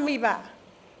ဘွားမိ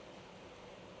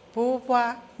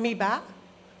ဘ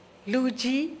လူ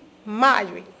ကြီးမ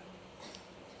၍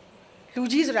လူ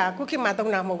ကြီးဆိုတာခုခေတ်မှာ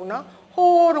သုံးတာမဟုတ်ဘူးเนาะ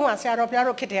ဟိုးတုန်းကဆရာတော်ဘုရား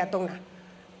တို့ခေတ်တည်းကသုံးတာ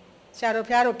ဆရာတော်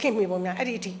ဘုရားတို့ခေတ်မိပုံများအဲ့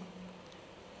ဒီအထိ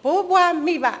ဘိုးဘွား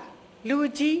မိဘလူ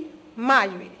ကြီးမ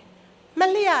၍မ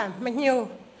လျက်မညှိုး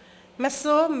မ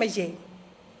စိုးမရိမ်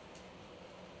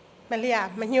မလျက်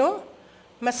မညှိုး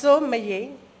မစိုးမရိမ်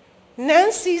န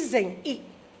န်းစည်းစိမ်ဤ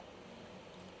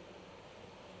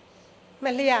မ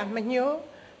လျက်မညှိုး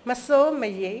မစိုးမ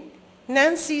ရိမ်န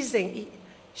န်းစည်းစိမ်ဤ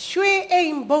ရွှေအိ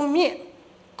မ်ဘုံမြင့်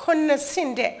ခုနှစ်ဆ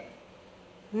င့်တဲ့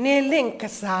နေလင့်က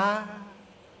စား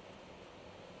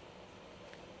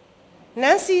န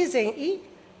န်းစည်းစိမ်ဤ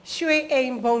ရွှေအိ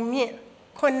မ်ဘုံမြင့်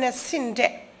ခုနှစ်ဆင့်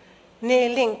တဲ့နေ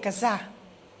လင့်ကစား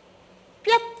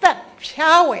ပြတ်သက်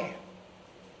ဖြားဝယ် ပြတ်သက်ဖြားဝယ်နန်းစည်းစိမ်ဤရွှေအိမ်ဘုံမြင့်ခုနှစ်ဆင့်တဲ့နေ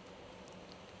လင့်ကစား ပြတ်သက်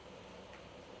ဖြားဝယ်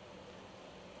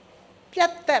ပြ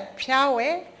တ်သက်ဖြားဝဲ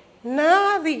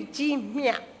နားသည့်ကြီးမြ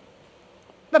တ်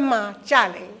ပမာကြ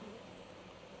လေ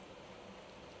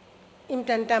အင်တ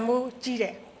န်တမိုးကြီး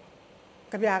တဲ့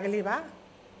ကြပြကလေးပါ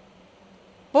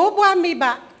ဘိုးဘွားမိဘ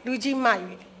လူကြီးမ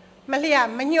၍မလျ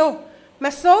မညိုးမ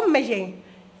စိုးမရင်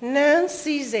နန်းစ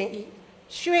ည်းစိမ်ဤ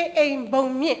ရွှေအိမ်ဘုံ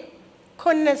မြင့်ခု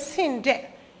နှစ်ဆင့်တဲ့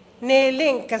နေလ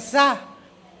င့်ကစား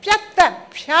ပြတ်သက်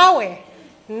ဖြားဝဲ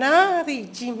နားသည့်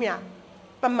ကြီးမြတ်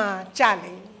ပမာကြ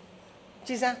လေကြ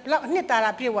ည်စမ်းဘလောက်အနှစ်သာရ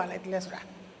ပြည့်ဝလိုက်တယ်လဲဆိုတာ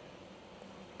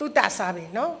တုတ္တစာပဲ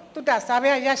နော်တုတ္တစာပဲ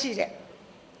ရရှိတဲ့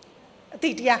အ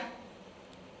တိတရား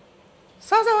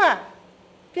စောစောက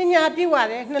ပညာပြည့်ဝ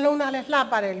တယ်နှလုံးသားလည်းလှ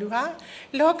ပတယ်လူဟာ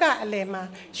လောကအလယ်မှာ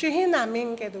ရွှေဟင်းသာမ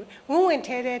င်းကဲ့သို့ငုံဝင်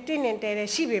ထဲတဲ့တင့်နေတဲတဲ့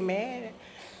ရှိပေမဲ့တဲ့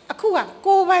အခုက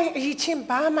ကိုယ်ပိုင်အရေးချင်း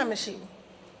ဘာမှမရှိဘူး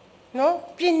နော်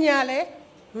ပညာလည်း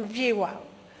မပြည့်ဝဘူး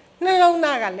နှလုံး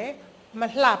သားကလည်းမ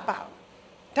လှပဘူး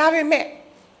ဒါပေမဲ့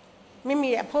မိမိ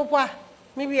ရဲ့အဖိုးဖွား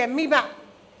မိမိရဲ့မိဘ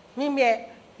မိမိရဲ့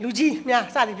လူကြီးများ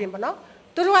စသည်ဖြင့်ပေါ့နော်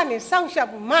သူတို့ကနေစောင့်ရှော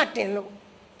က်မတင်လို့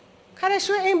ခါရ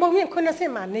ရွှေအိမ်ပုံမြင့်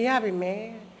90မှာနေရပြီမယ်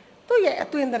သူ့ရဲ့အ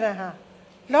သွင်သဏ္ဍာန်ဟာ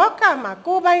လောကမှာ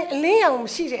ကိုယ်ပိုင်အလင်းရောင်မ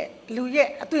ရှိတဲ့လူရဲ့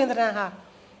အသွင်သဏ္ဍာန်ဟာ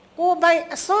ကိုယ်ပိုင်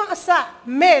အစွမ်းအစ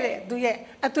မဲ့တဲ့သူရဲ့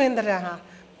အသွင်သဏ္ဍာန်ဟာ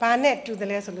ဘာနဲ့တူတယ်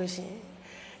လဲဆိုလို့ရှိရင်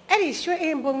အဲ့ဒီရွှေအိ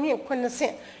မ်ပုံမြင့်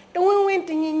90တဝင်းဝင်းတ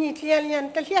ညီညီလျက်လျက်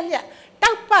တလျက်လျက်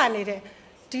တောက်ပနေတဲ့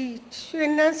ဒီရွှေ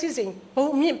နှန်းစည်းစိမ်ဘုံ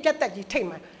မြင့်ပြတ်တက်ကြီးထိတ်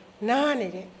မှာနားနေ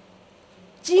တဲ့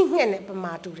ကြီးငှက်နဲ့ပ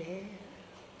မာတူတယ်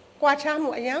။ကွာခြားမှု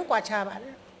အရန်ကွာခြားပါတ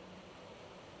ယ်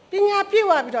။ပညာပြည့်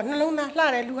ဝပြီးတော့နှလုံးသားလှ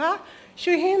တဲ့လူဟာ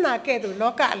ရွှေဟင်းသာကဲ့သို့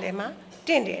လောကအလယ်မှာတ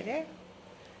င့်တယ်တဲ့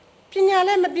။ပညာလ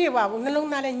ည်းမပြည့်ဝဘူးနှလုံး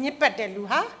သားလည်းညစ်ပတ်တဲ့လူ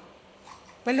ဟာ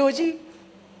ဘယ်လိုကြီး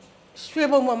ရွှေ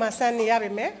ဘုံပေါ်မှာစမ်းနေရပါ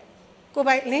မယ်။ကိုယ်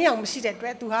ပိုင်လင်းရောင်မရှိတဲ့အတွ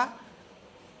က်သူဟာ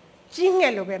ကြီးငှ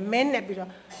က်လိုပဲမဲနဲ့ပြီး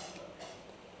တော့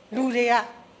လူတွေက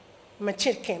မချ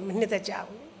စ်ခင်မနှစ်သက်ကြ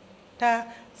ဘူးဒါ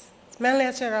မန်လဲ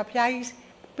ဆရာဖျားကြီး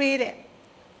ပေးတဲ့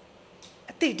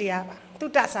အတိတရားပါတု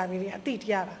တ္တစာပေတွေအတိတ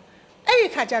ရားပါအဲ့ဒီ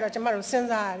ခါကျတော့ကျမတို့စဉ်း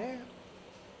စားရတယ်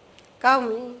ကောင်း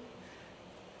ပြီ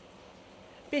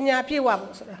ပညာပြည့်ဝ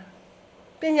ဖို့ဆိုတာ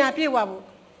ပညာပြည့်ဝဖို့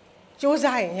စ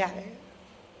조사ရင်ရတယ်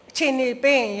အချိန်နေ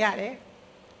ပေးရင်ရတယ်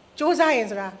စ조사ရင်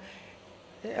ဆိုတာ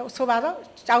ဆိုပါတော့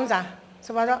ကျောင်းစာ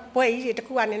ဆိုပါတော့ဘွဲကြီးတွေတစ်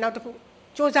ခုကနေနောက်တစ်ခုစ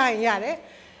조사ရင်ရတယ်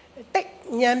တိတ်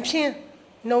ညံဖြင်း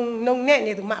နုံနဲ့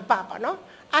နေသူမှအပပါနော်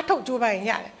အထုတ်ကြိုးပမ်းရင်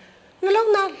ရတယ်နှ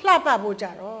လုံးသားလှပဖို့ကြ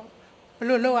တော့ဘယ်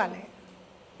လိုလုပ်ရလဲ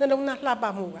နှလုံးသားလှပ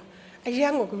မှုကအရ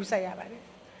န်ကိုဂရုစိုက်ရပါတယ်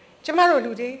ကျမတို့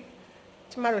လူတွေ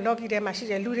ကျမတို့လောကီထဲမှာရှိ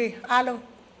တဲ့လူတွေအားလုံး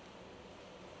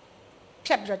ဖြ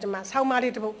တ်ပြီးတော့ကျမဆောင်းပါး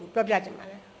လေးတစ်ပုဒ်ပြောပြချင်ပါ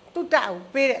တယ်တုတ္တကို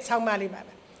ပေးတဲ့ဆောင်းပါးလေးပါ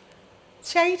ပဲဆ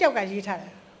ရာကြီးကြောက်ကရေးထားတ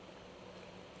ယ်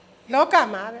လောက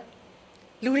မှာ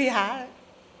လူတွေဟာ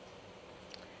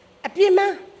အပြင်း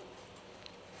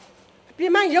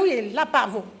ရုပ်ရည်လှပ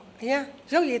မှုအရင်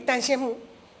ရုပ်ရည်တန်ရှင်းမှု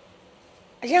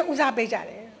အရင်ဦးစားပေးကြ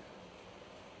တယ်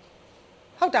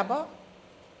ဟုတ်တာပေါ့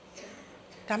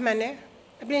ဒါမှန်တယ်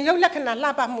အပြင်ရုပ်လက္ခဏာလှ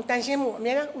ပမှုတန်ရှင်းမှုအ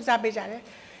များဦးစားပေးကြတယ်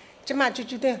ကျမ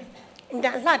ချူတဲ့အင်တ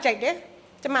န်လှကြိုက်တယ်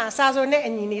ကျမစာစုံနဲ့အ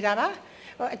ညီနေတာပါ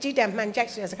အကြည့်တန်မှန်ကြိုက်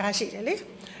ဆိုတဲ့စကားရှိတယ်လေ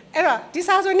အဲ့တော့ဒီ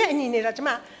စာစုံနဲ့အညီနေတော့ကျမ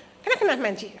ခဏမှ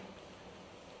န်ကြည့်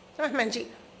ကျမမှန်ကြည့်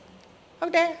ဟု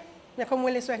တ်တယ်ညခုံး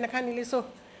မွေးလေးဆွဲနှခမ်းလေးဆို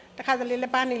တခါတလေလ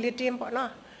က်ပါနေလေးတင်းပေါ့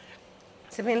နော်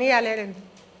စပင်လေးရလဲ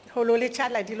ဟိုလိုလေးချ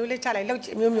လိုက်ဒီလိုလေးချလိုက်လောက်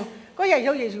မျိုးကိုယ့်ရဲ့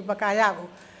ရုပ်ရည်ယူပကာရကို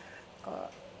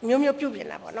မျိုးပြုတ်ပြင်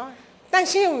လာပေါ့နော်တန်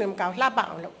ရှင်းုံနဲ့မကောက်လှပ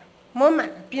အောင်လုပ်မွမ်းမှ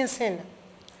န်ပြင်ဆင်တယ်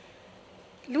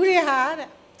လူတွေဟာ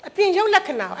အပြင်ရုပ်လက္ခ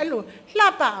ဏာကိုအဲ့လိုလှ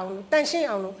ပအောင်တန်ရှင်း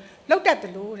အောင်လုပ်တတ်တ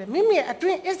ယ်လို့တဲ့မိမိရဲ့အတွ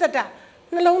င်းအစ္စဒ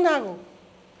နှလုံးသားကို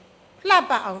လှ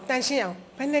ပအောင်တန်ရှင်းအောင်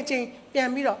ဘယ်နှချိန်ပြန်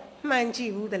ပြီးတော့မှန်ကြ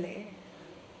ည့်ဘူးတလေ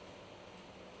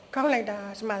ကောင်းလိုက်တာ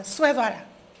ဒီမှာဆွဲသွားတာ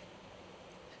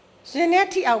ရင်ထဲ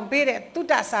ထိအောင်ပေးတဲ့တုတ္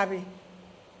တစာပေ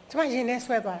ဒီမှာရင်ထဲ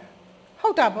ဆွဲသွားတာဟု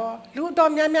တ်တာပေါ့လူအ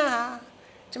တော်များများဟာ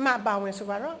ဒီမှာအပါဝင်ဆို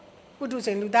ပါတော့ပုထုဇ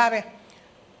ဉ်လူသားပဲ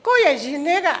ကိုယ့်ရဲ့ရင်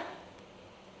ထဲက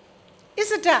အစ္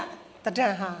စဒတဒံ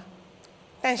ဟာ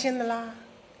တန်ရှင်းသလား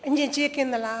အငြင်းချေက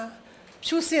င်းသလား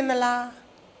ဖြူစင်သလား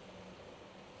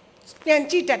ပြန်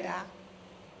ကြည့်တတ်တာ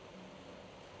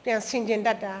ပြန်ဆင်ခြင်တ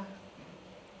တ်တာ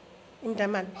အင်တ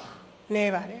မန်နေ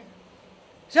ပါတယ်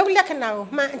ရုပ်လက္ခဏာကို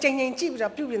မှန်အချိန်ချင်းကြည့်ပြီး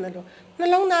တော့ပြုပြင်တယ်လို့နှ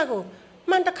လုံးသားကို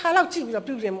မှန်တစ်ခါလောက်ကြည့်ပြီးတော့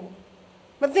ပြုပြင်မှု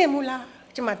မသိဘူးလား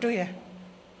ကျမတွေးတယ်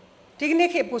ဒီကနေ့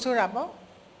ခေတ်ပို့ဆိုတာပေါ့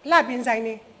လှပင်ဆိုင်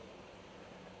နေ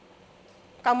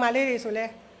ကောင်မလေးတွေဆိုလဲ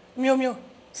မျိုး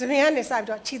သပင်ကနေစပြီး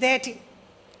တော့ခြိသေးအထိ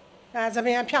သပ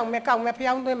င်ကဖြောင်းမယ်ကောက်မယ်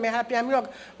ဖျောင်းသွင်းမယ်ဟာပြန်ပြီးတော့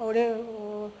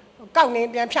ကောက်နေ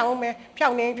ပြန်ဖြောင်းမယ်ဖြော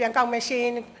င်းနေပြန်ကောက်မယ်ရှင်း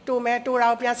တိုးမယ်တိုးတာ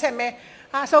ကိုပြန်ဆက်မယ်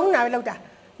ဟာအဆုံးနာပဲလောက်တာ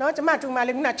နော်ကျမတူမ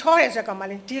လေးကချောတယ်ဆိုကောင်မ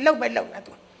လေးဒီအလုပ်ပဲလုပ်တာ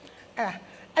သူ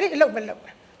အဲ့ဒီအလုပ်ပဲလုပ်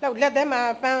လောက်လက်ထဲမှာ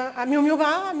ပန်းအမျိုးမျိုး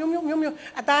ပါမျိုး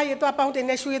အသားရည်သွားပေါင်းတင်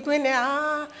နေရွှေသွင်းနေ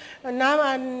နား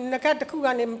မှာငကတ်တစ်ခုက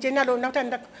နေကျင်းတော့နောက်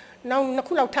နှစ်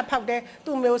ခုလောက်ထပ်ဖောက်တယ်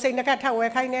သူ့မျိုးစိတ်ငကတ်ထပ်ဝဲ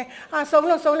ခိုင်းနေစုံ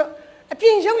လို့အပြ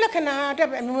င်ရုပ်လက္ခဏာအတွက်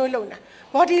ပဲအမျိုးမျိုးလုပ်နေတာ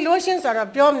body lotion ဆိုတော့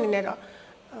ပြောမနေနဲ့တော့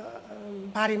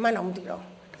ဘာတွေမှတော့မသိတော့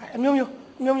အမျိုးမျိုး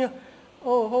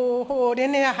ဟိုဒီ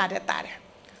နေ့ဟာတဲ့တာတယ်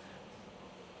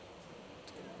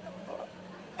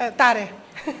တာတယ်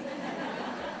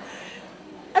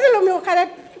အဲ့လိုမျိုးခါတဲ့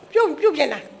ပြုတ်ပြင်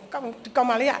တာကောင်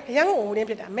မလေးကအရန်ကိုရင်း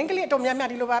ဖြစ်တာမင်းကလေးအတော်များများ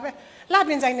ဒီလိုပါပဲလှပ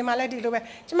င်ဆိုင်နေမှာလည်းဒီလိုပဲ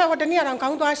ကျမဟိုတနေ့ကတော့ခေါ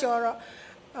င်းသွားလျှော်တော့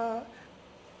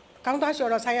ခေါင်းသွားလျှော်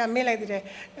တော့ဆိုင်ရမေးလိုက်သေးတယ်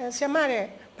ဆရာမတဲ့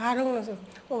ဘာလို့လဲဆို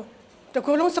ဟိုတ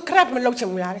ကူလုံး scrap မလုပ်ချင်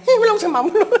ဘူးလားဟင်းမလုပ်ချင်ပါ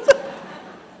ဘူးလို့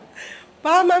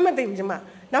ဘာမှမသိဘူးကျမ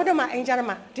နောက်တော့မှအိမ်ကြတော့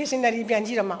မှ dictionary ပြန်ကြ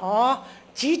ည့်တော့မှဩ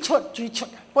ကြီးချွတ်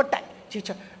ပုတ်တိုက်ကြီး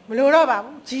ချွတ်မလို့တော့ပါ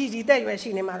ဘူးကြီးဒီတက်ရွယ်ရှိ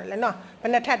နေမှာလေနော်ဘ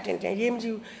ယ်နဲ့ထပ်တင်ရေးမကြ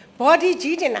ည့် body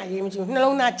ကြီးတင်တာရေးမကြည့်နှ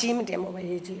လုံးသားကြီးမတင်ဘူးပဲ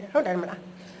ရေးကြည့်တယ်ဟုတ်တယ်မလား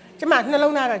ကျမနှ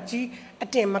လုံးသားတော့ကြီးအ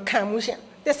တင်မခံဘူးရှင်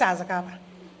သစ္စာစကားပါ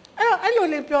အဲ့လို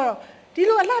လေးပြောတော့ဒီ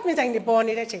လိုအလှပြင်ဆိုင်တွေပေါ်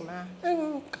နေတဲ့ချိန်မှာ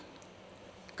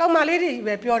ကောင်မလေးတွေ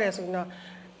ပဲပြောတယ်ဆိုရင်တော့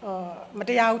မ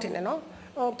တရားဘူးတင်တယ်နော်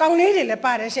ကောင်လေးတွေလည်း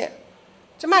ပါတယ်ရှင်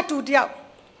ကျမတူတယောက်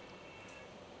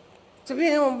တပ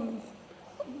င်းဟို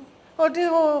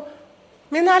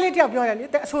မင်းသားလေးတယောက်ပြောတယ်လေ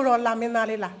အဆိုတော်လာမင်းသား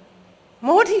လေးလာ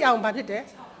မိုးထီအောင်ဘာဖြစ်တယ်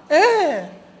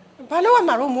ဘာလို့အ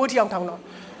မှာတော့မိုးထီအောင်ထောင်တော့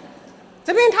တ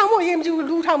ပင်းထောင်ဖို့အရေးမကြီးဘူး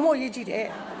လူထောင်ဖို့အရေးကြီးတယ်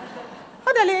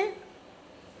ဟုတ်တယ်လေ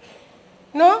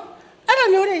နော်အဲ့လို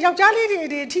မျိုးတွေယောက်ျားလေးတွေ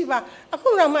အထိပါအခု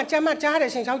တော့မှကျမကြားတ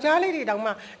ယ်ရှင်ယောက်ျားလေးတွေတောင်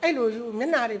မှအဲ့လိုမျ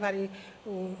က်နှာတွေဘာတွေ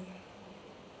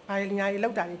ဘာတွေညာတွေ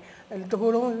လောက်တာတွေတကူ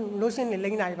လုံးလို့ရှင်းနေလိ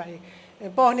မ့်တာတွေဘာတွေ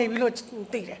ပေါ်နေပြီလို့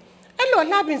သိတယ်အဲ့လို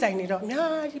လှပင်ဆိုင်နေတော့အ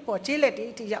များကြီးပေါ်ကျေးလက်တွေ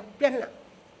အထိရောက်ပြက်နှ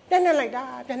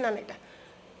က်လိုက်တာ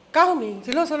ကောင်းပြီ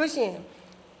ဒီလိုဆိုလို့ရှိရင်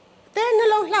တဲနှ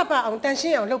လုံးလှပအောင်တန်ရှ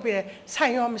င်းအောင်လုပ်ပြီးဆို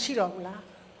င်ရောမရှိတော့ဘူးလား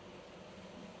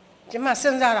ကျမစ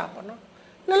ဉ်းစားတာပေါ့နော်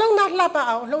နှလုံးသားလှပ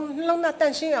အောင်နှလုံးသားတ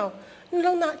န်ရှင်းအောင်နှ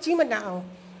လုံးသားကြီးမတန်အောင်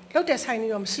လုပ်တဲ့ဆိုင်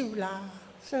ရောမရှိဘူးလား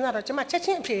စဉ်းစားတော့ကျမချက်ချ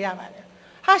င်းအဖြေရပါတယ်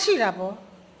ဟာရှိတာပေါ့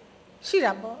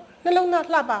နှလုံးသား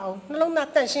လှပအောင်နှလုံးသား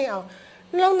တန်ရှင်းအောင်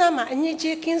နှလုံးသားမှာအညစ်အ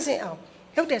ကြေးကင်းစင်အောင်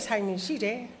လုပ်တဲ့ဆိုင်တွေရှိတ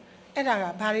ယ်အဲ့ဒါက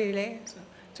ဘာတွေလဲဆို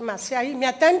ကျမဆရာကြီးမြ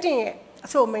တ်တန်းတင်ရဲ့အ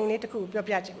ဆိုမိန်လေးတစ်ခုပြော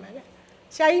ပြချင်ပါတယ်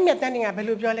ဆရာကြီးမြတ်တန်းတင်ကဘယ်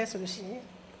လိုပြောလဲဆိုလို့ရှိရင်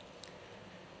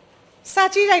စာ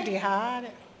ကြည့်လိုက်တယ်ဟာ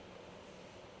တဲ့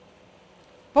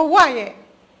ဘဝရဲ့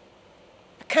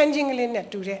အခန်းချင်းကလေးနဲ့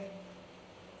တူတဲ့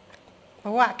ဘ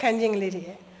ဝအခန်းချင်းကလေးတွေ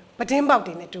ရဲ့ပတင်းပေါက်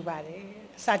တွေနဲ့တူပါတယ်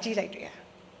စာကြည့်လိုက်တယ်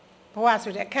ဘဝ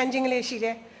ဆိုတဲ့အခန်းချင်းကလေးရှိတ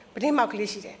ယ်ပတင်းပေါက်ကလေး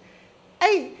ရှိတယ်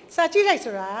အဲ့စာကြည့်လိုက်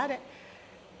ဆိုတာတဲ့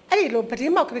အဲ့ဒီလိုပတ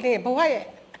င်းပေါက်ကလေးရဲ့ဘဝရဲ့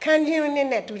အခန်းချင်း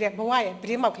နဲ့တူတဲ့ဘဝရဲ့ပ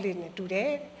တင်းပေါက်ကလေးနဲ့တူတ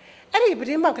ယ်အဲ့ဒီပ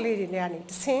တင်းပေါက်ကလေးတွေနဲ့ကနေ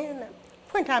တဆင်းနဲ့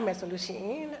ဖွင့်ထားမယ်ဆိုလို့ရှိ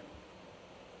ရင်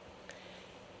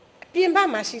အပြင်ဘက်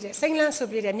မှာရှိတဲ့စိမ့်လန်းဆို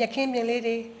ပြတဲ့မြက်ခင်းပြင်လေး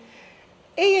တွေ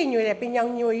အေးရိပ်ညွေတဲ့ပင်ညော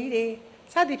င်ညိုကြီးတွေ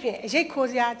စသဖြင့်အရိပ်ခိုး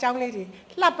စရာအကြောင်းလေးတွေ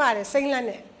လှပတဲ့စိမ့်လန်း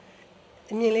တဲ့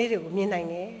အမြင်လေးတွေကိုမြင်နိုင်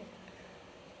တယ်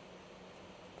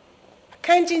အခ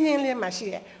န်းချင်းချင်းလေးမှာရှိ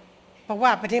တဲ့ဘဝ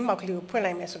ပတင်းပေါက်ကလေးကိုဖွင့်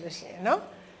လိုက်မယ်ဆိုလို့ရှိရင်နော်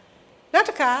နောက်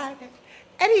တစ်ခါ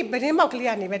အဲ့ဒီပတင်းပေါက်ကလေး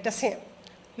ကနေပဲတဆင့်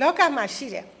လောကမှာရှိ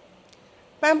တဲ့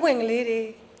ပန်းပွင့်ကလေးတွေ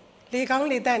လေကောင်း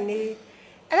လေတန့်နေ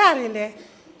အဲ့ဒါတွေလည်း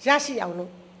ရရှိအောင်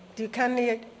လို့ဒီခန်းလေး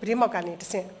ပတင်းပေါက်ကနေတ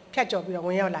ဆင့်ဖြတ်ကျော်ပြီးတော့ဝ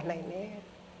င်ရောက်လာနိုင်တယ်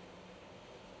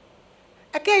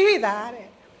အကယ်၍သာတဲ့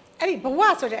အဲ့ဒီဘဝ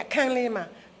ဆိုတဲ့အခန်းလေးမှာ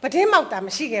ပတင်းပေါက်တာမ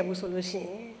ရှိခဲ့ဘူးဆိုလို့ရှိရ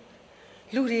င်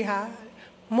လူတွေဟာ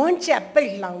မွန်းကျက်ပိ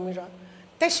တ်လောင်ပြီးတော့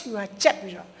တက်ရှူဟာကြက်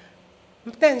ပြီးတော့မ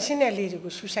တန်ရှင်းတဲ့လေတွေ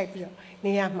ကိုရှူဆိုင်ပြီးတော့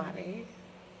နေရမှာပဲ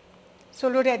ဆို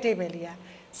လိုတဲ့အတိတ်ပဲလေ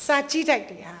စာကြည့်တိုက်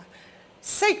တွေဟာ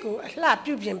စိတ်ကိုအလှ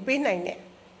ပြုပြင်ပေးနိုင်တဲ့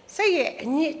စိတ်ရဲ့အ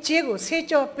ညစ်အကြေးကိုဆေး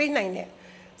ကြောပေးနိုင်တဲ့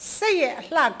စိတ်ရဲ့အ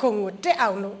လှဂုဏ်ကိုတက်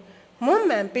အောင်လို့မွမ်း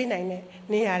မံပေးနိုင်တဲ့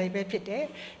နေရာတွေပဲဖြစ်တယ်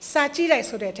။စာကြည့်လိုက်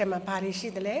ဆိုတဲ့အထက်မှာဘာတွေရှိ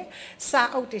သလဲ။စာ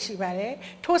အုပ်တွေရှိပါတယ်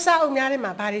။ထိုးစာအုပ်များထဲ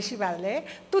မှာဘာတွေရှိပါသလဲ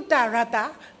။တုတ္တရတ္တ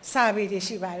စာပေတွေ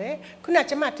ရှိပါတယ်။ခုနက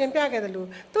ကျွန်မတင်ပြခဲ့သလို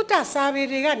တုတ္တစာပေ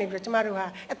တွေကနေပြီးတော့ကျွန်မတို့ဟာ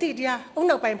အတိတရားအုံ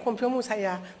နောက်ပိုင်းဖွံ့ဖြိုးမှုဆိုင်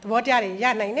ရာသဘောတရားတွေရ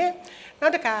နိုင်တယ်။နော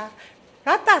က်တစ်ခါရ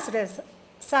တ္တဆိုတဲ့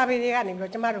စာပေတွေကနေပြီး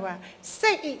တော့ကျွန်မတို့ဟာ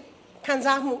စိတ်ဤခံ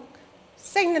စားမှု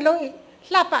စိတ်နှလုံးဤ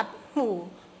လှပမှု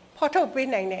ဖော်ထုတ်ပေး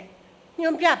နိုင်တဲ့ညွှ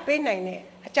န်ပြပေးနိုင်တဲ့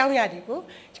အကြောင်းအရာတွေကို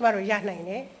ကျမတို့ရနိုင်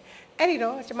တယ်အဲ့ဒီ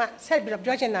တော့ကျမဆက်ပြီးတော့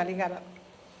ပြောချင်တာလေးကတော့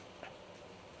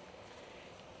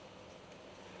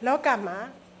လောကမှာ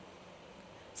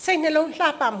စိတ်နှလုံးလှ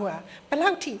ပမှုဟာဘယ်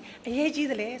လောက်ထိအရေးကြီး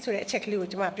သလဲဆိုတဲ့အချက်ကလေးကို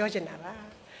ကျမပြောချင်တာပါ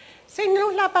စိတ်နှ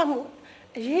လုံးလှပမှု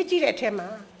အရေးကြီးတဲ့အထက်မှာ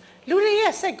လူတွေ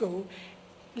ရဲ့စိတ်ကို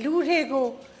လူတွေကို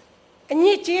အည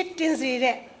စ်အကြေးတင်စေ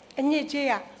တဲ့အညစ်အကြေး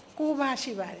က9ပါး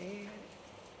ရှိပါတယ်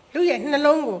လူရဲ့နှ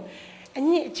လုံးကိုအ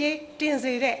ညစ်အကြေးတင်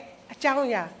စေတဲ့အကြောင်း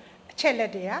အရာ ချက်လ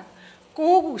က်တွေက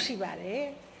6ခုရှိပါတယ်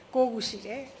6ခုရှိတ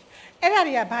ယ်အဲ့ဒါ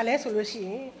တွေကဘာလဲဆိုလို့ရှိရ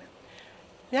င်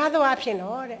များသောအားဖြင့်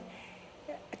တော့တဲ့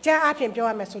အကျဉ်းအားဖြင့်ပြော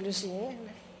ရမယ်ဆိုလို့ရှိရင်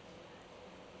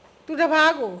သူတစ်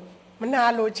ပါးကိုမနာ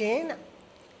လိုခြင်း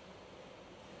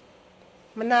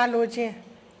မနာလိုခြင်း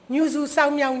ညူစုစော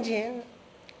င်းမြောင်းခြင်း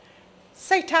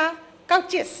စိတ်ထားကောက်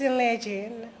ကျစ်စင်လဲခြ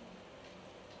င်း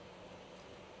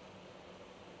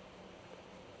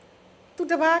သူ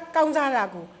တစ်ပါးကောင်းစားတာ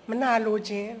ကိုမနာလို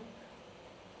ခြင်း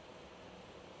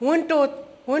ဝန်တို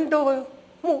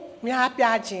မှုများ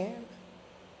ပြားခြင်း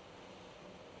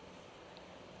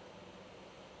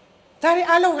ဒါတွေ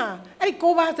အလုံးဟာအဲ့ဒီ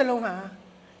9ပါးစလုံးဟာ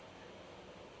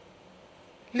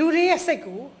လူတွေရဲ့စိတ်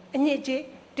ကိုအညစ်အကြေး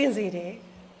တင်စေတယ်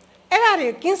အဲ့ဒါတွေ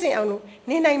ကင်းစင်အောင်လို့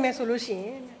နေနိုင်မယ်ဆိုလို့ရှိရ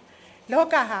င်လော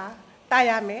ကဟာတာ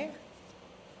ယာမယ်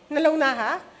နှလုံးသားဟာ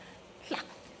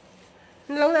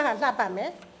လှပမ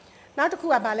ယ်နောက်တစ်ခု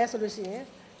ကဘာလဲဆိုလို့ရှိရင်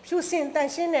ဖြူစင်တန်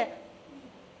ရှင်းတဲ့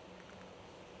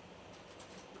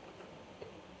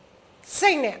စိ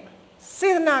တ်နဲ့စေ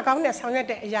တနာကောင်းတဲ့ဆောင်ရွက်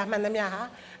တဲ့အရာမှန်သမျှဟာ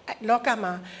လောက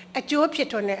မှာအကျိုးဖြစ်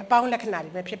ထွန်းတဲ့အပေါင်းလက္ခဏာ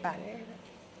တွေပဲဖြစ်ပါတယ်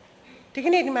ဒီက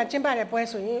နေ့ဒီမှာကျင်းပတဲ့ပွဲ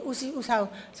ဆိုရင်ဦးစီးဦးဆော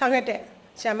င်ရွက်တဲ့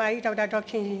ဆရာမကြီးဒေါက်တာဒေါ်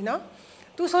ခင်ကြီးနော်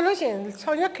သူဆိုလို့ရှိရင်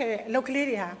ဆောင်ရွက်ခဲ့တဲ့အလုပ်ကလေး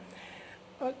တွေဟာ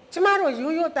ကျမတို့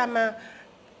ရိုးရိုးတာမန်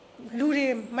လူတွေ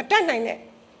မတတ်နိုင်တဲ့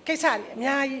ကိစ္စတွေအ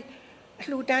များကြီးအ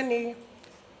လှူဒန်းနေ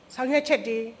ဆောင်ရွက်ချက်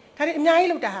တွေဒါတွေအများကြီး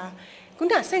လုပ်တာဟာခု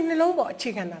နစိတ်နှလုံးပေါ်အခြေ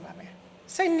ခံတာပါပဲ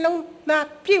စိတ်နှလုံးသား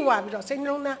ပြည့်ဝပြီးတော့စိတ်နှ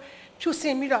လုံးသားဖြူစ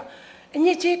င်ပြီးတော့အည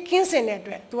စ်အကြေးကင်းစင်တဲ့အ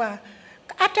တွက် तू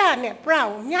အတ္တနဲ့ပရကို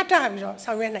မျှတပြီးတော့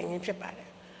ဆောင်ရွက်နိုင်ခြင်းဖြစ်ပါတယ်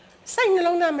စိတ်နှ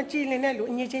လုံးသားမကြည်လင်တဲ့လူ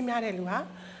အညစ်အကြေးများတဲ့လူဟာ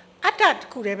အတ္တတစ်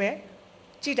ခုတည်းပဲ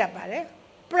ကြည်တတ်ပါတယ်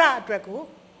ပရအတွက်ကို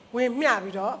ဝင်မျှ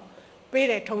ပြီးတော့ပေး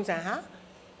တဲ့ထုံးစံဟာ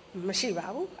မရှိပါ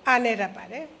ဘူးအားနည်းတတ်ပါ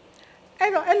တယ်အဲ့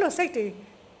တော့အဲ့လိုစိတ်တွေ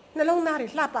နှလုံးသားတွေ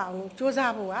လှပအောင်ကြိုး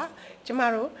စားဖို့ကကျမ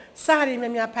တို့စာရီ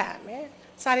များများဖတ်ရမယ်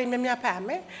စာရီများများဖတ်ရမ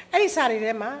ယ်အဲ့ဒီစာရီ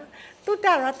ထဲမှာတုတ္တ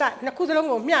ရတ္တနှစ်ခုစလုံး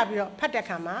ကိုမျှပြီးတော့ဖတ်တဲ့အ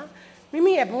ခါမှာမိ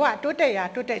မိရဲ့ဘဝတိုးတက်ရာ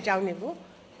တိုးတက်ကြောင်းတွေကို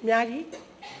အများကြီး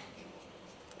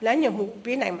လမ်းညွှန်မှု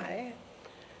ပေးနိုင်ပါတယ်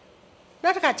နော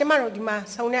က်တစ်ခါကျမတို့ဒီမှာ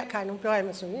ဆုံတဲ့အခါလုံးပြောရမ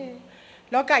ယ်ဆိုရင်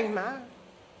လောကကြီးမှာ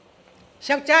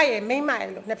ယောက်ျားရဲ့မိန်းမ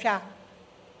ရဲ့လို့နှစ်ဖြာ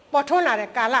ပေါ်ထွန်းလာတဲ့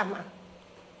ကာလမှာ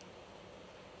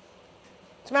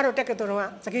ကျမတို့တက္ကသိုလ်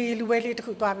ကစကေးလူပဲလေးတစ်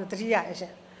ခုသွားပြီးတတိယရရှ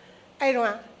င်အဲ့တော့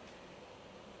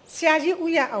ဆရာကြီး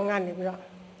ဦးရအောင်ကနေပြီးတော့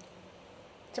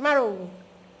ကျမတို့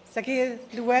စကေး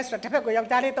လူပဲဆိုတော့တစ်ဖက်ကိုယော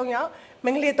က်ျားလေး3ယောက်မိ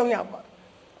န်းကလေး3ယောက်ပေါ့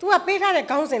သူကပေးထားတဲ့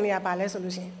ခေါင်းစဉ်တွေကပါလဲဆို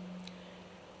လို့ရှိရင်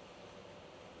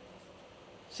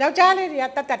ယောက်ျားလေးတွေက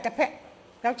တတ်တစ်ဖက်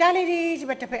ယောက်ျားလေးကြီး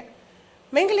ပဲတစ်ဖက်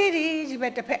မိန်းကလေးကြီးပဲ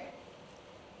တစ်ဖက်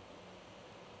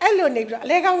အဲ့လိုနေပြီးတော့အ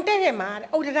လေကောင်တဲ့တဲ့မှာ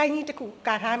အုတ်တိုင်းကြီးတစ်ခု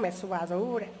ကာထားမယ်ဆိုပါ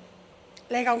စို့တဲ့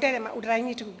လေကောင်တဲ့တဲ့မှာအုတ်တိုင်း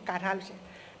ကြီးတစ်ခုကာထားလို့ရှိရင်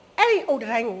အဲ့ဒီအုတ်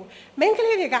တိုင်းကိုမိန်းက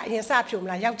လေးတွေကအရင်စဖြုံမ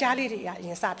လားယောက်ျားလေးတွေကအရ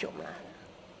င်စဖြုံမလား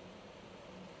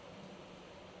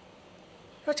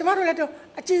တော့ကျမတို့လည်းတော့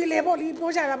အကြည်လေပေါ့လीပြော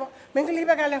ကြတာပေါ့မိန်းကလေး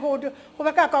ဘက်ကလည်းဟိုဘ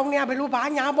က်ကကောင်းနေရဘယ်လိုဘာ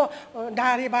ညာပေါ့ဒါ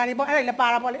တွေဘာတွေပေါ့အဲ့ဒါလည်းပါ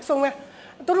တာပေါ့လေအစုံပဲ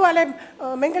သူတို့ကလည်း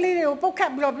မိန်းကလေးတွေကိုပုတ်ခ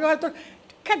တ်ပြီးတော့ပြော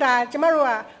ခက်တာကျမတို့က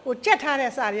ဟိုကြက်ထား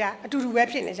တဲ့စာတွေကအတူတူပဲ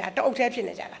ဖြစ်နေကြတအုပ်သေးဖြစ်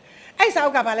နေကြတာအဲ့စာအု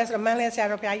ပ်ကဘာလဲဆိုတော့မန်းလဲဆရာ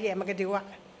တော်ဘုရားကြီးရဲ့မကတိက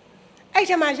အဲ့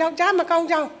ထဲမှာယောက်ျားမကောင်း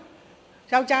ကြောင်း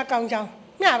ယောက်ျားကောင်းကြောင်း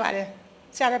မျှပါတယ်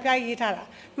ဆရာတော်ဘုရားကြီးရေးထားတာ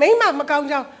မိန်းမမကောင်း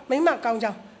ကြောင်းမိန်းမကောင်း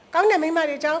ကြောင်းကောင်းတဲ့မိန်းမ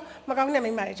တွေကြောင်းမကောင်းတဲ့မိ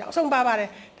န်းမတွေကြောင်းအဆုံးပါပါတယ်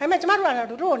ဒါပေမဲ့ကျမတို့ကတော့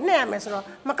တို့ကိုနှက်ရမယ်ဆိုတော့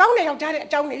မကောင်းတဲ့ယောက်ျားတဲ့အ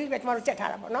ကြောင်းတွေပဲကျမတို့ကြက်ထား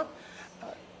တာပေါ့နော်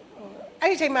အဲ့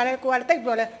ဒီချိန်မှာလည်းကိုကလည်းတိတ်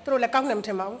ပြောလဲသူတို့လည်းကောင်းတယ်မထ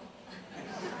င်ပါဘူး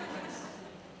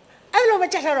အဲ့လိုပဲ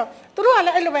ကြက်ထားတော့သူတို့ကလ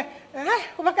ည်းအဲ့လိုပဲ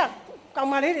ဟိုဘက်ကကောင်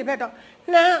မလေးတွေဘက်တော့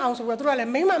နှမ်းအောင်ဆိုတော့သူတို့ကလ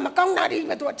ည်းမိန်းမမကောင်းတာတွေ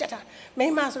ပဲသူကကြက်ထားမိ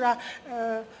န်းမဆိုတာ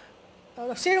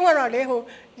ရှင်းတော့လေဟို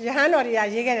ရဟန်းတော်တွေက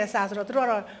ရေးခဲ့တဲ့စာဆိုတော့သူတို့က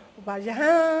တော့ဟိုရဟ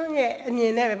န်းရဲ့အမြ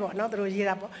င်နဲ့ပဲပေါ့နော်သူတို့ရေး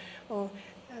တာပေါ့ဟို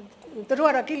သူတို့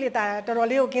ကတော့ကိလေသာတော်တော်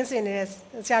လေးကိုကင်းစင်နေတဲ့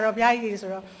ဆရာတော်ဘုရားကြီးတွေဆို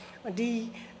တော့ဒီ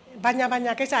ဘာ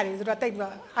ညာကိစ္စတွေဆိုတော့တိတ်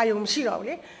ပြီးအာယုံမရှိတော့ဘူး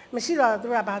လေမရှိတော့သူ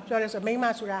တို့ကဘာပြောလဲဆိုမိန်းမ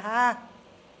ဆိုတာဟာ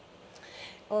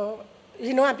ဟိုရ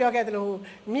င်တော့ပြောခဲ့သလို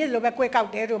မြစ်လိုပဲကွဲကောက်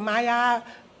တယ်တို့မာယာ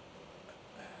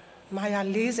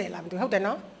40လားမသိဟုတ်တယ်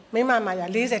နော်မိန်းမမာယာ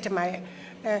40တမရဲ့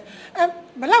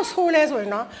ဘလောက်ဆိုးလဲဆိုရ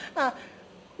င်နော်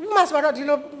မဆိုတော့ဒီ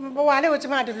လိုဘဝလေးကိုကျ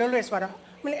မတို့လွတ်ဆိုတော့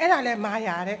မင်းအဲ့ဒါလဲမာ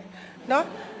ယာတဲ့နော်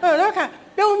တော့ခါ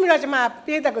ပြုံးပြီးတော့ကျမ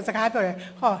ပြေးတဲ့ကိုစကားပြောတယ်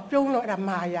ဟောပြုံးလို့အဲ့ဒါ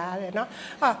မာယာတဲ့နော်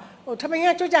ဟိုထမင်းက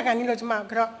ကြွကြကန်ကြီးလို့ကျမ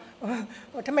ကတော့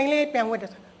ဟိုထမင်းလေးပြန်ဝတ်တ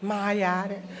ယ်မာယာ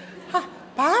တဲ့ဟာ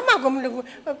ဘာမှကိုမလုပ်ဘူး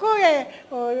ကိုယ့်ရဲ့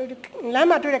ဟိုလမ်း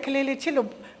မှာတွေ့တဲ့ကလေးလေးချစ်လို့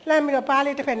လှမ်းပြီးတော့ပါး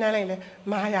လေးတစ်ဖက်နှမ်းလိုက်လေ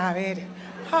မာယာပဲတဲ့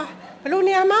ဟာဘလို့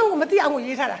နေရာမှကိုမသိအောင်ကို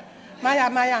ရေးထားတာမာယာ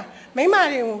မိန်းမ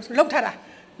တွေကိုလှုပ်ထားတာ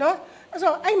နော်အဲ့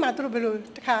ဆိုအဲ့မှာသူတို့ဘယ်လို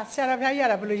တခါဆရာတော်ဘုရားကြီးရ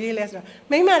တာဘယ်လိုရေးလဲဆိုတော့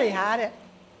မိန်းမတွေဟာတဲ့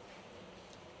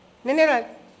နည်းနည်းတော့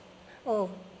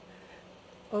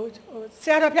ဆ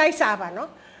ရာတော်ဖျားကြီးစားပါနော်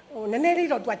နည်းနည်းလေး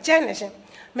တော့သူကကြမ်းနေရှင်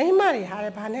မိမတွေဟာလ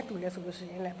ည်းဘာနဲ့တူလဲဆိုလို့ရှိ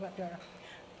ရင်လည်းပြောတာ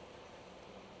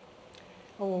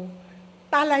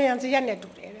တာလယံစရက်နဲ့တူ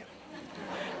တယ်တဲ့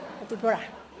သူပြောတာ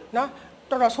နော်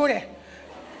တော်တော်ဆိုးတယ်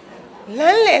လ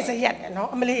မ်းလေစရက်တယ်နော်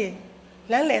အမလေး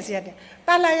လမ်းလေစရက်တယ်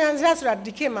တာလယံစရက်ဆိုတာ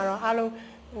ဒီခေတ်မှာတော့အားလုံး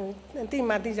တိ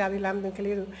မတိကြသေးလားမသိက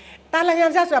လေးတို့တာလယံ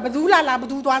စရက်ဆိုတာဘသူလာဘ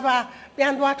သူသွားပြ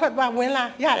န်သွားထွက်သွားဝင်လာ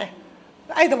ရတယ်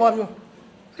အဲ့သဘောမျိုး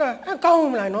အဲ့ကော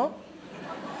င်းမလားနော်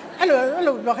အဲ့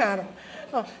လိုပြောခံရတော့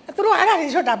သူတို့အဲ့ဒါတွေ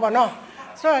ချွတ်တာပေါ့နော်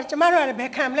ဆိုတော့ကျမတို့ကလည်းဘ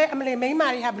ယ်ခံမလဲအမလေးမိန်းမ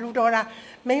တွေဟာဘလူတော်တာ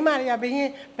မိန်းမတွေက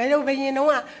ဘယ်လိုဘယင်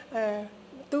တော့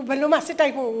သူဘယ်လိုမှစစ်တို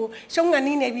က်ဖို့ရှုံးကန်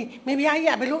နေပြီမိဖုရားကြီး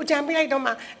ကဘယ်လိုအကြံပေးလိုက်တော့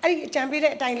မှအဲ့ဒီအကြံပေး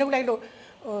တဲ့အတိုင်းလုပ်လိုက်လို့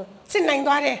စစ်နိုင်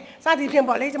သွားတယ်စသည်ဖြင့်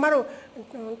ပေါ့လေကျမတို့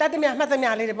တတ်သမျှမှတ်သမျှ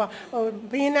လေးတွေပေါ့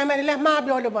ဘယင်နာမည်လည်းမှား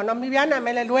ပြောလို့ပေါ့နော်မိဖုရားနာမ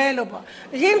ည်လည်းလွဲလို့ပေါ့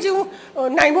အရင်ကျူ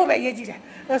နိုင်ဖို့ပဲအရေးကြီးတယ်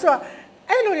ဆိုတော့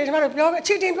အဲ့လိုတွေကျမတို့ပြောအ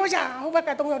ချီတင်ပြောကြဟိုဘက်က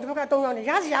3ယောက်ဒီဘက်က3ယောက်နေ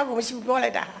ရစီရကိုမရှိဘူးပြော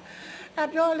လိုက်တာ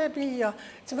ပြောလဲပြီးရော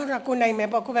ကျမတို့ကကိုနိုင်မယ်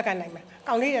ပေါ့ကိုဘက်ကနိုင်မယ်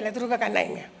ကောင်းလေးတယ်လည်းသူတို့ဘက်ကနို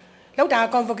င်မယ်လောက်တာ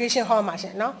convocation hall မှာရှ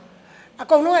င်နော်အ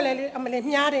ကုန်လုံးကလည်းအမလေး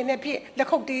မြားတယ်နဲ့ဖြစ်လက်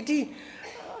ခုပ်တီးတီး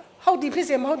ဟုတ်ဒီဖြစ်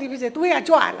စေမဟုတ်ဒီဖြစ်စေသူရ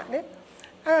ကြွလာလေ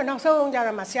အဲ့တော့နောက်ဆုံးကြ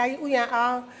တော့မှဆရာကြီးဥယျာဉ်အော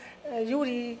င်ယူ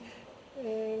ရီ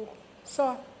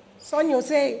စောညို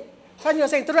စိ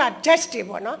တ်သူတို့က judge တွေ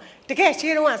ပေါ့နော်တကယ်ရှ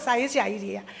င်းတော့စာရေးဆရာကြီး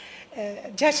တွေက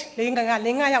judge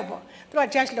 5ယောက်ပေါ့သူတို့က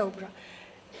judge လုပ်ပြီးတော့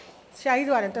ဆရာကြီး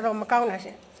တို့ကလည်းတော်တော်မကောင်းတာရှ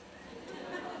င်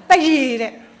တရည်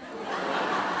တဲ့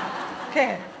ခဲ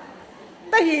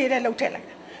တရည်တဲ့လှုပ်ထက်လိုက်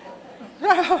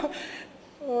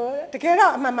တကယ်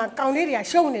တော့အမှန်မှကောင်းလေးတွေက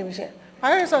ရှုံးနေပြီရှင်ဘာ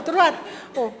လို့လဲဆိုတော့သူတို့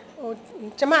က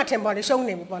ကျမထင်ပေါ်လေရှုံး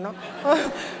နေပြီပေါ့နော်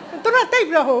သူတို့တိတ်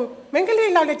ပြီးတော့မင်းက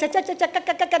လေးလောက်လေချက်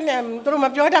ကနဲ့သူတို့မ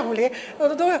ပြောတတ်ဘူးလေ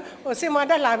သူတို့စင်မ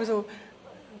တက်လာပြီဆို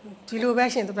ဒီလိုပဲ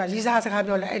ရှင်သူတို့ရီးစားစကား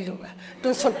ပြောလဲအဲ့လိုပဲတွ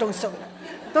န်းဆုံသူ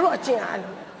တို့အကျင့်အား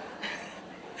လို့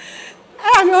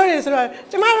အဲ့မျိုးတွေဆိုတော့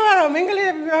ကျမတို့ကတော့မင်းကလေး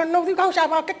နှုတ်သီးကောင်းရှာ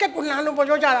ပါကက်ကိုလမ်းလို့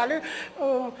ပြောကြတာလေ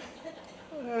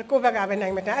ကိုဘက်ကပဲနို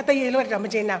င်မှာဒါအသေးရေလို့တော့မ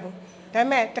ကျင်းနိုင်ဘူးဒါပေ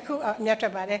မဲ့တခုအမြတ်ထွ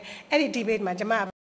က်ပါတယ်အဲ့ဒီ debate မှာကျမ